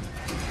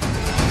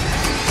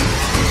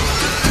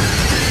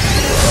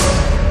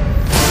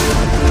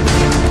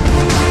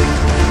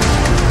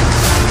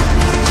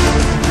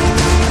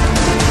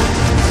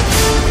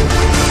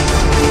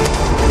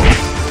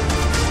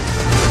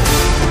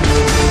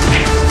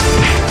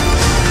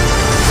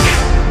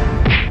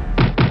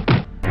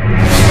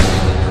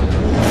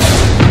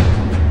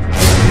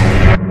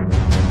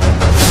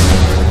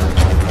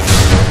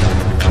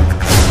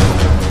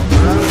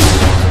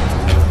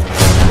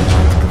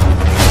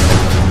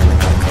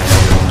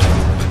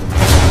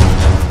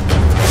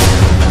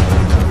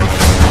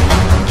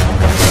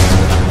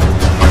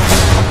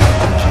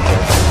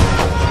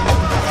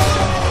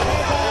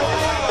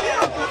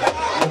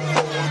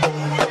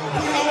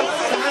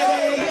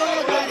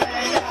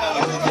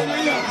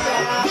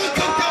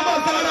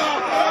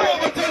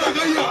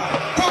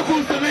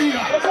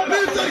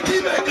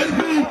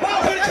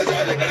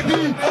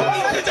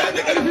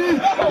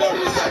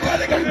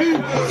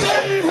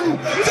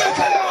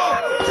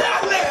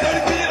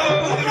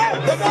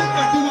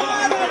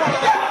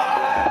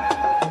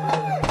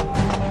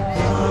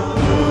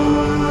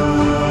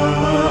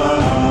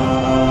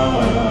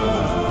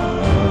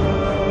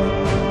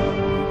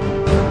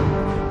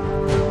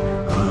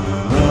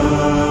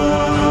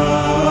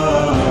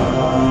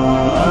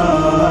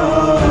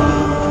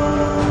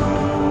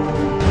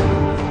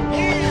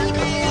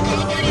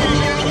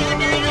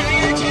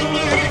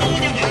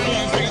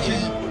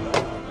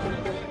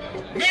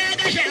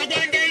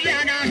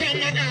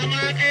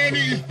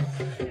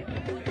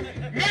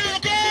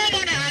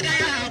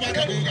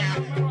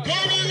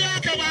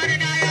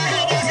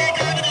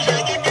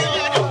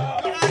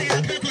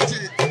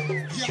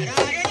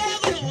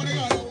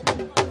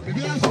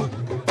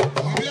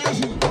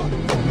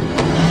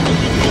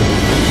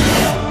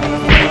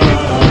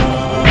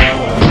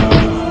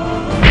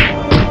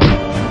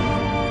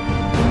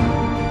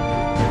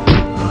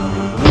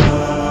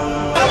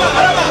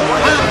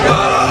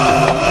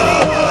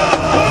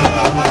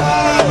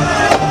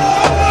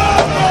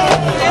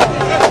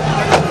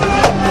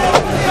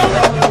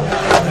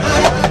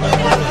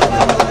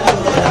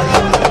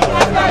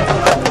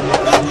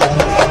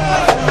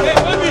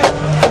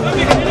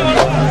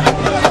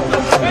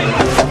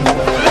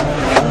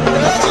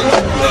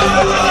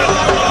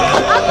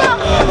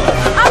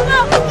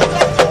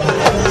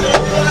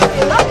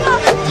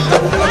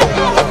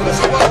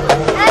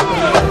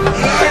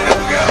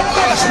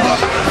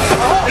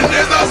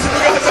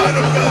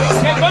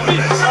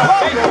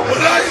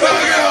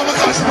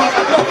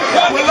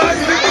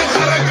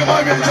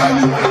 bai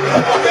jani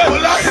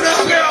wallahi na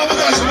ga ya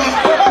buga shi ba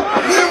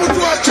ni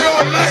mutuwa ce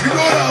wallahi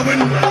dole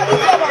abin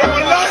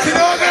wallahi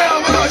na ga ya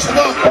buga shi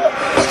ba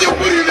wajen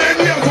guri ne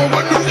ni ko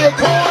ban dutse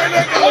kowa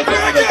ne ka wallahi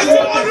na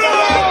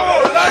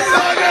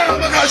ga ya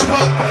buga shi ba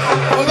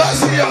ba za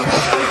su iya ba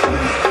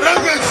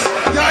rangas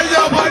ya yi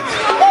ya ba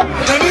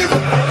janib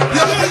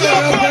ya buga ya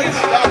ba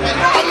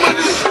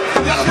amadi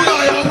ya buga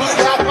ya ba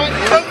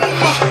dan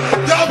umma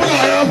ya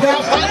buga ya ba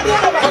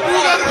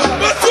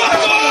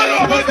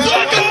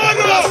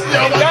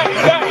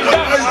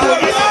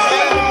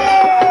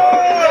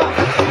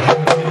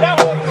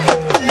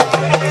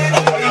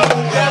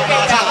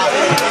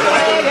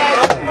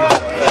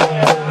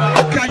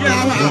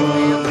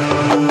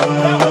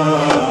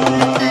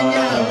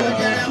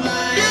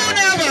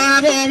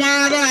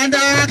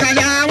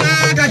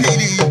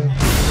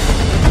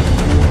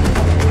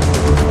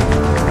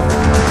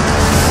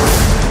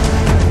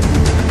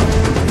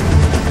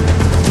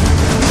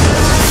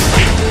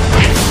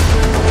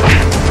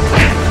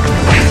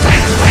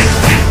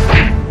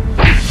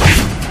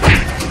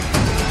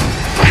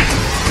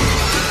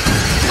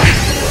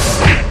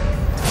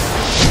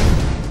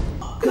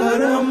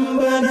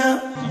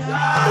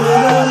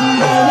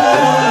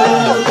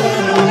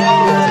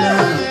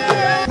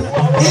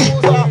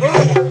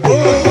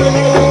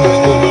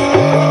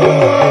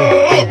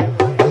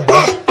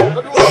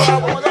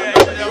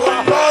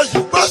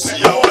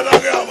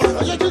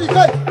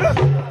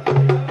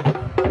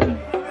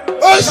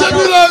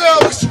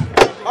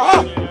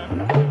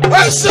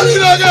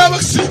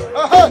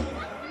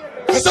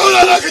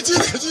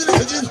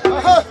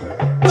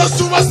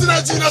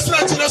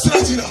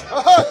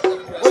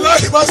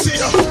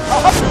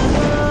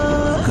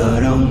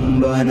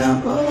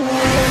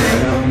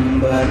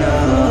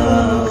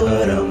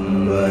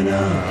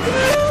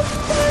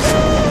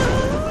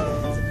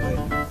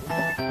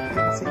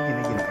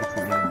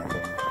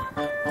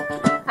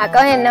A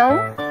ƙauyen nan?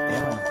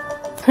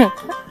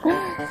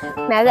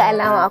 Na ga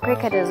alama akwai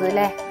ka da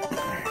zulai.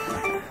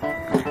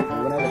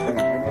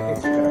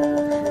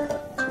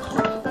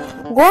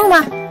 Goma?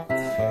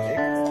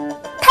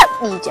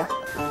 Taɓija.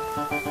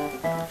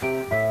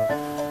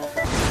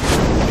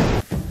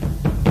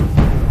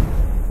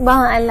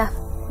 Bawan Allah,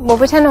 mu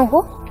bi ta nan ko?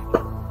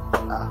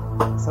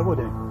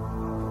 Saboda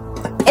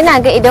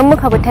ina ga idan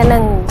muka bi ta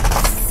nan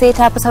sai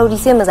ta fi sauri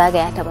sai mu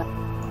zagaya ta ba.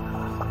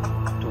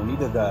 To ni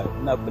daga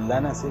ina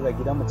bullana sai ga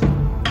gidan mutum.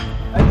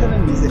 Ai ta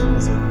nan ne zai fi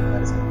sauri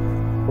karsa.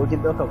 Ko kin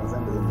dauka ku san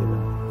da zan je ba.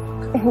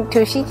 To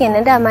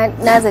shikenan dama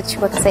na zaci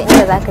baka san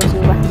inda zaka je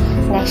ba.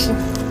 Gashi.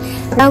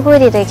 Na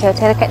gode da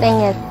kyautar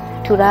kaɗanyar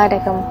turawa da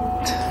kanmu.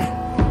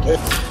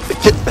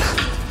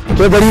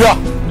 Ke bari ba.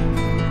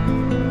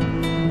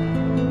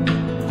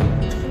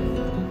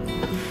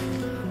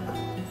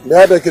 Me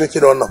ya dauki da ke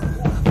da wannan?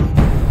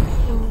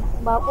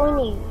 Bako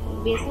ne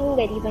bai san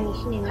gari ba ne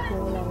shine muke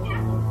nuna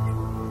mishi.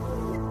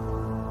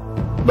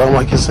 Ba ma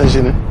kin san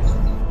shi ne?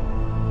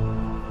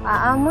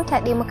 A'a mota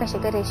ɗaya muka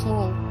shiga da shi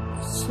ne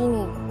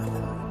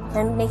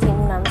dan nake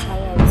nuna masa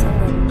hanya bai san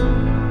gari.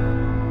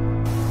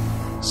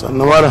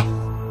 Sannu mara.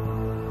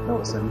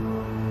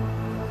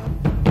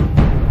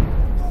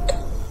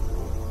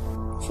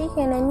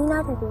 Shikenan ni na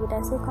tafi gida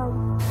sai kawo.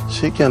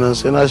 Shikenan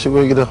sai na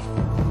shigo gida.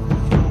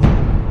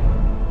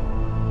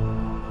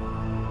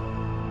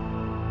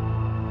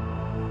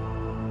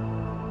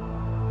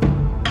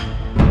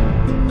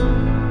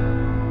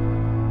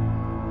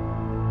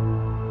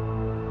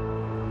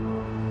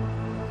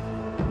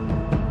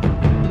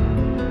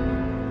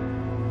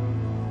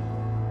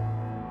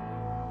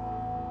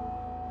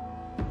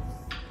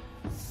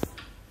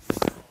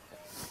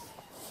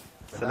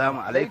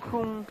 Assalamu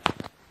alaikum.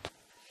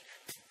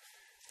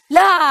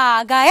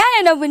 La ga yaya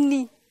na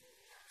binni.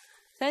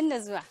 San da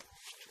zuwa.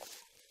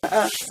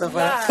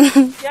 Safara.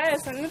 Yaya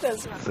sannu da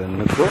zuwa.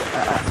 Sannu ko?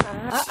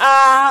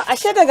 A'a,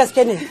 ashe da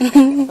gaske ne.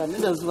 Sannu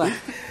da zuwa.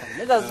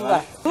 Sannu da zuwa.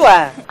 Zuwa.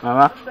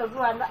 Mama. Da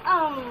zuwa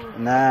na'am.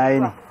 Na yi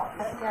ne.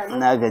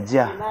 Na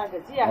gajiya.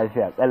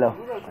 Lafiya kalau.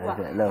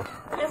 Lafiya lau.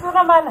 Ke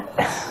suna mana.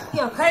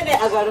 Yau kai ne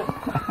a garin.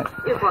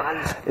 Ikon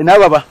Allah. Ina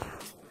baba?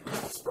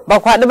 Ba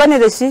kwaɗi bane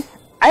da shi?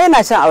 Ai yana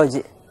can a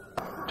waje.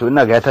 To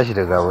ina ga ya tashi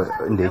daga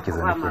inda yake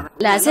zama ke.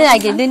 La sai na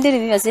gindin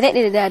dirbi ba sai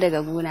daɗe da daga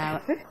gona ba.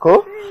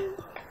 Ko?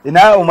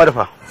 Ina Umar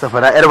fa?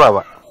 Safara yar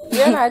baba.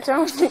 Yana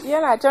can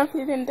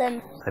filin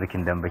dambe.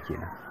 Sarkin dambe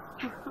kenan.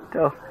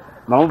 To,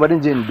 mama bari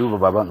je in duba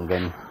baban in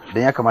gani.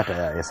 Dan ya kamata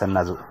ya san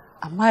nazo.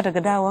 Amma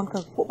daga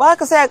dawanka ko ba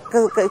ka sai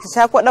ka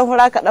sha kwaɗan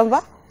hura kaɗan ba?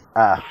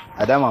 A'a,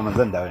 a dama mun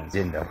zan dawo yanzu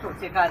in dawo. To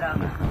sai ka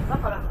dawo.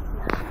 Safara.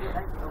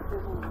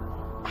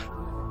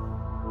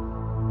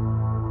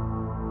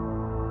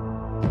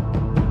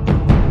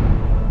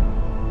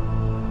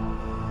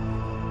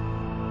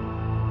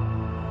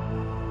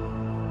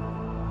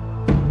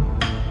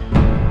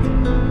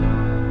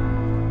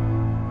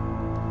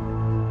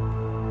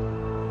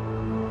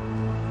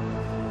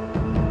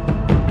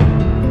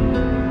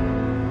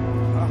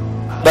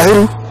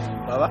 Dahiru?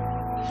 Baba?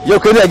 Yau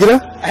kai ne a gidan?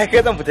 Ai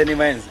kai zan fita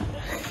nema yanzu.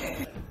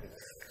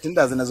 Tun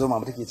da na zo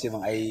mama take ce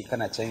min ai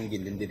kana can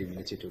gindin dirimi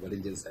nace to bari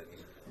jin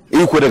sabi.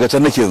 ko daga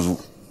can nake yanzu.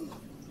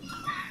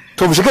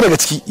 To mu shiga daga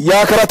ciki.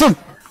 Ya karatun?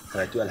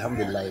 Karatu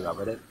alhamdulillah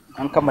baba dai.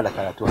 An kammala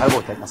karatu har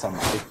bautar kasa ma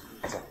ai.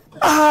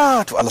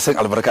 To Allah san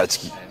albarka a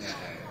ciki.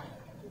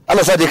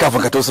 Allah sa dai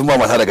kafin ka to sun ba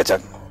mata daga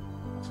can.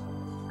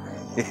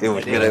 Mu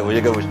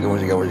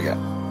shiga.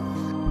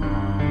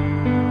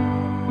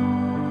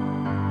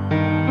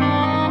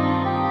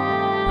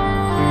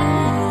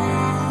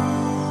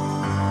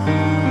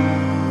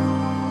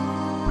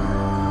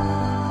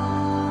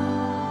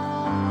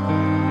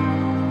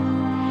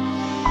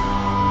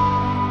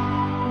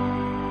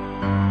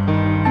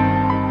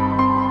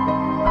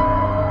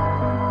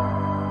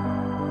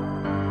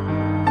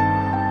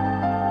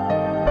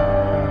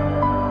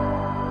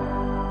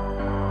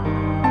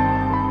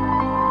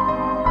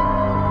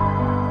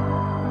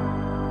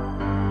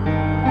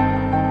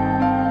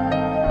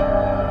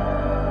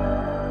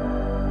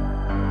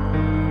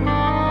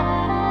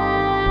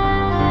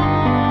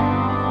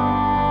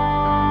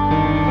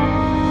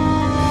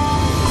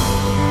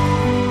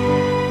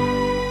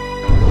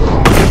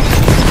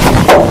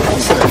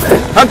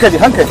 Hankali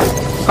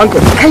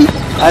kai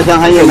a san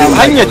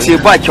hanya ce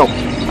ba kyau.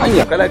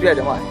 Hanya ka lafiya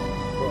jama'a.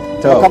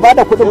 Ka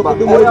bada kudin ba.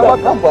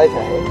 Kan ba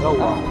ya.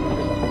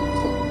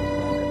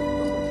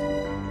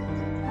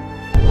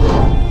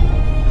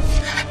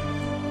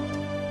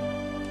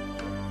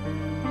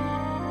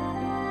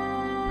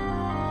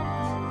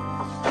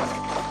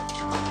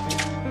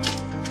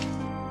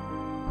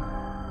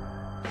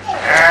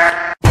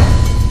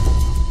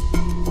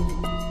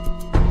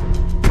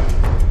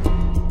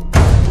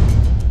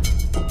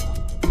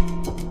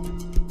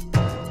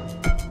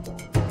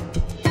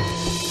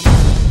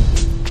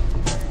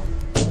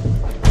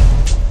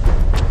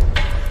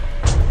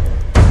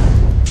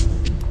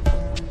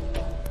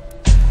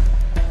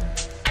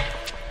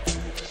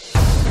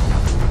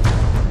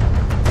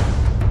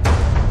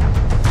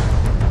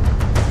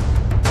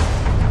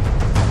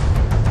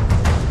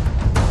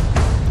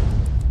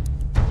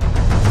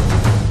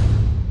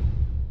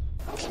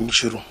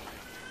 Shiru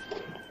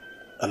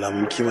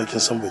alamun kima kin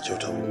san bai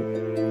kyauta ba.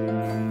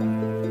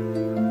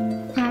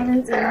 Ta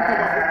rantse maka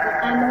da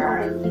alƙur'anin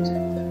ubangiji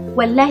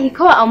wallahi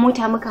kawai a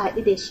mota muka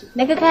haɗu da shi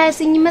naga kaya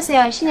sun yi masa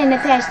yawa shine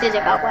na taya shi da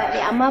jaka kwaɗe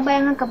amma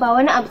bayan haka ba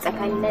wani abu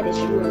tsakanina da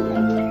shi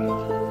wallahi.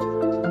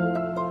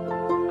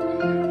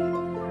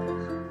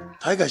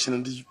 Ta gashi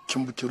nan dai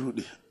kin buki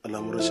rude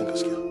alamun rashin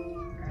gaskiya.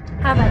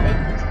 Ha ba dai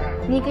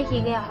ni kake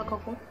gaya haka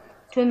ko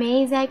to me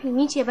yayi zafi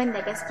ni ce ban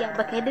da gaskiya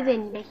baka yarda da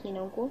ni ba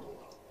kenan ko.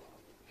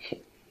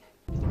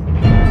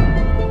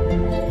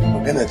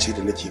 Magana ce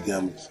da nake gaya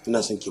miki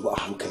ina son ki ba a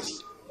hankali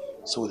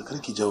saboda kar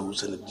ki jawo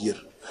sanadiyar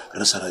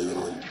rasa rayuwar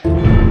wani.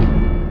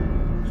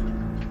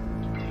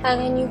 Ka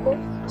gani ko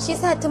shi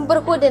sa tun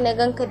farko da na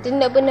ganka din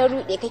na bi na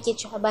rude kake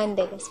cewa ba ni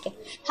da gaskiya.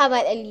 Ha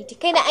ba dan liti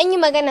kai da an yi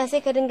magana sai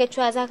ka dinga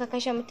cewa zaka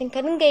kashe mutum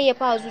ka dinga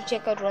yayyafa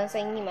zuciyarka ruwan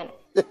sanyi mana.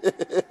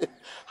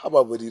 Ha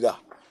ba barira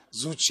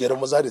zuciyar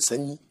maza da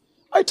sanyi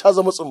ai ta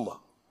zama tsumma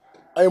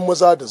ai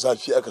maza da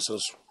zafi aka san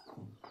su.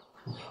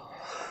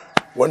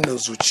 Wannan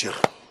zuciyar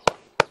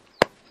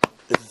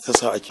ita ta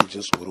sa ake jin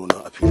tsoro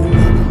na a filin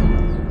daga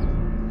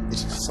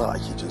ita ta sa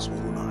ake jin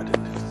tsoro na a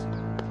dandali.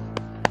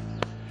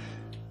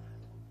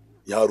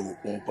 Yaro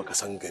in baka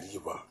san gari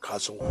ba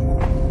ka san horo.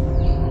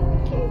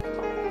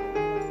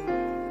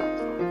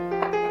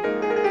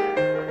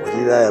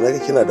 Wadida ya naga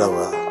kina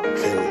dama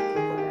kai ne.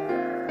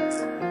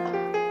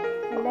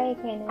 Wallahi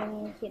kai na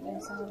ne yake dan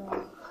saurawa.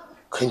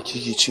 Kan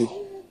kike ciwo.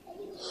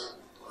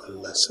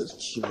 Allah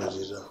sarki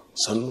Wadida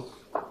sannu.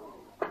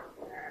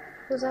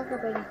 Ko za ka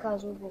bari ka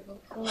zo gobe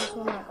kuma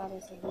so na ƙara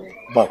sabiya.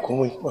 Ba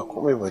komai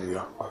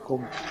Barira ba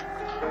komai.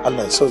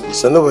 Allah ya sauki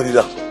sannu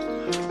Barira.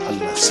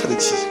 Allah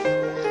sarki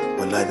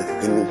wallahi daga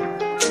gani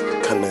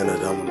kan yana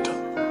damunta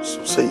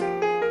sosai.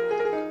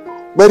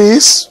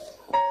 Baris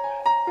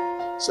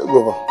sai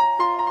gobe.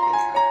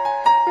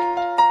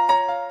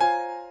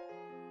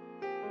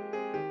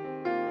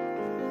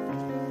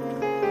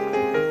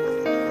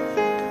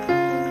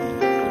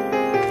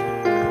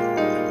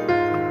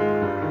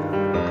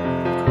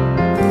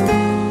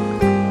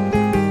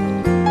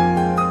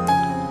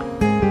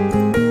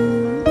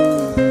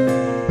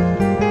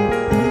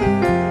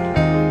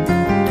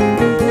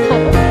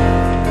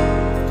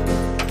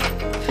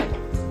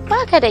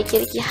 Da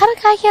kirki har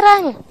ka kira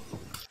ni.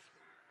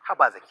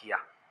 Haba Zakiya.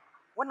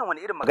 Wannan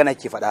wani irin magana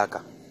ke faɗa haka?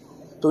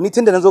 To ni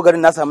tunda nazo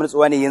garin na samu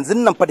nutsuwa ne yanzu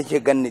nan fa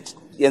take ganni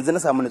yanzu na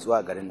samu nutsuwa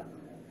a garin nan.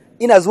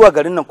 Ina zuwa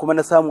garin nan kuma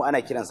na samu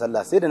ana kiran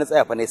sallah sai da na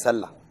tsaya fa nayi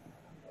sallah.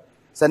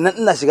 Sannan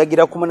ina shiga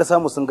gida kuma na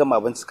samu sun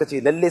gama abinci suka ce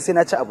lalle sai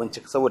na ci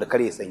abinci saboda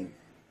kare ya sanyi.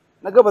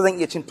 Na ga ba zan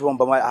iya cin tuwon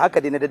ba ma a haka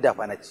dai na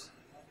daddafa na ci.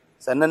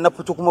 Sannan na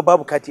fito kuma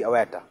babu kati a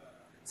wayata.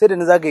 Sai da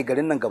na zagaye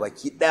garin nan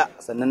gabaki daya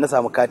sannan na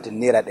samu katin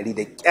naira 100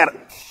 da kyar.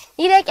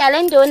 Ni dai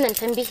kyalan da wannan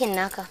tambihin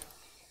naka.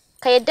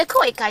 Ka yadda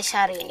kawai ka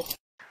share ni.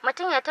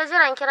 Mutum ya ta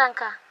jiran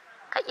kiranka,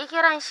 ka ki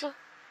kiran shi.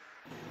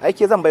 Ai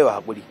ke zan baiwa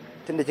hakuri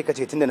tunda kika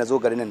ce tunda nazo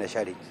garin nan na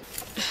share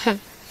ki.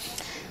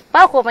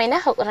 Ba komai na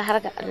hakura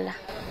har ga Allah.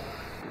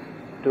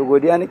 To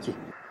godiya nake.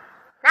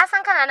 Na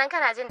san kana nan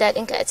kana jin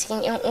dadin ka a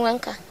cikin ƴan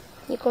uwanka.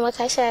 Ni kuma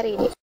ka share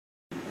ni.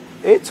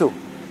 to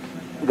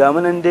ga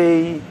munan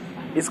dai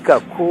iska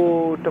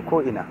ko ta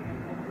ko ina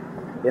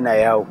yana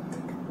yawo,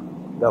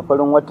 ga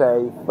farin wata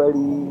yayi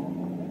fari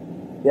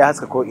ya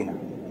haska ko ina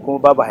kuma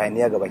babu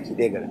hayaniya ga baki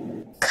ɗaya garin.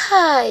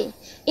 Kai,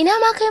 ina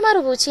ma kai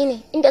marubuci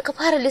ne inda ka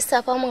fara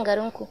lissafa min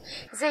garinku.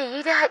 Zai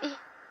yi daɗi.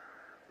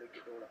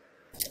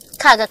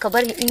 Kaga ka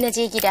bari in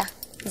naje gida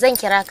zan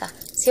kira ka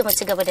sai mu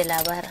ci gaba da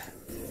labarin.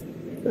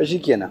 To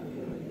shikenan,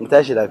 mu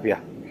tashi lafiya.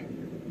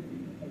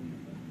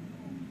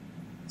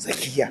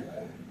 Zakiya.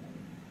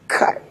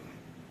 Kai,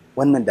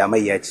 wannan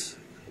damayya ce.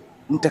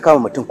 In ta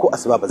kama mutum ko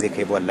asuba ba zai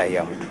kai ba wallahi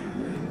ya mutu.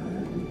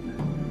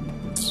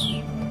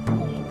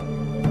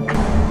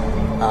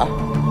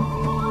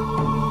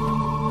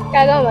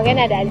 Ka gama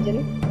magana da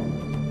aljanu?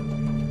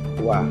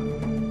 Wa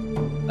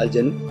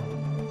aljanu?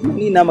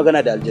 Ni na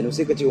magana da aljanu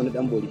sai ka ce wani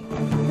dan bori.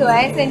 To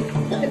ai san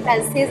kan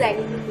sai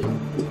zani kike.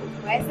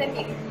 Wai san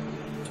me kike?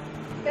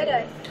 Kada.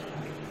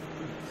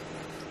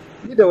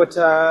 Ni da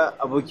wata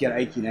abokiyar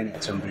aiki na ne a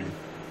can birni.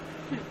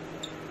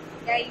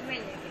 Yayi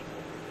manya.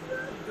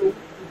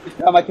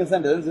 Dama kin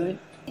san da zan zo ne?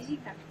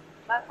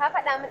 Ba ka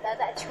faɗa min da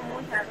za a cikin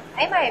mota ba.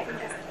 Ai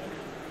mahaifinka sai.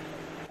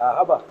 A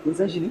haba, kin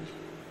san shi ne?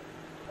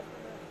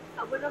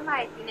 A gurin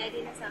mahaifina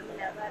dai na samu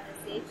labarin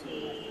sai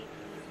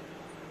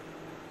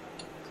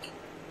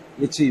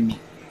ya ce mi?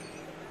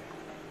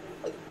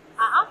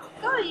 A'a,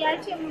 kawai ya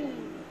ce min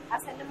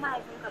asalin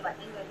mahaifinka ba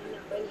ɗan garin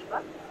nan bane ba,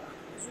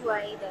 zuwa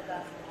yi daga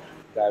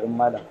garin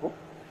malam ko?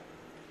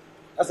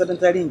 Asalin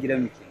tarihin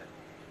gidan mu kenan.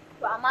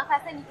 To amma ka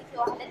sani kake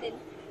wahalar da ni?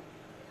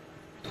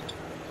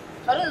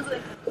 Bari in zo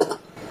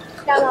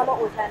dama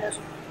maƙota na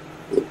su.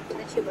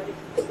 Na ce bari.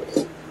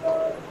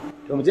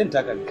 To mu je in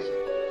taka miki.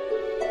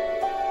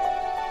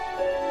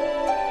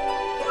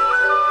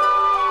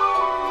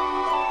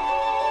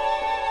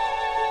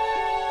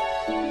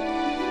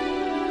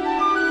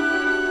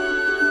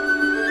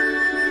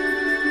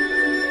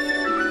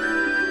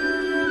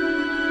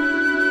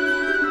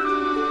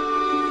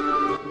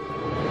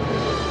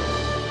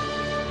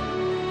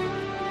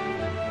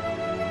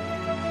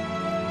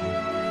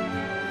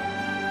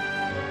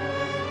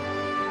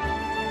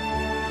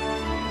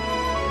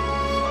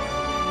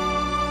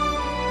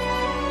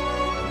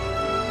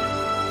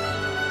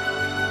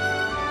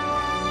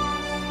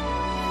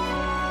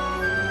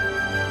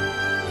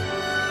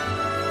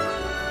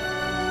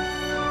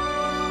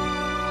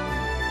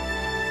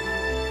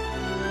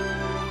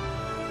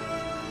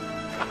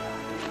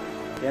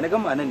 Ya na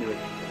gama nan ne wai.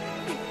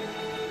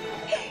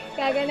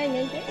 Ka ga nan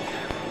yanke?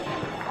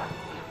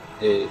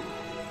 Eh.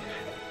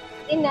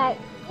 Ina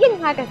yin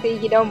haka sai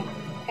gidanmu.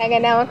 Ka ga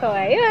na maka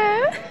wayo.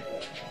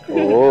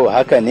 Oh,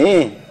 haka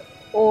ne.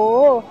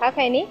 Oh,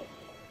 haka ne?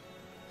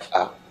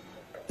 Ah.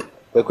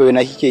 Kwaikwayo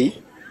na kike yi?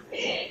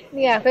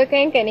 Ni akwai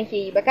kayanka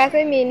nake yi, ba ka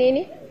san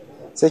menene?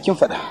 Sai kin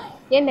faɗa.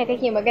 Yanda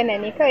kake magana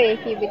ne kawai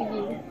yake birge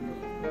ni.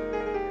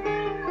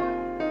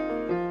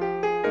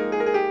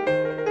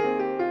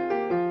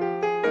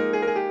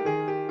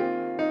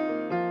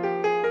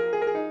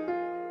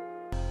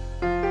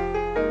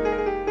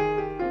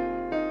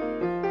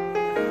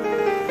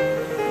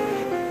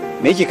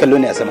 Me yake kallo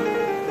ne a sama?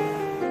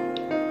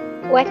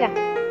 Wata.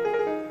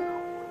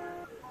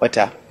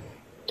 Wata?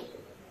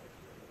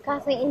 Ka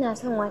san ina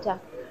son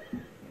wata.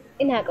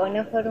 Ina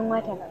ƙaunar farin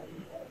wata.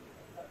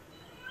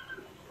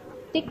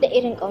 Duk da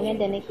irin ƙaunar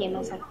da nake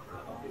masa,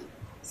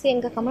 sai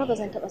in ga kamar ba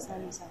zan taɓa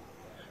samun sa.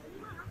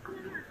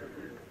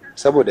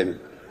 Saboda me?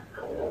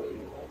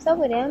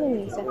 Saboda ya min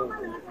nisa.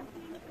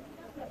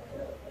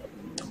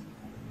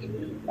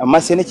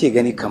 Amma sai nake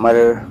gani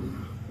kamar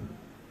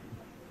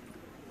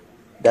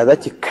da za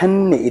ki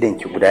kanne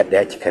idanki guda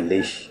ɗaya ki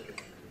kalle shi,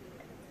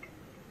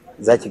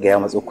 za ki ga ya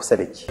matso kusa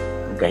da ki,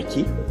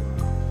 gaki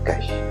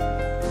gashi.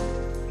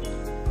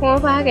 Kuma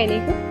fa haka ne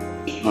ku?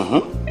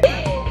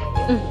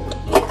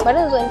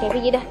 Bari zo in tafi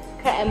gida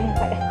kar a min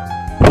faɗa.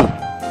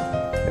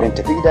 In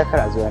tafi gida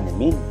kar a zo ne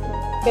mini.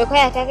 To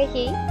koya ta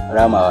kake yi?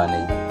 Ramawa na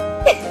yi.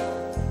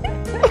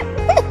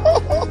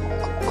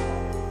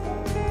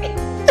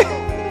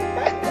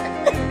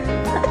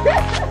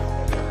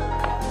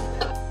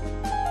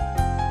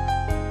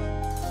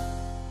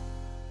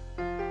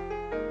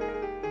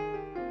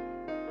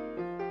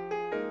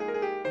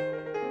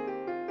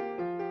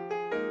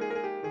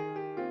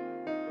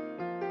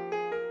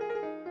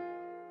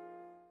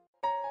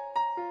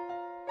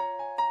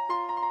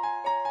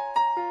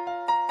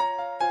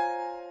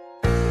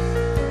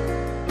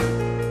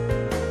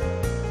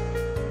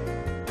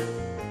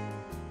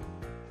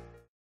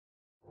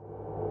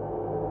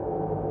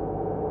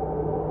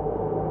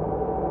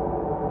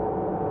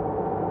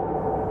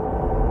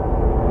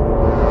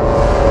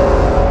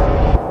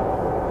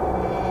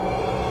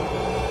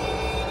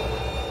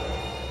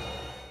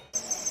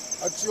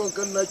 ciwon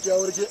kan naki ya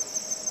warke?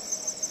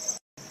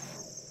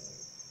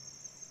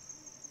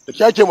 Da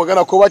kya ke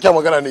magana ko ba kya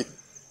magana ne?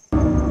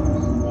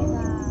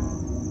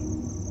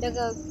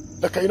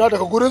 Daga ina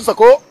daga gurinsa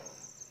ko?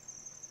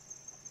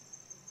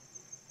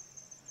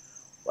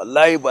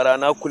 Wallahi bara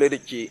na kula da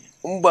ke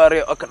in ba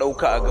rai aka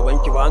ɗauka a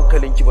gabanki ba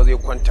hankalinki ba zai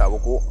kwanta ba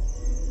ko?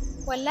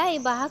 Wallahi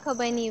ba haka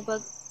bane ba.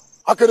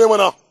 haka ne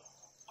mana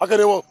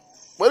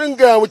bari in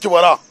gaya miki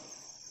bara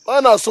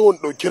ba na so in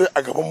ɗauki rai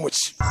a gaban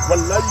mace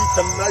wallahi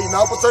tallahi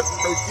na fi son in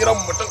ɗauki ran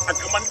mutum a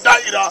kaman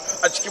da'ira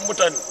a cikin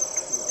mutane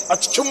a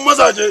cikin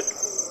mazaje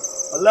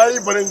wallahi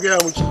bari in gaya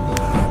miki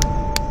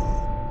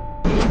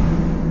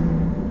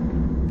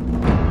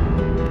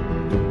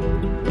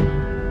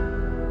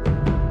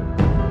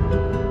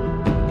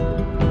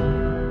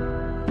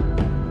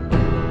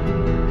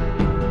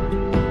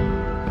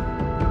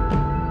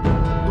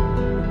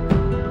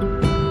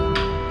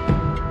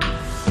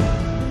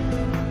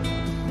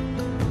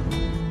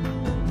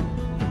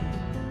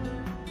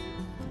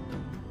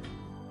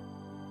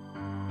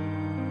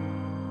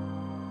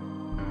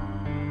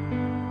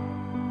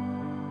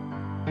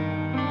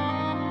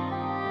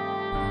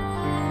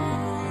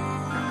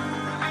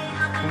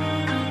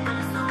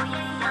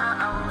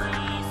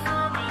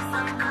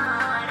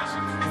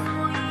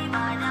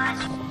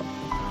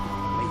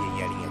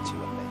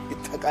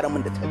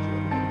karamin da ta ji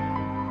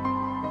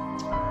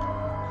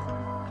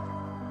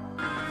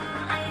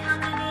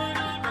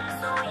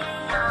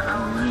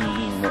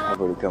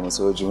Afirka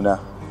maso juna.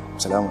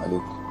 Assalamu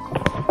alaikum.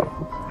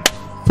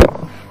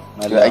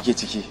 Da ake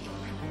ciki.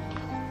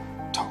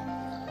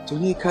 To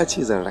ni ka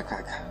ce zan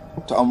raka ka.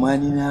 To amma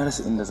ni na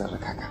rasa inda zan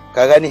raka ka.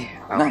 Ka gane?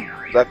 Nan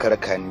za ka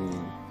raka ni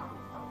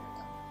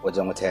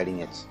wajen wata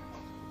yarinya ce.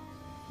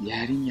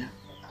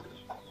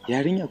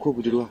 Yarinya ko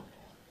budurwa?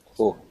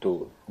 Oh,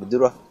 to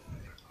budurwa.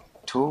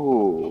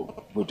 To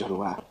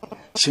budurwa.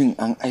 Shin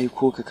an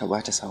aiko ka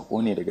bata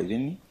sako ne daga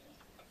binni?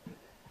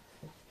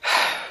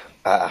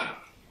 A'a.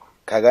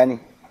 Ka gane?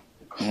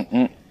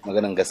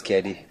 Maganan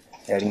gaskiya dai.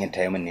 Yarinyar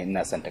ta yi min ne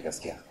ina son ta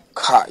gaskiya.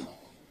 Kai.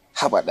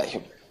 Haba da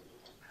him.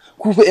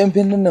 Ku fa yan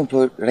binnin nan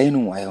fa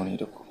rainin wayo ne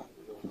da ku.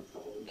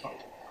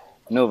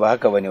 No, ba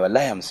haka bane,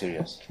 wallahi I'm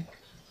serious.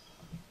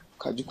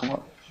 Kaji kuma.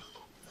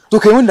 To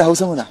kai mun da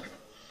Hausa muna.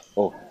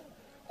 Oh,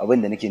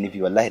 abin da nake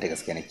nufi wallahi da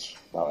gaske nake,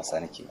 ba wasa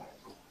nake ba.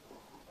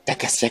 Da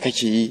gaske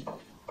kake yi.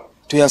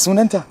 To ya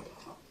sunanta?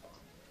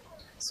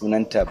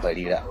 Sunanta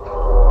Barira.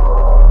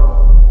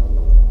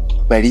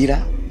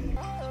 Barira?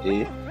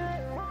 Eh.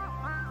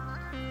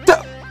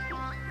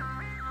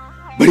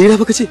 Barira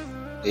fa kace?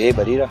 Eh,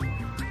 Barira.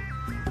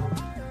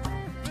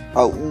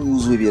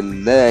 A'udhu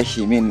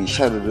billahi min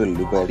sharril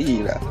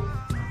barira.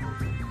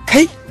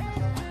 Kai?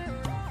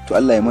 To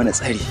Allah ya mana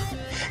tsari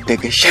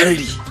daga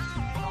sharri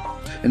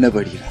na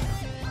Barira.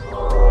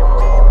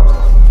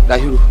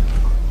 Lahiru,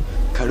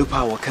 ka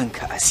rufa wa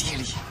kanka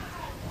asiri,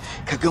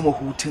 ka gama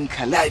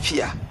hutunka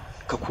lafiya,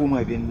 ka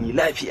koma binni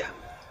lafiya,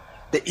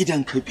 da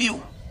idanka biyu,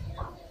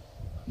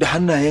 da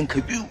hannayenka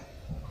biyu,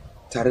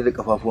 tare da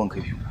ƙafafuwanka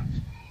biyu.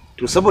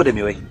 To saboda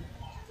me wai?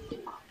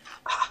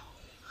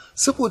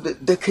 Saboda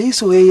da kai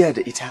soyayya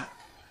da ita,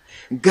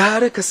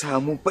 gara ka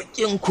samu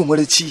baƙin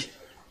kumarci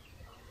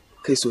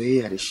kai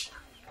soyayya da shi.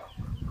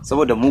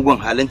 Saboda mugun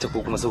halinta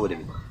ko kuma saboda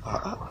me?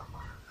 A'a,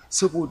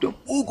 saboda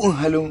mugun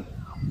halin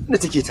da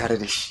take tare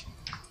da shi.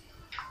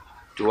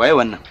 To waye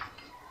wannan?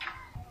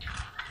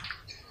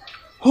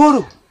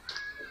 Horo,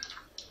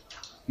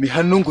 mai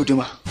hannun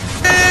guduma.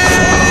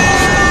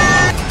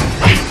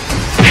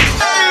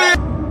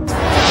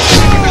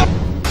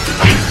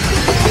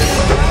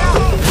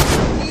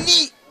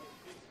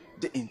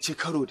 Da in ci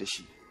karo da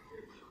shi,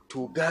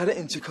 to gara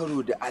in ci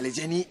karo da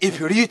aljani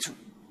ifiritu,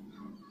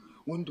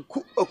 wanda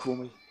ko a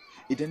komai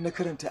idan na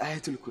karanta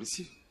ayatul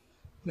kursi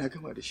na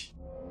gama da shi.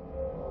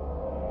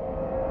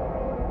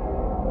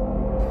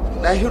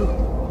 Ɗahiru,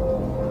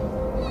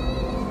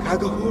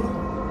 kaga horo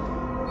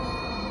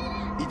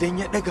idan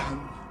ya ɗaga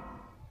hannu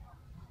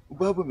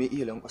babu mai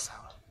iya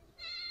lankwasawa.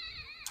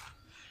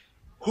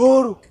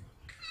 Horo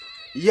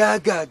ya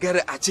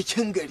gagara a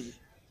cikin gari,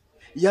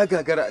 ya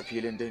gagara a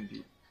filin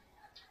dambe.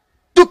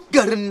 Duk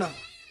garin nan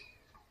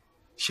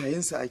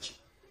shayinsa ake,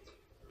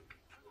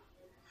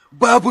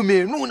 babu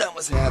mai nuna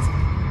masa yatsa.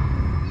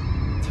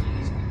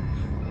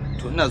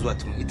 To ina zuwa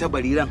tun ita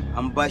Bariran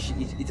an bashi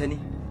ita ne?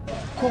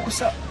 Ko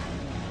kusa.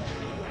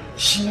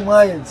 Shi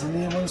ma yanzu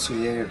neman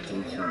soyayyar ta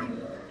yake,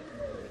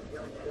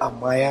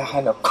 amma ya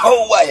hana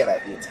kowa ya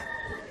rabe ta.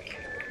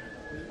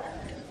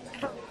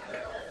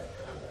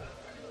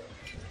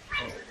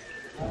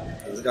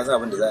 Yanzu ka san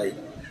abin da za a yi?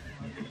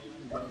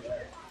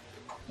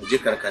 Mu je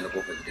karka na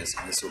kofar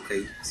gidansa, ne so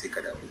kai sai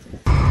ka dawo.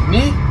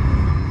 Ni?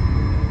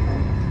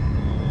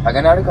 A ga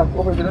na rika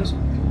kofar gidansu?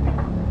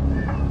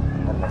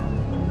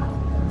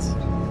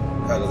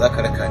 Kaga za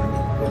ka raka ni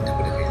ko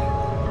tafi da kai.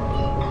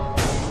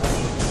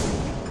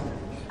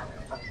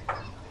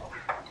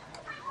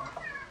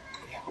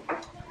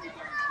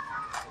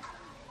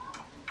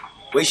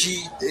 Wai shi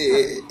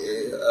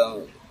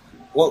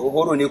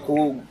horo ne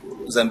ko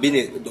zambi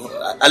ne?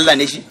 Allah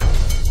ne shi?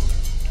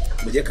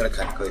 Mu je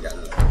karka ni kawai da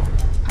Allah.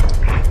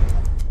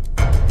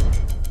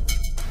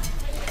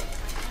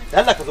 Da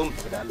Allah ka zo mu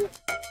tafi da Allah.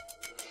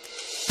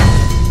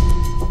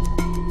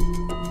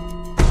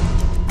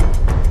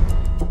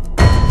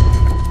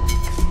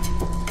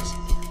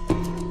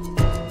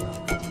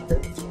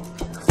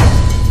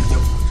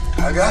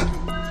 Kaga?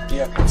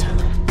 Iya kanta.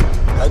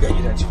 Kaga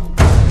gidaje.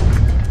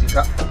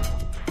 Jika.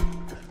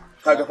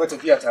 kaga fa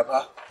tafiya ta fa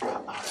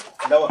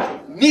lawa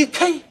ni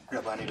kai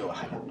raba ni da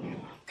wahala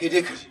kai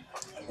dai ka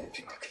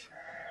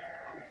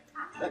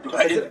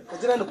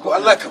jira ni ko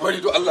Allah ka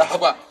bari do Allah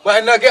haba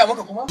bayan na gaya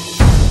maka kuma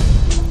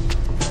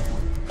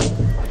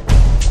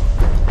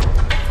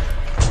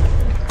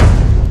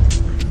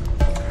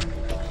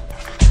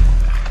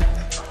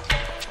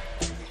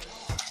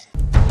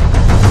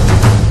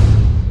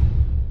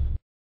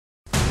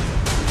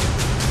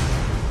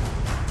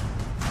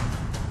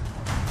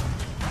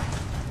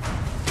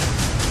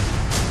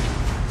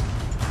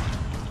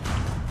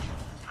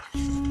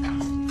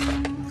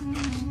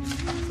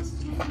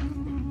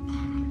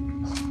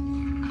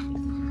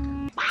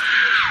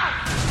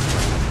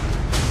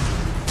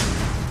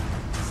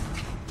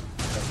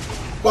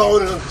ba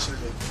wani ranka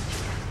shirme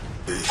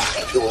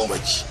a fi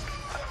mamaki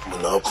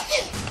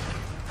munafuki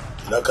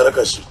ina ka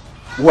raka shi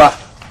wa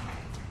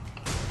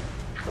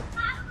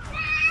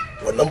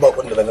wannan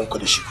bakon da na ganka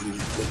da shi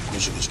kun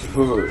shiga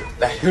cikin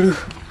lahiru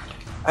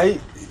ai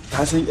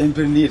ka san yan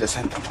birni da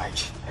san dan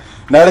wake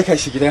na raka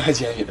shi gidan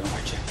hajiya mai dan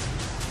wake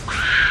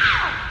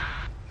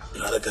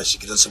na raka shi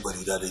gidan su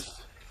bari da dai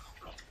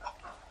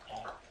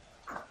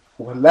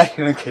wallahi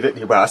ranka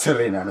dade ba a san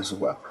raina na zo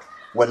ba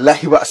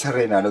wallahi ba a san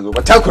raina na zo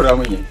ba takura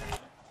min yayi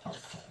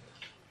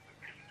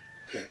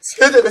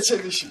sai da na ce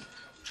mishi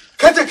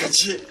kada ka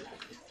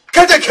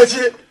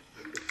je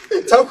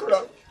takura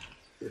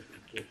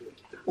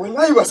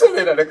wallahi ba san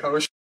raina da kawo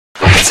shi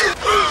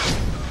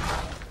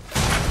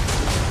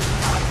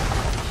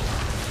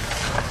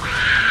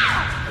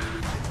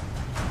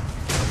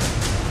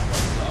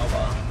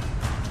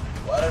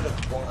ware da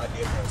tukun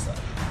aliyansa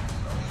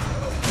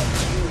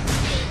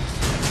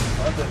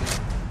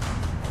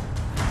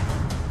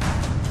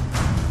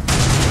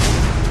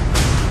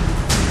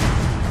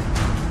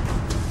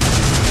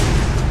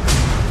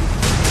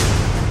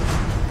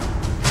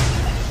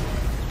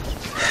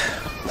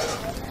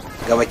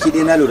gabaki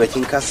dai na lura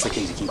kin kasa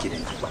sakin jikin ki da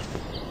ni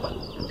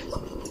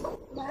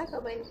Ba haka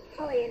bane,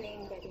 kawai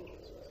yanayin gari.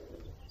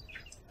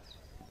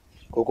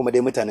 ko kuma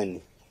dai mutanen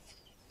ne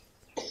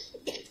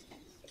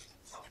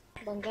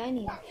Ban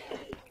gane ba.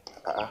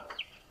 a'a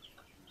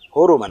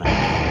horo mana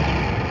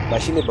ba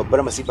shine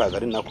babbar masifa a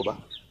garin naku ba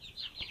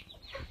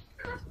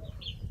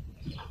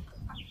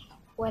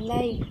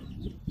Wallahi,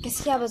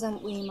 gaskiya ba zan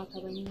ɓoye maka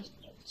ba ne.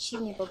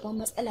 Shine babban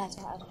matsala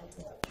ta a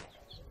rayuwa.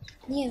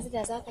 Ni yanzu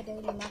da zaka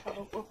daure ma ka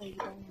bar kofar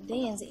gidan nan, dan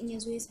yanzu in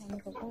yazo ya same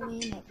ka komai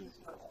yana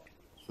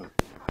iya.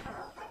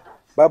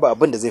 babu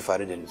abin da zai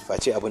faru da ni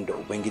face abin da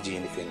ubangiji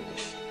ya nufe ni da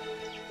shi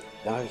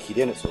don haka ki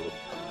daina tsoro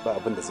ba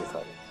abin da zai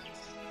faru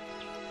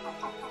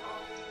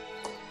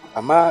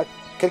amma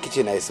karki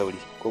ce na yi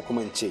sauri ko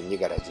kuma in ce in yi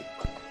garaje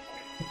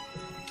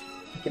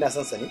kina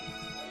son sa ne?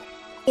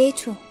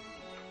 To,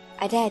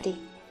 a da dai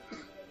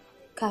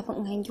kafin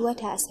in hangi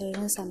wata a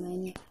sararin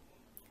samaniya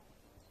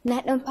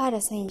na dan fara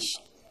son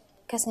shi,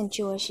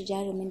 kasancewar shi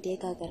jarumin da ya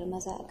gagari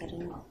maza a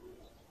garin nan.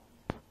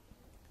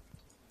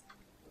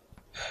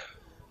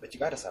 Ba ki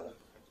karasa ba.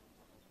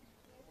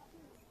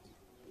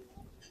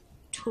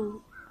 To,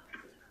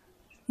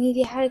 ni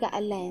dai har ga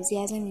Allah yanzu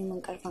ya zame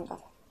min karfin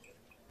kafa.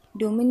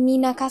 Domin ni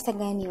na kasa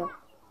ganewa.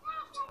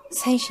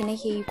 San shi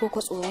nake yi ko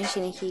tsoron shi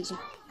nake ji.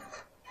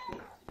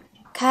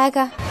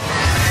 Kaga,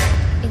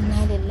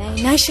 inna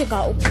lillahi na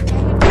shiga uku.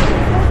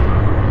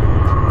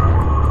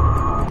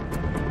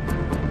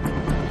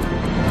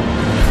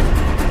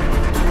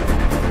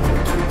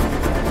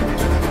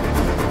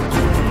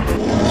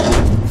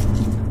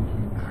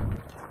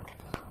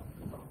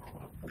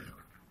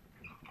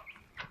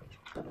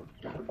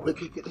 Wai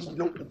kai dan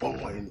gidan uban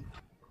waye ne?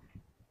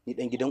 Ni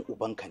dan gidan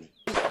ubanka ne.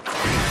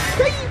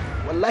 Kai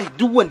wallahi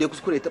duk wanda ya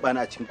kuskure ya taba ni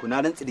a cikin ku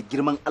na rantsi da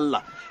girman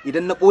Allah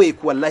idan na boye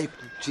ku wallahi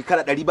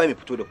shekara 100 ba mai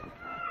fito da ku.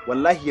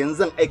 Wallahi yanzu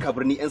zan aika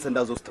birni yan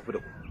sanda zo su tafi da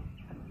ku.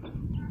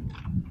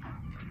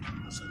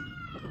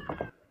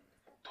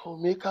 To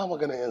me ka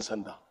magana yan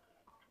sanda?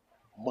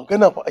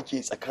 Magana fa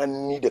ake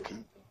tsakanin ni da kai.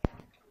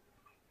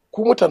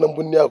 Ku mutanen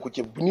bunniya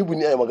kuke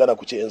buni ai magana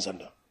ku ce yan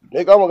sanda.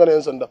 Me ka magana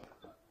yan sanda?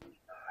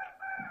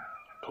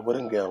 To bari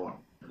in gaya ma.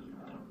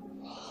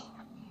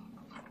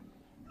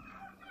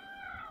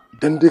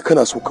 Idan dai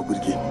kana so ka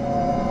burge ni,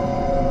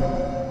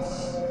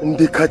 in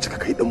dai ka cika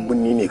kai dan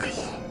bunni ne kai,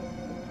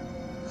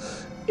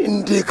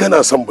 in dai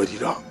kana son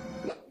barira,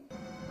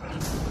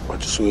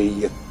 wato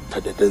soyayya ta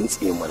da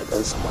dantse mana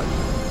dan samani.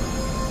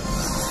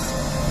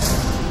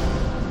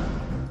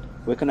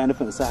 Wai kana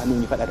nufin sa hannu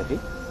ni faɗa da kai?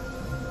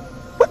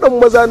 Faɗan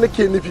maza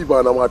nake nufi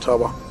ba na mata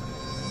ba.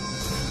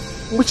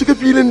 Mu shiga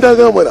filin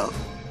daga mana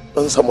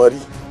dan samari.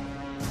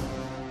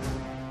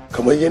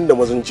 Kamar yadda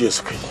mazan jiya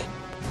suka yi,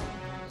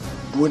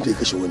 duk wanda ya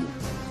kashe wani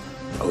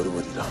a wuri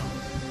barira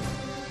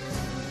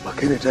ba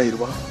kai ne tahir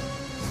ba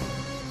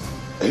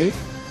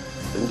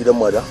dan gidan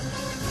mada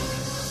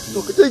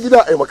to ka je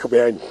gida a yi maka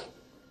bayani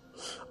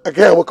a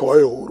gaya maka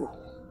waye horo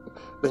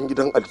dan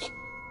gidan alki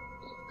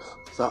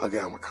za a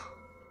gaya maka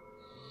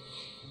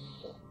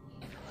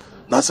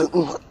na san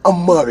in an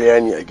ma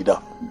bayani a gida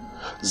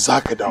za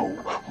ka dawo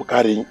mu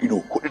ƙara yin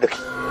ido kuɗi da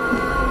kai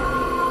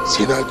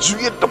sai na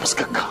juyar da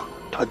fuskarka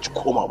ta ji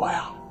koma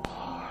baya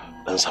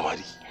dan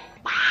samari.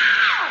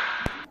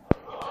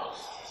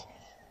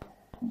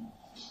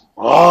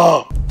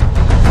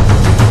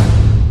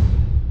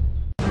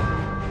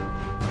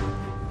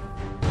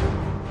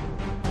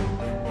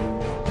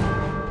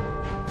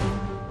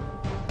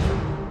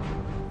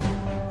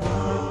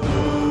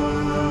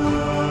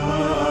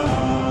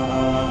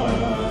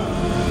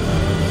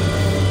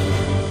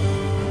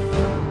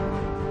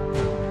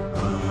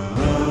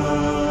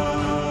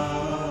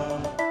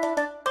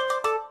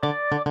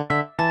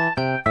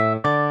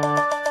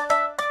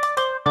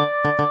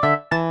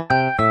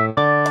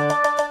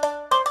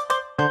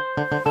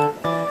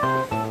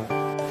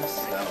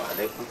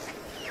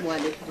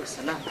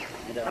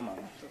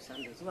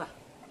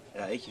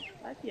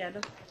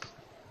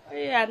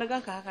 Ya na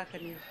ganka haka ka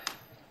ne.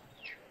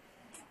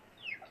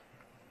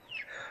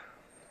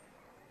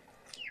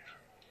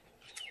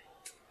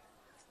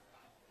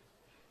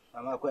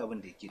 Mama akwai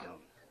abin da yake damu.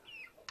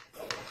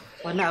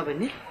 Wani abu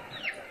ne?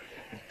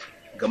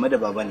 Game da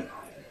baba ne.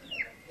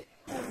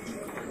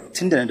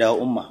 Tunda na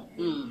dawo umma,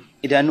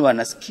 idanuwa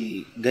na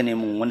suke gane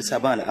min wani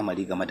sabon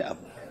al'amari game da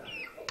abu.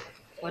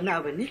 Wani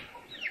abu ne?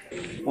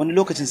 Wani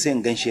lokacin sai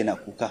in ganshi yana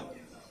kuka.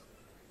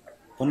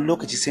 Wani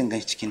lokaci sai in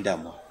ganshi cikin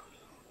damuwa.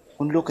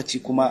 Wani lokaci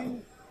kuma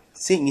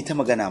sai in yi ta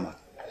magana ma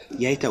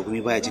yayi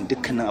tagumi baya jin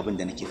dukkanin abin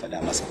da nake faɗa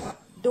masa.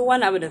 Duk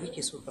wani abu da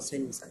kake so ka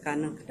sani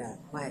tsakaninka da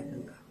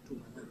mahaifinka to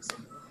ba ka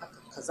sani.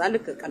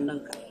 Kazalika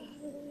kannanka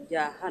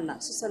ya hana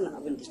su sanin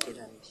abin da ke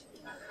dame shi.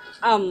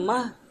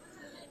 Amma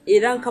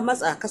idan ka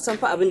matsa ka san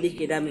fa abin da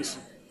yake dame shi,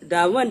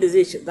 damuwan da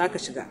zaka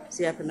shiga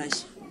sai ya fi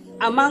nashi.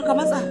 Amma ka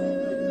matsa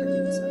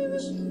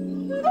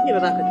ne ba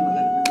za ka ji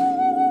magana.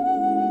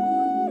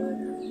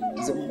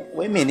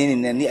 Wai menene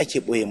ne ni ake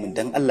boye min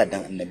dan Allah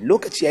dan Annabi?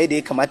 Lokaci yayi da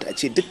ya kamata a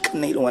ce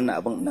dukkan irin wannan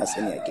abin ina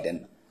sani a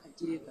gidan nan.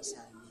 Je ka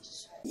same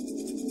shi.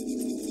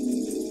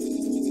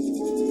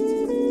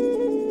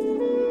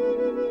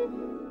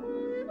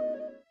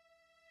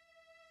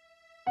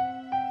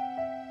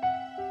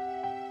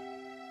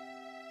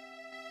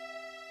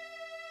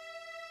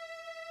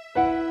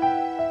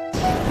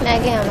 Na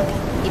gaya maka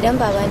idan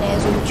babana ya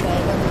zo wucewa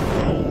ya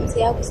gama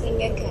sai ya kusan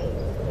yanka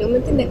domin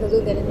tun da ka zo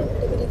garin nan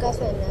kwata-kwata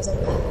kasuwan na zan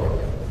ba.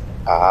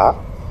 A'a.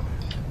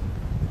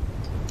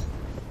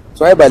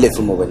 So ai ba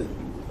laifin mu bane.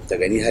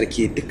 Daga ni har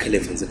ke dukkan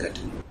laifin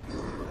zakatu.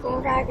 Ko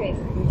ka ga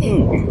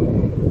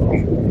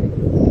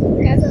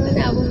ka san wani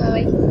abu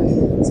mamaki?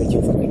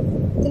 Sakin faɗi.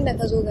 Tun da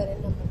ka zo garin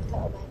nan ba ka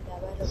taɓa ba da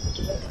labarin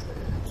kuɗi ba.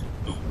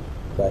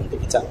 Ba da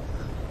ita.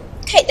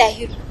 Kai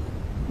Dahiru.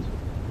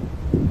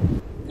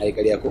 Ai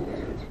ƙarya ko?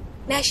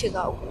 Na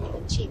shiga uku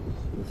ban ce.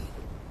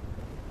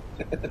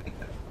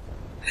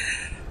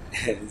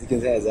 Zikin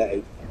sai za a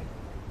yi.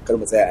 Kar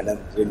mu tsaya a nan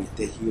zo mu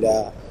ta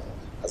hira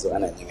a zo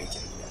ana neman ki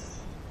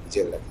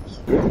jin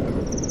lafiya.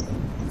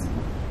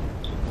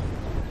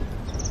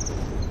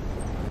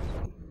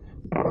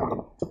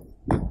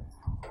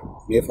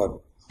 Me ya faru?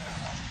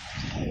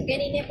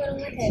 Gani ne farin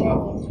wata ne.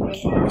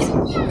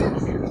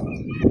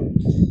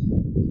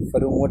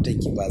 Farin watan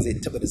ki ba zai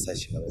taba da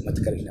sashi ba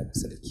matukar ina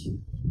kusa da ki.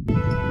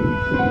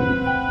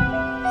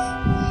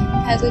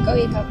 Ka zo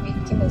ƙauye ka koyi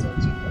kima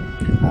zance.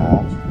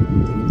 A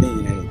tun da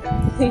ina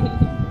ne.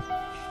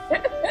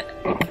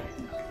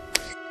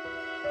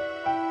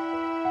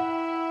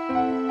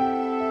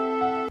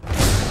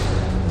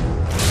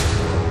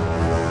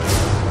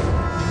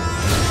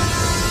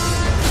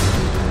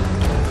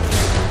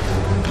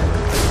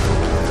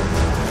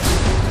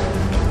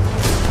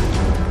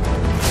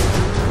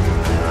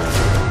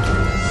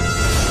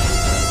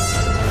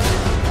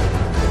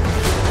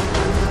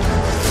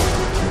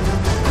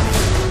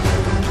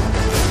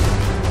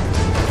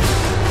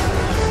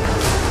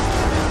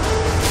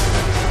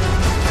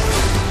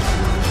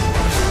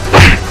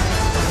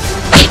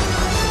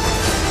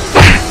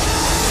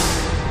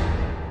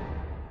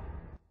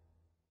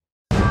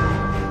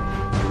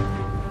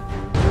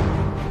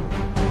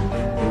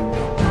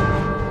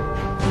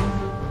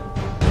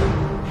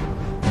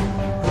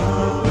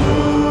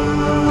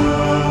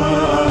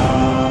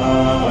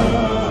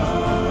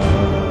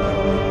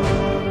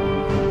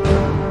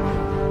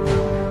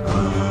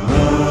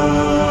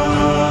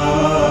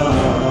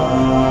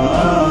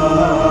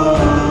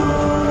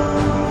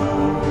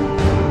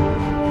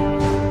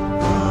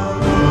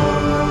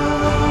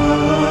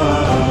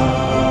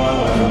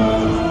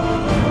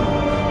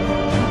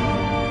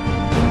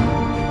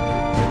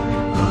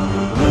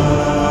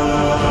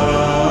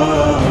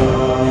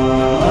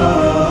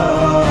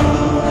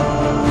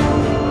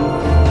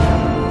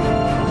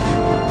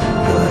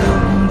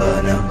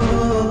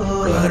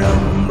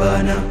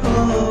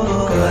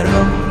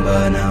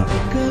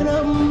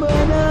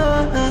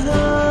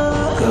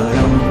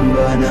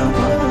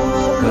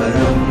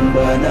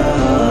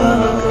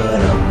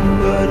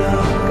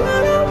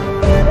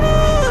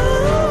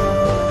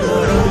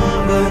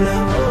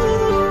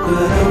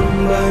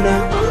 Karan bana